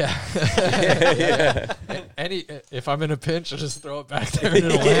 If I'm in a pinch, I'll just throw it back there. And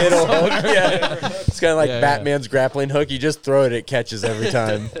It'll hook. Yeah. It's kind of like Yeah, Batman's grappling hook. You just throw it, it catches every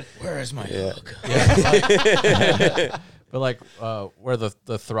time. Where is my hook? But like where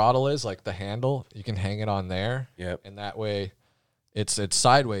the throttle is, like the handle, you can hang it on there. Yep. And that way it's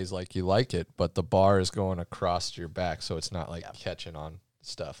sideways like you like it, but the bar is going across your back, so it's not like catching on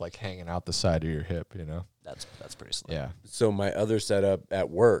stuff, like hanging out the side of your hip, That's pretty slick. Yeah. So my other setup at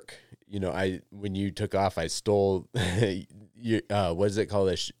work, when you took off, I stole what is it called?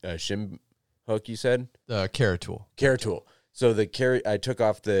 A shim hook, you said? The Caro tool. Caro tool. So I took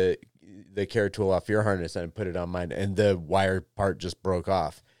off the Caro tool off your harness and put it on mine, and the wire part just broke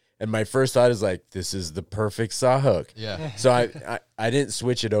off. And my first thought is like, this is the perfect saw hook. Yeah. So I didn't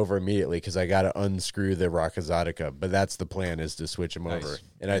switch it over immediately because I got to unscrew the Rock Exotica, but that's the plan, is to switch them Nice. over.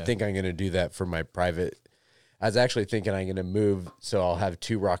 And I Yeah. think I'm going to do that for my private. I was actually thinking I'm going to move so I'll have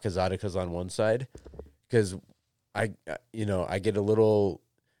two Rock Exoticas on one side, because I get a little,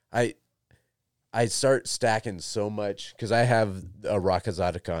 I start stacking so much because I have a Rock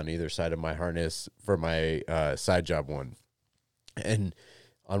Exotica on either side of my harness for my side job one. And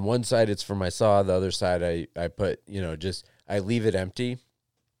on one side it's for my saw, the other side I put, I leave it empty.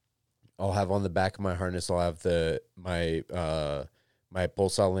 I'll have on the back of my harness, I'll have my pole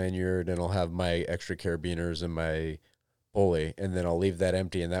saw lanyard, and I'll have my extra carabiners and my pulley, and then I'll leave that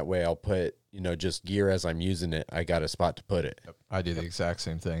empty, and that way I'll put, just gear as I'm using it. I got a spot to put it. I do the exact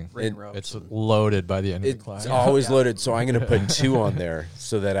same thing. Ring ropes It's and- loaded by the end of the It's climb. always loaded, so I'm going to put 2 on there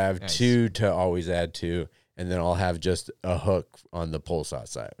so that I have Nice. 2 to always add to, and then I'll have just a hook on the pull saw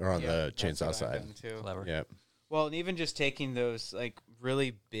side or on the That's chainsaw what I've side. done too. Clever. Yep. Well, and even just taking those like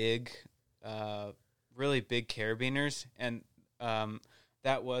really big carabiners, and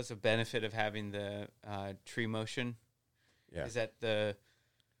that was a benefit of having the tree motion. Yeah. Is that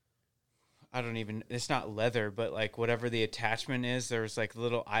it's not leather, but like whatever the attachment is, there's like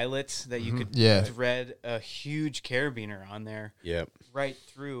little eyelets that you could Yeah. thread a huge carabiner on there Yep. right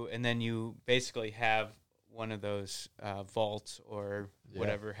through, and then you basically have one of those vaults or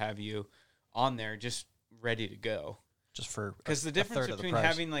whatever have you on there just ready to go. Just for Because the a difference third of the between price.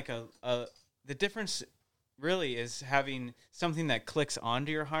 having like the difference really is having something that clicks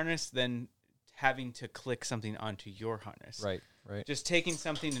onto your harness than having to click something onto your harness. Right. Just taking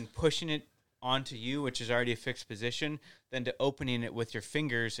something and pushing it onto you, which is already a fixed position, then to opening it with your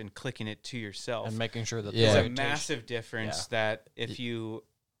fingers and clicking it to yourself. And making sure that Yeah. There's the a massive difference that if you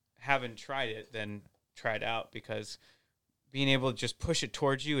haven't tried it, then try it out, because being able to just push it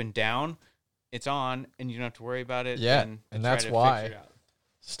towards you and down, it's on, and you don't have to worry about it. Yeah, and and try that's to fix why it out.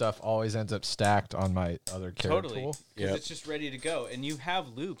 Stuff always ends up stacked on my other carrot Totally, tool. because Yep. it's just ready to go, and you have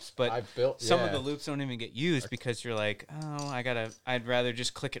loops, but I built some of the loops don't even get used because you're like, I'd rather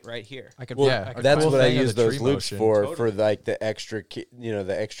just click it right here. I could. Well, I could that's cool what I thing of use the those tree loops motion. for Totally. like the extra,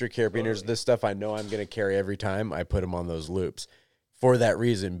 the extra carabiners. Totally. This stuff I know I'm going to carry every time. I put them on those loops for that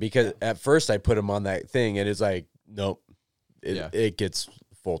reason, because at first I put them on that thing, and it's like, nope, it gets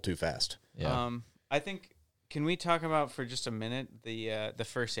full too fast. Yeah. I think. Can we talk about for just a minute the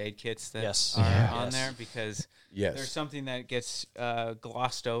first aid kits that Yes. are Yeah. on Yes. there, because Yes. there's something that gets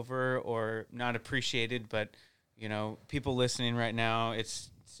glossed over or not appreciated, but people listening right now,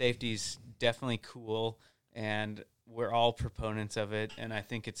 safety's definitely cool, and we're all proponents of it, and I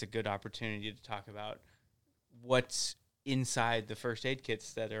think it's a good opportunity to talk about what's inside the first aid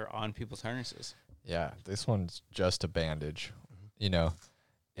kits that are on people's harnesses. Yeah, this one's just a bandage, Yeah.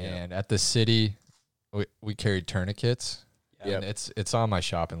 And at the city, we carried tourniquets. Yeah. And it's on my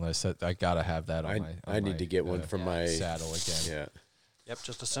shopping list. That I gotta have that on my. I need to get one for my saddle again. Yeah. Yep.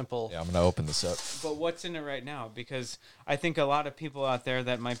 Just a simple. Yeah, I'm gonna open this up. But what's in it right now? Because I think a lot of people out there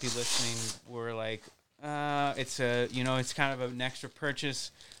that might be listening were like, it's kind of an extra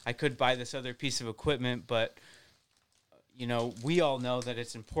purchase. I could buy this other piece of equipment, but we all know that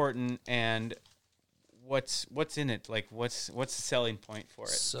it's important. And what's in it? Like, what's the selling point for it?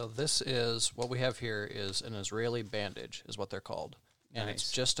 So this is what we have here is an Israeli bandage, is what they're called, and it's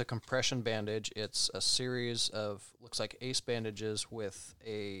Nice. just a compression bandage. It's a series of looks like ace bandages with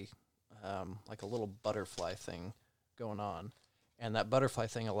a like a little butterfly thing going on, and that butterfly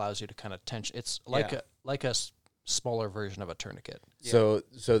thing allows you to kind of tension. It's like Yeah. a smaller version of a tourniquet. So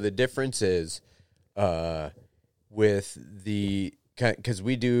the difference is with the, because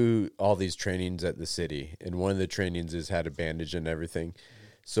we do all these trainings at the city, and one of the trainings is how to bandage and everything.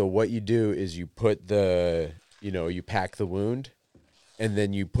 So what you do is you put you pack the wound, and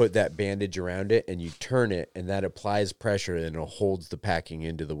then you put that bandage around it, and you turn it, and that applies pressure, and it holds the packing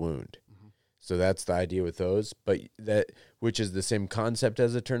into the wound. So that's the idea with those, which is the same concept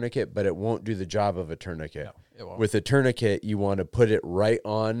as a tourniquet, but it won't do the job of a tourniquet. It won't. With a tourniquet, you want to put it right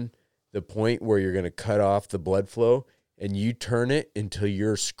on the point where you're going to cut off the blood flow, and you turn it until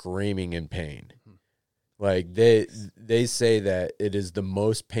you're screaming in pain. Like they say that it is the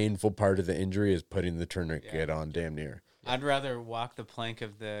most painful part of the injury is putting the tourniquet on, damn near. I'd rather walk the plank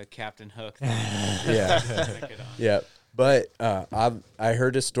of the Captain Hook than Yeah. stick it on. Yeah, but I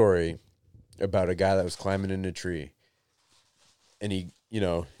heard a story about a guy that was climbing in a tree, and he,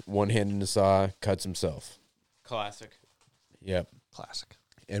 one hand in the saw, cuts himself. Classic. Yep. Classic.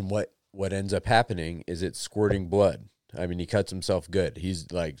 And what ends up happening is it's squirting blood. I mean, he cuts himself good.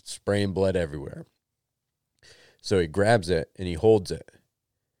 He's like spraying blood everywhere. So he grabs it and he holds it.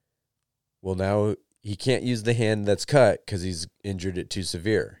 Well, now he can't use the hand that's cut because he's injured it too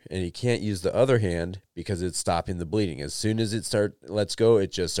severe. And he can't use the other hand because it's stopping the bleeding. As soon as it lets go,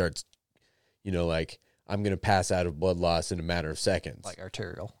 it just starts, like I'm going to pass out of blood loss in a matter of seconds. Like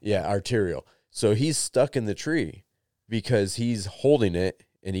arterial. Yeah, arterial. So he's stuck in the tree because he's holding it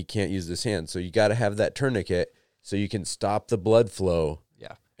and he can't use his hand. So you got to have that tourniquet so you can stop the blood flow.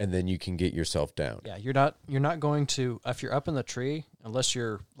 Yeah. And then you can get yourself down. Yeah, you're not going to, if you're up in the tree, unless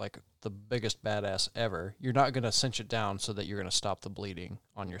you're like the biggest badass ever, you're not going to cinch it down so that you're going to stop the bleeding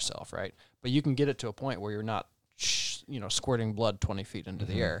on yourself, right? But you can get it to a point where you're not, squirting blood 20 feet into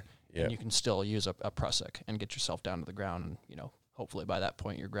the air. Yeah. And you can still use a Prusik and get yourself down to the ground. And, you know, hopefully by that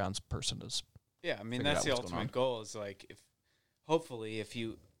point, your grounds person is. Yeah, I mean, figure that's out the what's going on. ultimate goal is like, if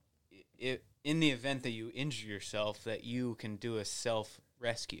you, in the event that you injure yourself, that you can do a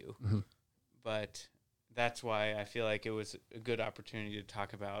self-rescue. Mm-hmm. But that's why I feel like it was a good opportunity to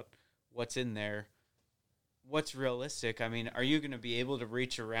talk about what's in there, what's realistic. I mean, are you going to be able to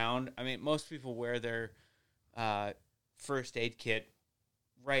reach around? I mean, most people wear their first aid kit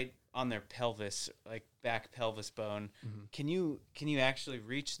right on their pelvis, like back pelvis bone. Mm-hmm. Can you actually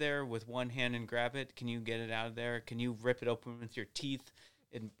reach there with one hand and grab it? Can you get it out of there? Can you rip it open with your teeth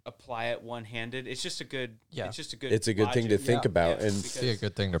and apply it one-handed? It's just a good. Yeah. It's just a good. It's a good thing to logic. think about, and It'd be a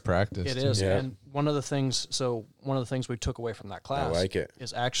good thing to practice. It too. is. Yeah. And one of the things we took away from that class I like it.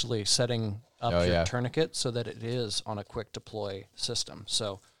 is actually setting up Oh, your yeah. tourniquet so that it is on a quick deploy system.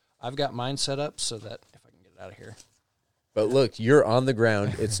 So I've got mine set up so that if I can get it out of here. But look, you're on the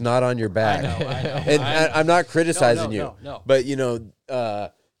ground. It's not on your back. I know. And I know. I'm not criticizing you. No. But you know,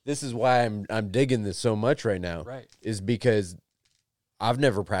 this is why I'm digging this so much right now. Right. Is because I've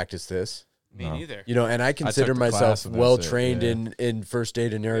never practiced this. Me No. neither. You know, and I consider the myself class and that's well it, trained yeah. in first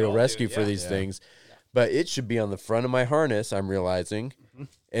aid and aerial all do, rescue for yeah. these Yeah. things. But it should be on the front of my harness, I'm realizing,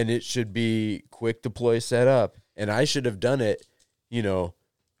 and it should be quick deploy set up. And I should have done it, you know,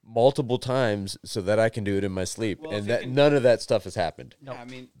 multiple times so that I can do it in my sleep. Well, and if you that can- none of that stuff has happened. No. I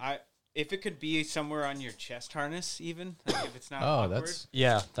mean, if it could be somewhere on your chest harness, even like if it's not Oh, awkward, that's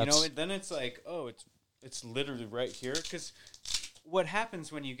Yeah, you that's know, then it's like, oh, it's literally right here. Because what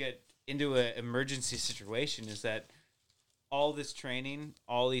happens when you get into an emergency situation is that all this training,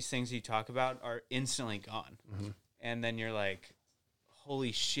 all these things you talk about are instantly gone. And then you're like,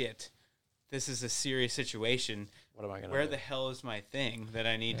 holy shit, this is a serious situation. what am I going Where to do? the hell is my thing that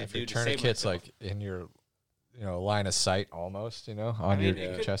I need If to your do to save tourniquet's myself? like in your, line of sight almost, on I mean,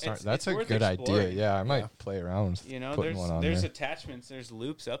 your it could- chest arm. it's- That's it's a worth good idea. exploring. Yeah, I might play around with You know, putting one on there's there. attachments, there's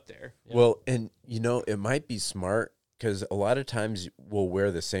loops up there. Yeah. Well, and you know, it might be smart because a lot of times we'll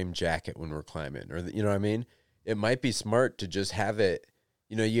wear the same jacket when we're climbing, or you know what I mean. It might be smart to just have it.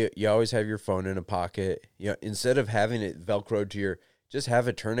 You know, you always have your phone in a pocket. You know, instead of having it velcroed to your, just have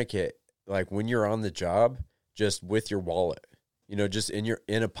a tourniquet like when you're on the job, just with your wallet. You know, just in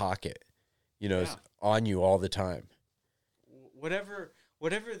a pocket. You know, Yeah. on you all the time.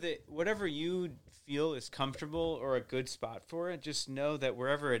 Whatever you feel is comfortable or a good spot for it, just know that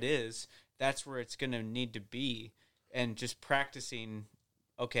wherever it is, that's where it's going to need to be. And just practicing,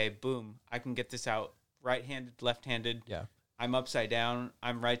 okay, boom, I can get this out right-handed, left-handed. Yeah. I'm upside down,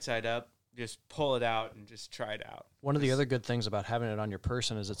 I'm right side up. Just pull it out and just try it out. One of the other good things about having it on your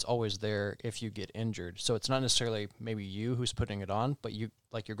person is it's always there if you get injured. So it's not necessarily maybe you who's putting it on, but you,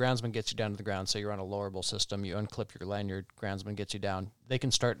 like your groundsman gets you down to the ground. Say you're on a lowerable system, you unclip your lanyard, groundsman gets you down. They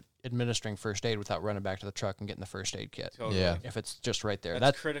can start administering first aid without running back to the truck and getting the first aid kit. Totally. Yeah. If it's just right there,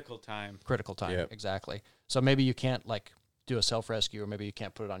 That's critical time. critical time. Yep. Exactly. So maybe you can't like do a self-rescue, or maybe you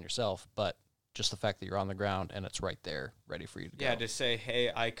can't put it on yourself, but just the fact that you're on the ground and it's right there ready for you to Yeah, go. to say,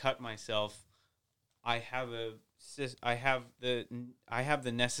 hey, I cut myself. I have the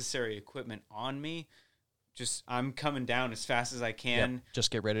necessary equipment on me. Just I'm coming down as fast as I Yep. can.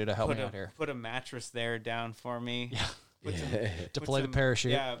 Just get ready to help me out here. Put a mattress there down for me. Yeah. Put some, Deploy the some-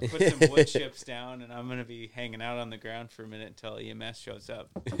 parachute. Yeah, put some wood chips down, and I'm gonna be hanging out on the ground for a minute until EMS shows up.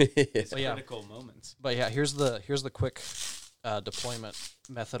 It's Well, yeah. critical moments. But yeah, here's the quick deployment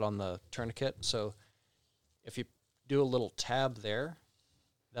method on the tourniquet. So if you do a little tab there,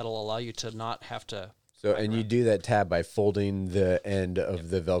 that'll allow you to not have to. So, and you do that tab by folding the end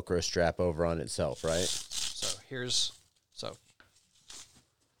of the Velcro strap over on itself, right? So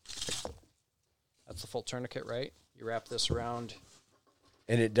that's the full tourniquet, right? You wrap this around.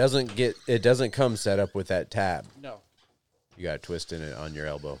 And it doesn't come set up with that tab. No. You got to twist in it on your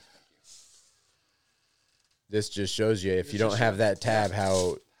elbow. This just shows you if This you don't just have shows- that tab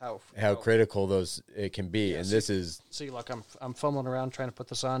how How critical it can be. Yeah, and see- this is See, look, I'm fumbling around trying to put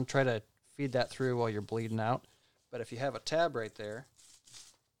this on. Try to feed that through while you're bleeding out. But if you have a tab right there,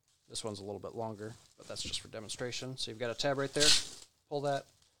 this one's a little bit longer, but that's just for demonstration. So you've got a tab right there. Pull that.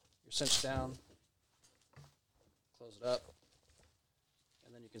 You're cinched down. Close it up.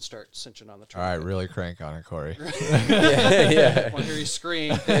 And then you can start cinching on the All right, tourniquet. really crank on it, Corey. yeah. I want to hear you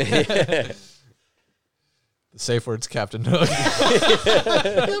scream. The safe word's Captain Hook.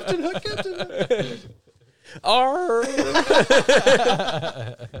 Captain Hook, Captain Hook.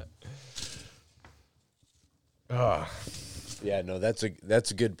 Yeah, no, that's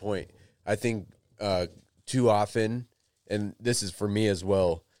a good point. I think too often, and this is for me as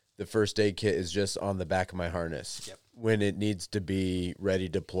well, the first aid kit is just on the back of my harness. Yep. when it needs to be ready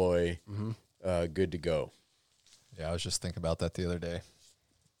to deploy, Mm-hmm. good to go. Yeah, I was just thinking about that the other day.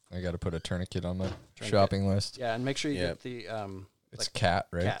 I got to put a tourniquet on my Tourniquet. shopping list. Yeah, and make sure you Yep. get the It's like CAT,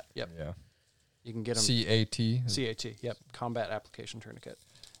 right? CAT. Yep, Yeah. you can get them. CAT. CAT. Yep, Combat Application Tourniquet.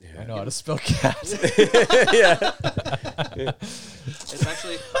 I know how to spell CAT. Yeah. It's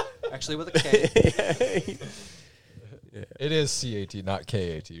actually with a K. It is CAT, not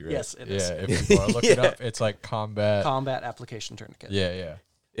KAT, right? Yes, it is. Yeah, if people are looking up, it's like combat. Combat Application Tourniquet. Yeah.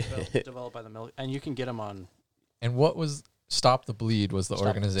 Developed by the military, and you can get them on. And what was Stop the Bleed was the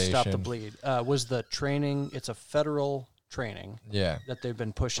organization. Stop the Bleed was the training. It's a federal training Yeah. that they've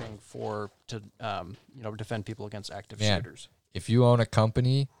been pushing to defend people against active Man. shooters. If you own a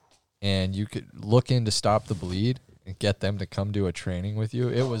company and you could look into Stop the Bleed and get them to come do a training with you,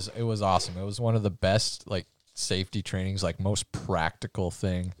 it was awesome. It was one of the best like safety trainings, like most practical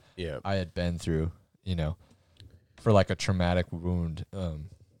thing Yeah. I had been through, for like a traumatic wound,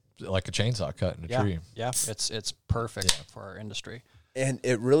 like a chainsaw cut in a tree. Yeah, it's perfect for our industry. And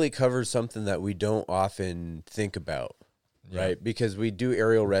it really covers something that we don't often think about, Yeah. right? Because we do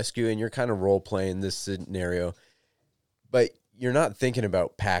aerial rescue and you're kind of role playing this scenario, but you're not thinking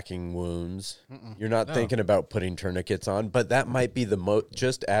about packing wounds. You're not thinking about putting tourniquets on, but that might be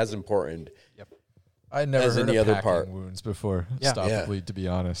just as important. I never As heard any of other packing part. wounds before. Yeah. Stop Yeah. the Bleed, to be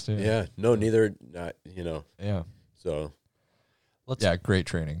honest. Yeah. No, neither, not, Yeah. so. Yeah, great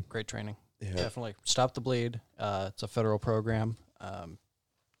training. Great training. Yeah. Definitely. Stop the Bleed. It's a federal program.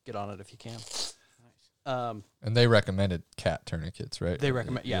 Get on it if you can. And they recommended CAT tourniquets, right? They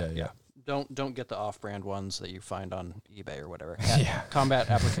recommend. Yeah. Don't get the off-brand ones that you find on eBay or whatever. Yeah. Combat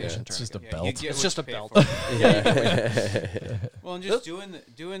Application It's just a Tourniquet. belt. you get It's what just you a pay belt. for. Yeah. Well, and just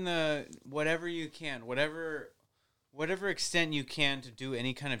doing the whatever you can, whatever extent you can to do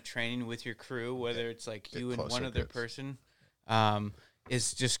any kind of training with your crew, whether it's like Get you and closer one other grits. person,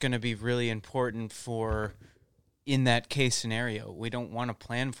 is just going to be really important for in that case scenario. We don't want to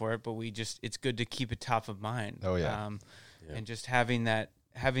plan for it, but it's good to keep it top of mind. Oh, yeah. And just having that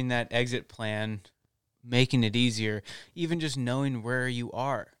exit plan, making it easier, even just knowing where you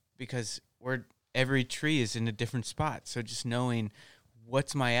are, because every tree is in a different spot. So just knowing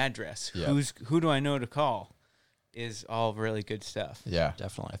what's my address, Yeah. who do I know to call, is all really good stuff. Yeah.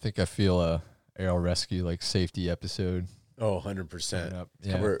 Definitely. I think I feel a aerial rescue like safety episode Oh, 100%. coming up.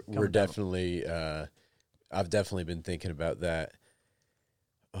 Yeah. We're Coming down. definitely, I've definitely been thinking about that.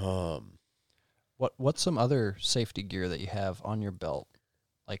 What's some other safety gear that you have on your belt?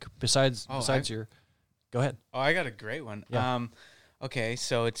 Like besides your. Go ahead. Oh, I got a great one. Yeah. Okay,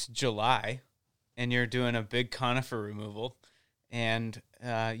 so it's July, and you're doing a big conifer removal, and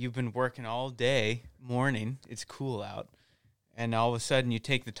you've been working all day, morning. It's cool out, and all of a sudden you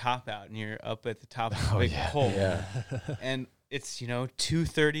take the top out, and you're up at the top of a big pole, Yeah. and it's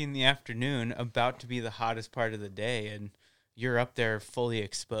 2:30 in the afternoon, about to be the hottest part of the day, and you're up there fully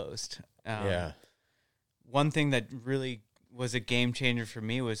exposed. Yeah. One thing that really was a game changer for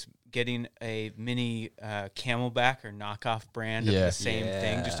me was getting a mini Camelback or knockoff brand of Yeah. the same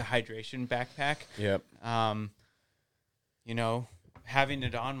thing, just a hydration backpack. Yep. Having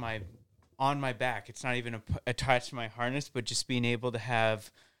it on my back, it's not even attached to my harness, but just being able to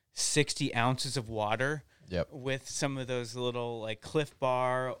have 60 ounces of water Yep. with some of those little like Cliff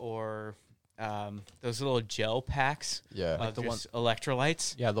Bar or those little gel packs Yeah. of the just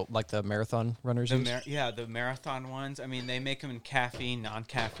electrolytes. Yeah, like the marathon runners. use? The marathon ones. I mean, they make them in caffeine,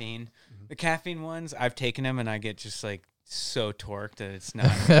 non-caffeine. The caffeine ones, I've taken them and I get just like so torqued that it's not.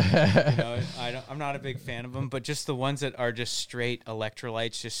 I'm not a big fan of them. But just the ones that are just straight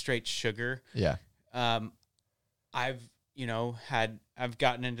electrolytes, just straight sugar. Yeah. I've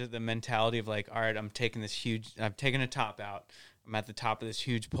gotten into the mentality of like, all right, I'm taking a top out. I'm at the top of this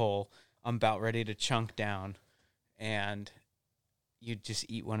huge pole. I'm about ready to chunk down, and you just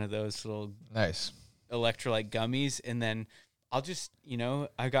eat one of those little Nice. electrolyte gummies, and then I'll just,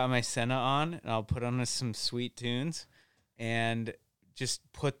 I got my Senna on, and I'll put on some sweet tunes, and just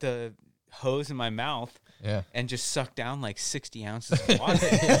put the hose in my mouth, Yeah. and just suck down like 60 ounces of water.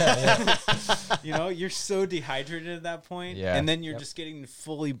 You're so dehydrated at that point, Yeah. and then you're just getting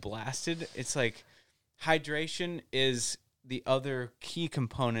fully blasted. It's like hydration is the other key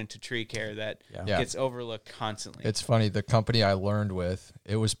component to tree care that Yeah. gets overlooked constantly. It's funny. The company I learned with,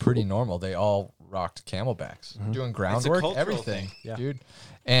 it was pretty normal. They all rocked Camelbacks, doing groundwork, cultural everything, thing. Yeah. dude.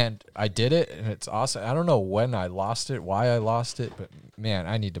 And I did it, and it's awesome. I don't know when I lost it, why I lost it, but man,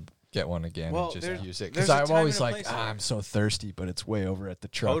 I need to get one again Well, and there's- just use it. there's Because a I'm time always and a like, place for it. I'm so thirsty, but it's way over at the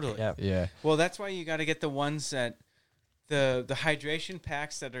truck. Totally. Yeah. Yeah. Well, that's why you got to get the ones that the hydration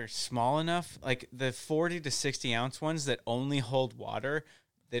packs that are small enough, like the 40 to 60 ounce ones that only hold water,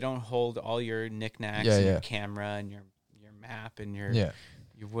 they don't hold all your knickknacks and your camera and your map and your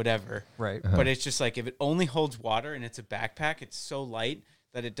whatever. Right. But it's just like if it only holds water and it's a backpack, it's so light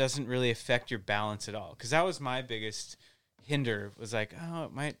that it doesn't really affect your balance at all. Because that was my biggest hinder, was like, oh,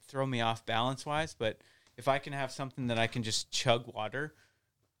 it might throw me off balance-wise, but if I can have something that I can just chug water,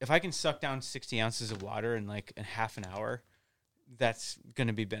 if I can suck down 60 ounces of water in like a half an hour, that's going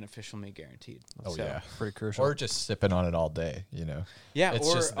to be beneficial to me, guaranteed. Oh, So, yeah. Pretty crucial. Or just sipping on it all day, you know? Yeah, It's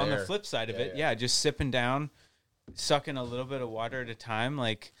or just on the there. flip side of Yeah, it, yeah. just sipping down, sucking a little bit of water at a time,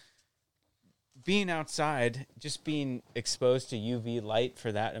 like being outside, just being exposed to UV light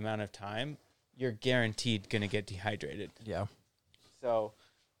for that amount of time, you're guaranteed going to get dehydrated. Yeah. So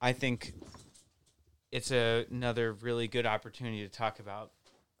I think it's another really good opportunity to talk about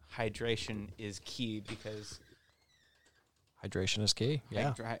hydration is key, because Hydration is key.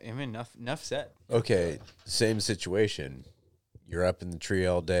 Yeah. I mean, enough said. Okay, same situation. You're up in the tree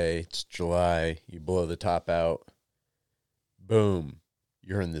all day. It's July. You blow the top out. Boom.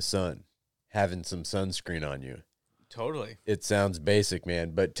 You're in the sun, having some sunscreen on you. Totally. It sounds basic,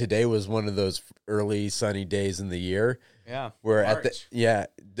 man, but today was one of those early sunny days in the year Yeah. where March.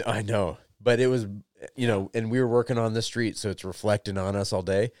 I know, but it was, and we were working on the street, so it's reflecting on us all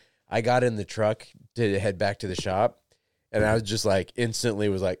day. I got in the truck to head back to the shop, and I was just like, instantly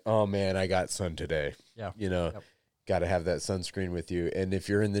was like, oh man, I got sun today. Yeah. Yep. Got to have that sunscreen with you. And if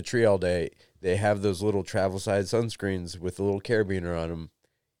you're in the tree all day, they have those little travel size sunscreens with a little carabiner on them.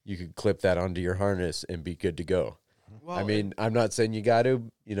 You could clip that onto your harness and be good to go. Well, I mean, I'm not saying you got to,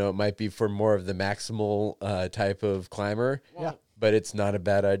 it might be for more of the maximal type of climber, but it's not a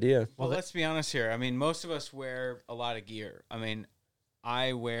bad idea. Well, let's be honest here. I mean, most of us wear a lot of gear. I mean,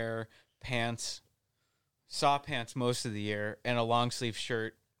 I wear saw pants most of the year, and a long sleeve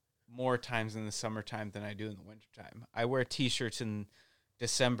shirt more times in the summertime than I do in the wintertime. I wear T-shirts in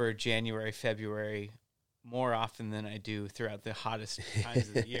December, January, February more often than I do throughout the hottest times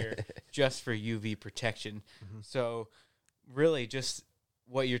of the year, just for UV protection. So really just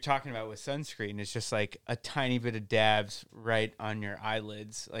what you're talking about with sunscreen is just like a tiny bit of dabs right on your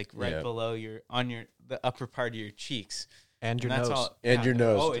eyelids, like right below the upper part of your cheeks. And your that's nose. all- And your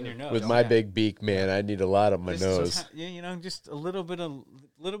nose. Oh, and your nose. With my yeah. big beak, man, I need a lot on my Just nose. just a little bit of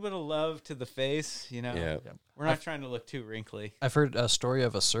love to the face. Yeah. We're not trying to look too wrinkly. I've heard a story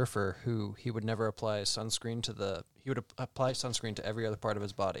of a surfer who he would never apply sunscreen he would apply sunscreen to every other part of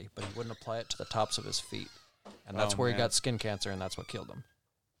his body, but he wouldn't apply it to the tops of his feet. And that's where he got skin cancer, and that's what killed him.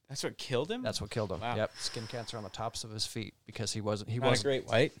 That's what killed him? That's what killed him. Wow. Yep, skin cancer on the tops of his feet because he wasn't Not a great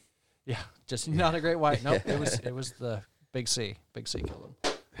white. Yeah, just not a great white. Nope, it was the Big C. Big C killed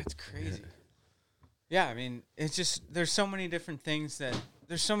him. That's crazy. Yeah, I mean, it's just, there's so many different things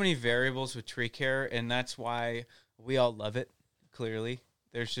there's so many variables with tree care, and that's why we all love it, clearly.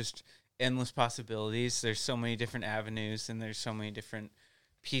 There's just endless possibilities. There's so many different avenues, and there's so many different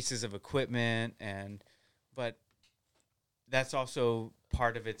pieces of equipment, but that's also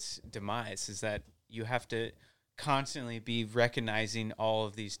part of its demise, is that you have to constantly be recognizing all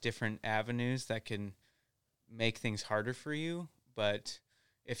of these different avenues that can make things harder for you. But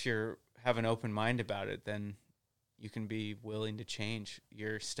if you have an open mind about it, then you can be willing to change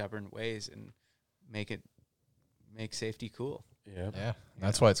your stubborn ways and make safety cool. Yeah.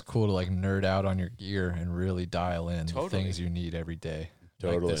 That's why it's cool to like nerd out on your gear and really dial in the Totally. things you need every day.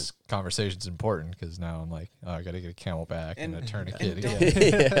 Totally. Like, this conversation's important because now I'm like, oh, I got to get a Camelback and a tourniquet and don't,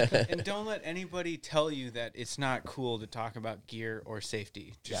 again. and don't let anybody tell you that it's not cool to talk about gear or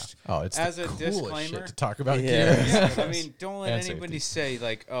safety. Just Oh, it's as the a coolest disclaimer shit to talk about Yeah. gear. Yeah, I mean, don't let And anybody safety. say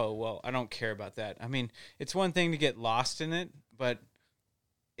like, "Oh, well, I don't care about that." I mean, it's one thing to get lost in it, but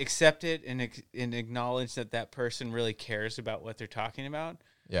accept it and acknowledge that person really cares about what they're talking about,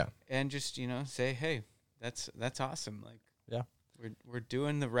 Yeah. and just say, "Hey, that's awesome." Like, Yeah. we're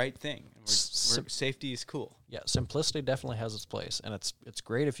doing the right thing. And safety is cool. Yeah, simplicity definitely has its place, and it's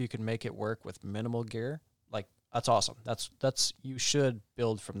great if you can make it work with minimal gear. Like, that's awesome. That's you should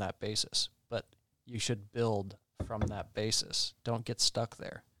build from that basis, but you should build from that basis. Don't get stuck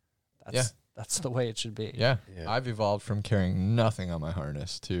there. That's the way it should be. Yeah. Yeah. I've evolved from carrying nothing on my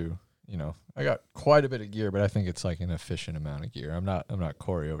harness to, I got quite a bit of gear, but I think it's like an efficient amount of gear. I'm not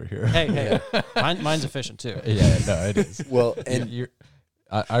Corey over here. Hey, mine's efficient too. Yeah, no, it is. Well, And and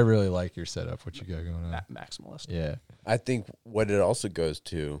I really like your setup, what you got going on. Maximalist. Yeah. I think what it also goes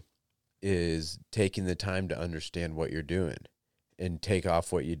to is taking the time to understand what you're doing and take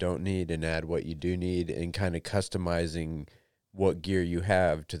off what you don't need and add what you do need, and kind of customizing what gear you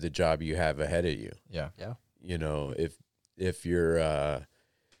have to the job you have ahead of you. Yeah. If if you're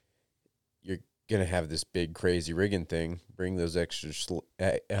gonna have this big crazy rigging thing, bring those extra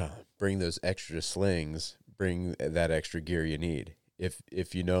slings, bring that extra gear you need.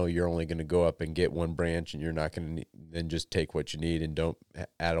 If you know you're only going to go up and get one branch and you're not going to, then just take what you need and don't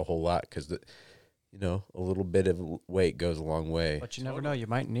add a whole lot, because a little bit of weight goes a long way. But you never know, you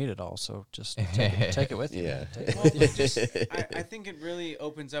might need it all, so just take it with you. Yeah. Take it with you. I think it really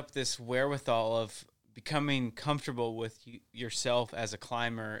opens up this wherewithal of becoming comfortable with yourself as a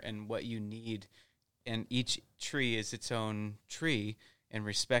climber and what you need, and each tree is its own tree, and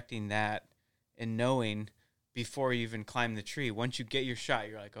respecting that and knowing before you even climb the tree. Once you get your shot,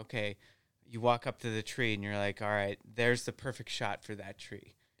 you're like, okay, you walk up to the tree and you're like, all right, there's the perfect shot for that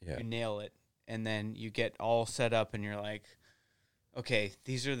tree. Yeah. You nail it, and then you get all set up and you're like, okay,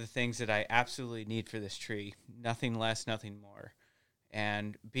 these are the things that I absolutely need for this tree, nothing less, nothing more.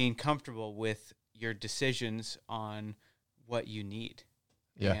 And being comfortable with your decisions on what you need.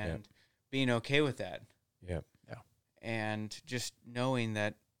 Yeah. And being okay with that. Yeah. And just knowing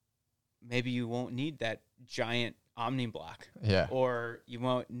that maybe you won't need that giant Omni block. Yeah. Or you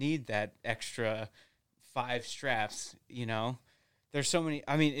won't need that extra 5 straps, There's so many.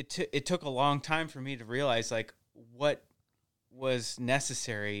 I mean, it took a long time for me to realize, like, what was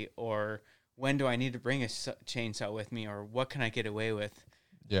necessary, or when do I need to bring a chainsaw with me, or what can I get away with?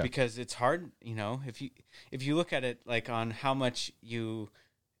 Yeah. Because it's hard, if you look at it like on how much you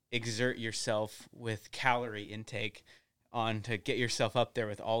exert yourself with calorie intake on to get yourself up there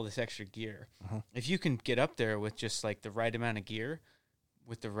with all this extra gear. If you can get up there with just like the right amount of gear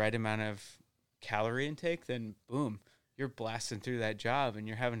with the right amount of calorie intake, then boom, you're blasting through that job and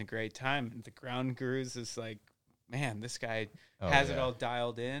you're having a great time. And the ground gurus is like, man, this guy has it all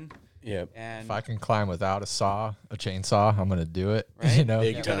dialed in. Yeah. And If I can climb without a chainsaw, I'm gonna do it. Right?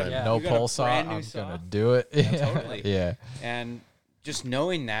 Big time. No You got a pole saw, brand new I'm saw? gonna do it. Totally. Yeah. And just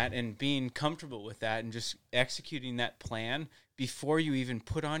knowing that and being comfortable with that and just executing that plan before you even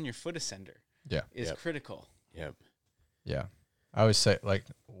put on your foot ascender is Yep. critical. Yep. Yeah. I always say, like,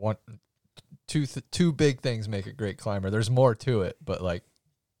 two big things make a great climber. There's more to it, but like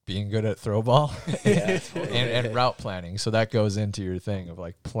being good at throw ball and route planning. So that goes into your thing of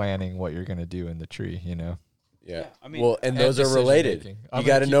like planning what you're going to do in the tree, Yeah. I mean, well, and those are decision related. making. You I'm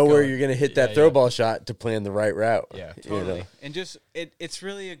got to gonna know keep where going. you're going to hit Yeah, that throw ball shot to plan the right route. Yeah. Totally. And just it's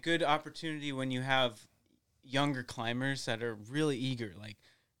really a good opportunity when you have younger climbers that are really eager, like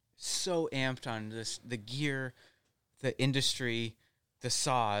so amped on the gear, the industry, the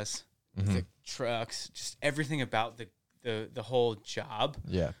saws, the trucks, just everything about the whole job.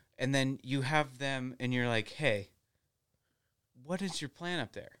 Yeah. And then you have them and you're like, hey, what is your plan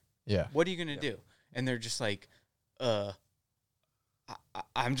up there? Yeah. What are you going to do? And they're just like, I'm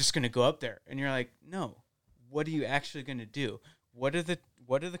just going to go up there. And you're like, no, what are you actually going to do? What are the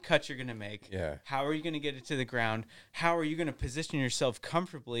cuts you're going to make? Yeah. How are you going to get it to the ground? How are you going to position yourself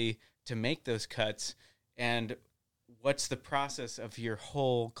comfortably to make those cuts? And what's the process of your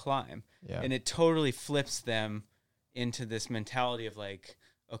whole climb? Yeah. And it totally flips them into this mentality of like,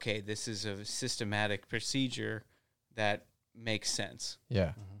 okay, this is a systematic procedure that makes sense.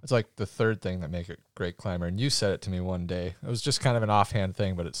 Yeah. It's like the third thing that make a great climber. And you said it to me one day. It was just kind of an offhand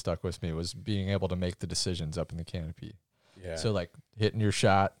thing, but it stuck with me, was being able to make the decisions up in the canopy. Yeah. So like hitting your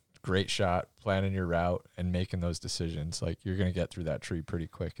shot, great shot, planning your route, and making those decisions. Like you're going to get through that tree pretty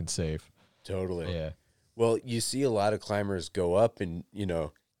quick and safe. Totally. Yeah. Well, you see a lot of climbers go up and,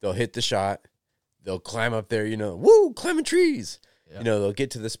 they'll hit the shot. They'll climb up there, woo, climbing trees. Yeah. They'll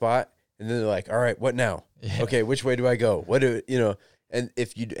get to the spot and then they're like, all right, what now? Yeah. Okay, which way do I go? And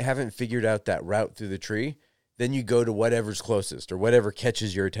if you haven't figured out that route through the tree, then you go to whatever's closest or whatever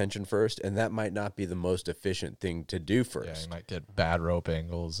catches your attention first. And that might not be the most efficient thing to do Yeah, first. you might get bad rope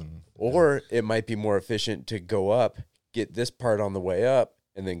angles Or it might be more efficient to go up, get this part on the way up,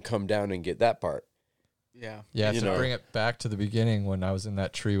 and then come down and get that part. Yeah. Yeah, You to know. bring it back to the beginning when I was in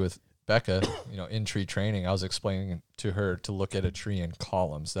that tree with Becca, in tree training, I was explaining to her to look at a tree in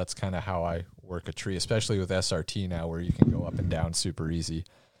columns. That's kind of how I work a tree, especially with SRT now where you can go up and down super easy.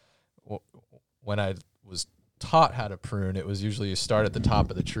 When I was taught how to prune, it was usually you start at the top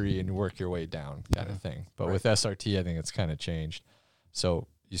of the tree and work your way down kind of thing. But with SRT, I think it's kind of changed. So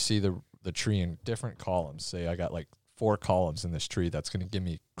you see the tree in different columns. Say I got like 4 columns in this tree. That's going to give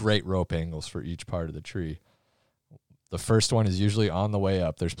me great rope angles for each part of the tree. The first one is usually on the way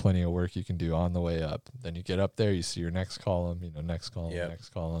up. There's plenty of work you can do on the way up. Then you get up there, you see your next column, next column, Yep. next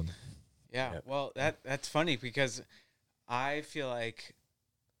column. Yeah. Yep. Well, that's funny because I feel like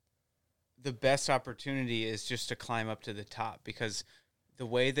the best opportunity is just to climb up to the top, because the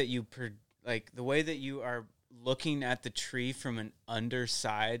way that you are looking at the tree from an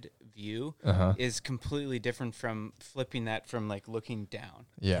underside view is completely different from flipping that from like looking down.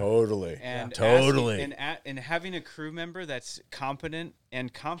 Yeah. Totally. And totally. and having a crew member that's competent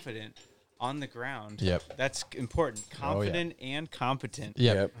and confident on the ground. Yep. That's important. Confident and competent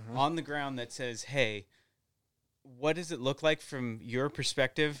Yep. on the ground that says, hey, what does it look like from your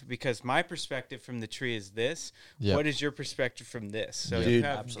perspective? Because my perspective from the tree is this. Yep. What is your perspective from this? So you Dude,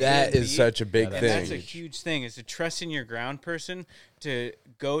 have that A and is B, such a big and thing. that's a huge thing, is to trust in your ground person to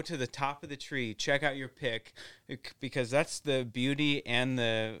go to the top of the tree, check out your pick, because that's the beauty and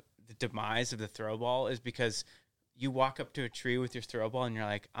the demise of the throw ball, is because you walk up to a tree with your throw ball and you're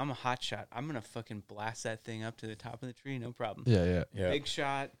like, I'm a hot shot. I'm going to fucking blast that thing up to the top of the tree. No problem. Yeah. Big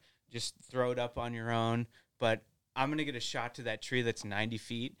shot, just throw it up on your own. But I'm going to get a shot to that tree that's 90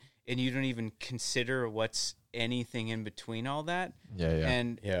 feet, and you don't even consider what's anything in between all that. Yeah.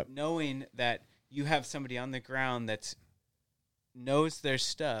 And knowing that you have somebody on the ground that knows their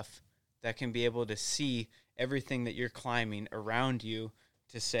stuff, that can be able to see everything that you're climbing around you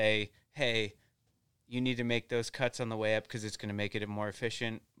to say, hey, you need to make those cuts on the way up because it's going to make it more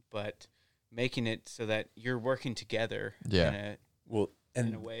efficient, but making it so that you're working together in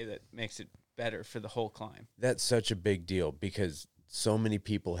a way that makes it better for the whole climb. That's such a big deal because so many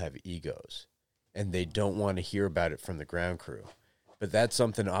people have egos and they don't want to hear about it from the ground crew. But that's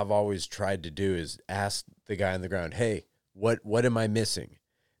something I've always tried to do, is ask the guy on the ground, hey, what am I missing?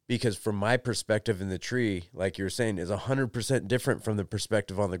 Because from my perspective in the tree, like you were saying, is 100% different from the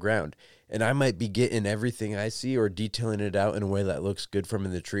perspective on the ground. And I might be getting everything I see or detailing it out in a way that looks good from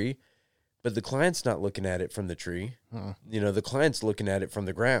in the tree, but the client's not looking at it from the tree. The client's looking at it from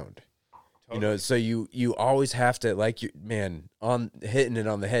the ground. Totally. So you always have to, on hitting it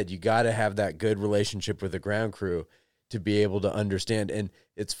on the head, you got to have that good relationship with the ground crew to be able to understand. And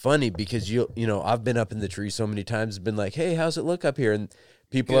it's funny because I've been up in the tree so many times, been like, hey, how's it look up here? And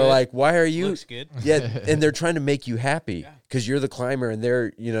people are like, why are you? Looks good. Yeah, and they're trying to make you happy because you're the climber, and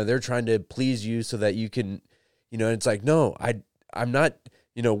they're trying to please you so that you can, and it's like, no, I'm not.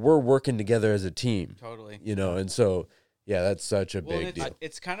 We're working together as a team. Totally. And so that's such a big deal.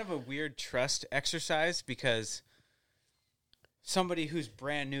 It's kind of a weird trust exercise because somebody who's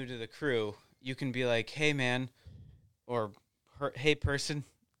brand new to the crew, you can be like, hey man, or hey person,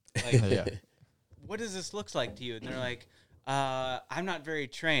 like, what does this look like to you? And they're like, I'm not very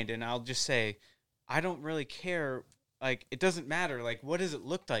trained. And I'll just say, I don't really care. Like, it doesn't matter. Like, what does it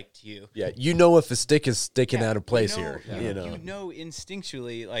look like to you? Yeah, if a stick is sticking out of place here. You know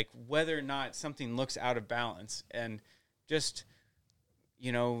instinctually, like, whether or not something looks out of balance. And just,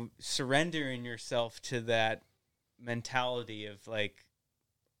 surrendering yourself to that mentality of, like,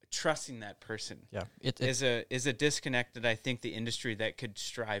 trusting that person. Yeah, is a disconnect that I think the industry that could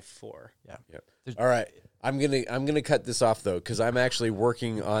strive for. Yeah. All right, I'm gonna cut this off though because I'm actually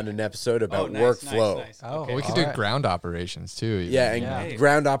working on an episode about workflow. Nice. Oh, Okay. We could do ground operations too. Even. Yeah, and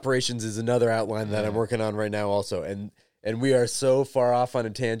ground operations is another outline that I'm working on right now also, and we are so far off on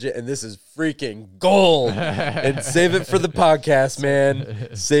a tangent, and this is freaking gold. And save it for the podcast,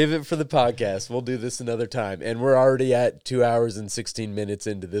 man. Save it for the podcast. We'll do this another time. And we're already at 2 hours and 16 minutes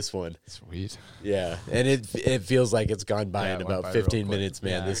into this one. Sweet. Yeah, and it feels like it's gone by in about 15 minutes,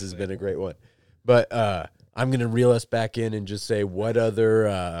 man. This has been a great one. But I'm gonna reel us back in and just say what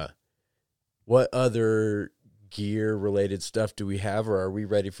other gear related stuff do we have, or are we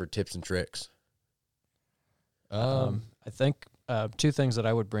ready for tips and tricks? I think two things that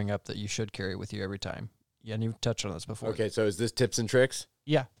I would bring up that you should carry with you every time. Yeah, and you've touched on this before. Okay, so is this tips and tricks?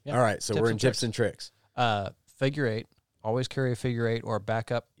 Yeah. All right, so we're in tips and tricks. Figure eight. Always carry a figure eight or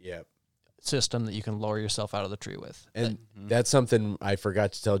backup Yep. system that you can lower yourself out of the tree with. And that's something I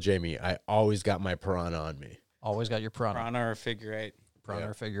forgot to tell Jamie. I always got my piranha on me. Always got your piranha. Piranha or figure eight.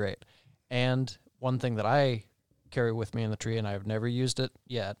 Or figure eight. And one thing that I carry with me in the tree, and I've never used it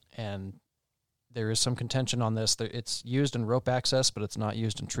yet, and there is some contention on this. It's used in rope access, but it's not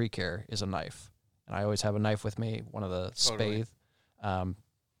used in tree care, is a knife. And I always have a knife with me, one of the spathe.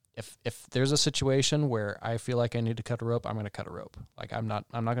 If there's a situation where I feel like I need to cut a rope, I'm going to cut a rope. Like, I'm not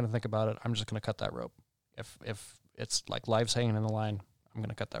going to think about it. I'm just going to cut that rope. If it's like life's hanging in the line, I'm going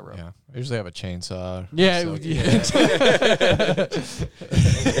to cut that rope. Yeah, I usually have a chainsaw. Yeah. So,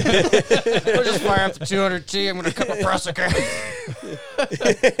 I'll just fire up the 200T. I'm going to cut my brassica.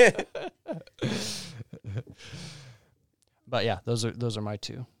 But yeah, those are my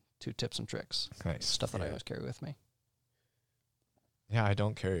two tips and tricks. Nice. Stuff that I always carry with me. Yeah, I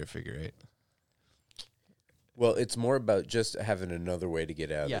don't carry a figure eight. Well, it's more about just having another way to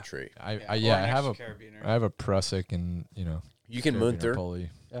get out of the tree. I Or an have extra carabiner. I have a Prusik and You can carabiner Munther. pulley.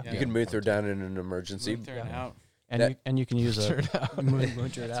 Yeah. You can move her down in an emergency. Move through and out. And you can use a That's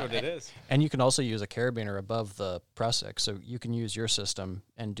what it is. And you can also use a carabiner above the prusik, so you can use your system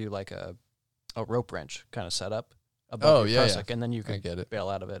and do like a rope wrench kind of setup above your prusik, and then you can get it. bail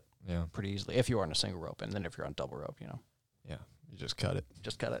out of it Yeah. pretty easily if you are on a single rope, and then if you're on double rope, Yeah. You just cut it.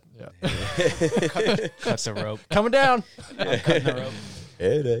 just cut it. Yeah. Cut the rope. Coming down. I'm cutting the rope.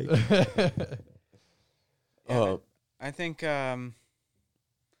 Headache. Yeah, I think,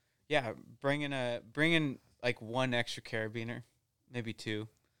 bringing like one extra carabiner, maybe two,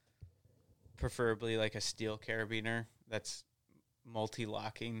 preferably like a steel carabiner that's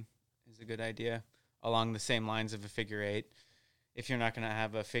multi-locking is a good idea, along the same lines of a figure eight. If you're not going to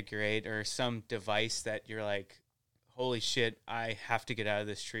have a figure eight or some device that you're like, holy shit, I have to get out of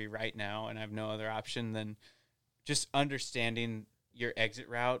this tree right now and I have no other option, then just understanding your exit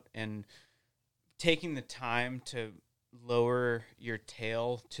route and taking the time to lower your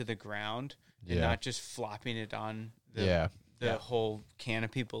tail to the ground and not just flopping it on the whole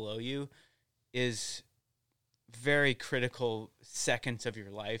canopy below you is very critical seconds of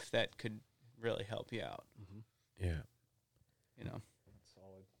your life that could really help you out. Yeah.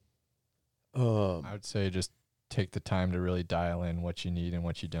 I would say just take the time to really dial in what you need and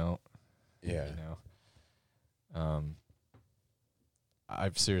what you don't. Yeah.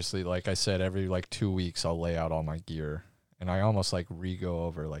 I've seriously, like I said, every like 2 weeks I'll lay out all my gear, and I almost like re-go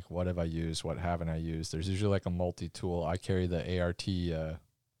over like what have I used, what haven't I used. There's usually like a multi-tool. I carry the ART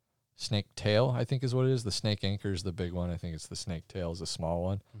snake tail, I think is what it is. The snake anchor is the big one. I think it's the snake tail is the small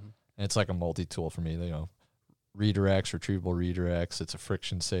one. And it's like a multi-tool for me. Redirects, retrievable redirects. It's a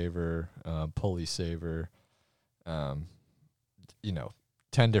friction saver, pulley saver. 10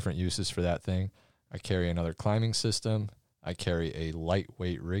 different uses for that thing. I carry another climbing system. I carry a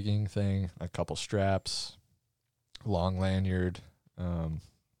lightweight rigging thing, a couple straps, long lanyard.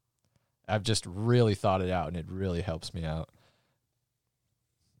 I've just really thought it out, and it really helps me out.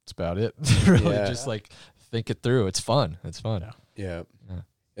 That's about it. Really, just like think it through. It's fun. Yeah.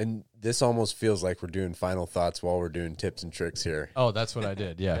 And this almost feels like we're doing final thoughts while we're doing tips and tricks here. Oh, that's what I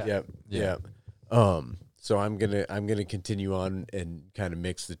did. Yeah. Yep. So I'm gonna continue on and kind of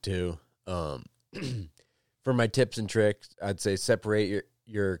mix the two. For my tips and tricks, I'd say separate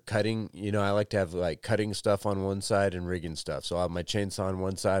your cutting. I like to have like cutting stuff on one side and rigging stuff. So I'll have my chainsaw on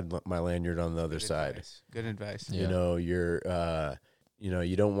one side, my lanyard on the other side. Good advice. You don't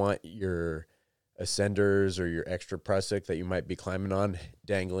want your ascenders or your extra prusik that you might be climbing on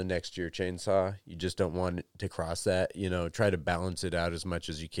dangling next to your chainsaw. You just don't want it to cross that. Try to balance it out as much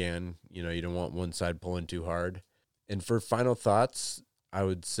as you can. You don't want one side pulling too hard. And for final thoughts, I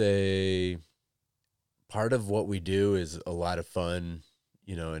would say part of what we do is a lot of fun,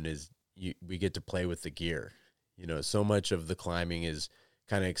 and we get to play with the gear. So much of the climbing is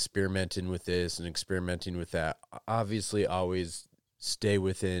kind of experimenting with this and experimenting with that. Obviously, always stay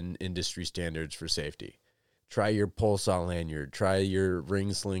within industry standards for safety. Try your pole saw lanyard, try your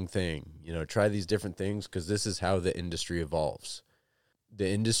ring sling thing, try these different things because this is how the industry evolves. The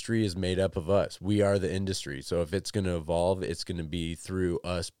industry is made up of us. We are the industry. So if it's going to evolve, it's going to be through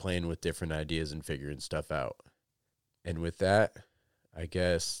us playing with different ideas and figuring stuff out. And with that, I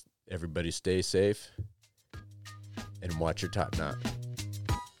guess everybody stay safe and watch your top knot.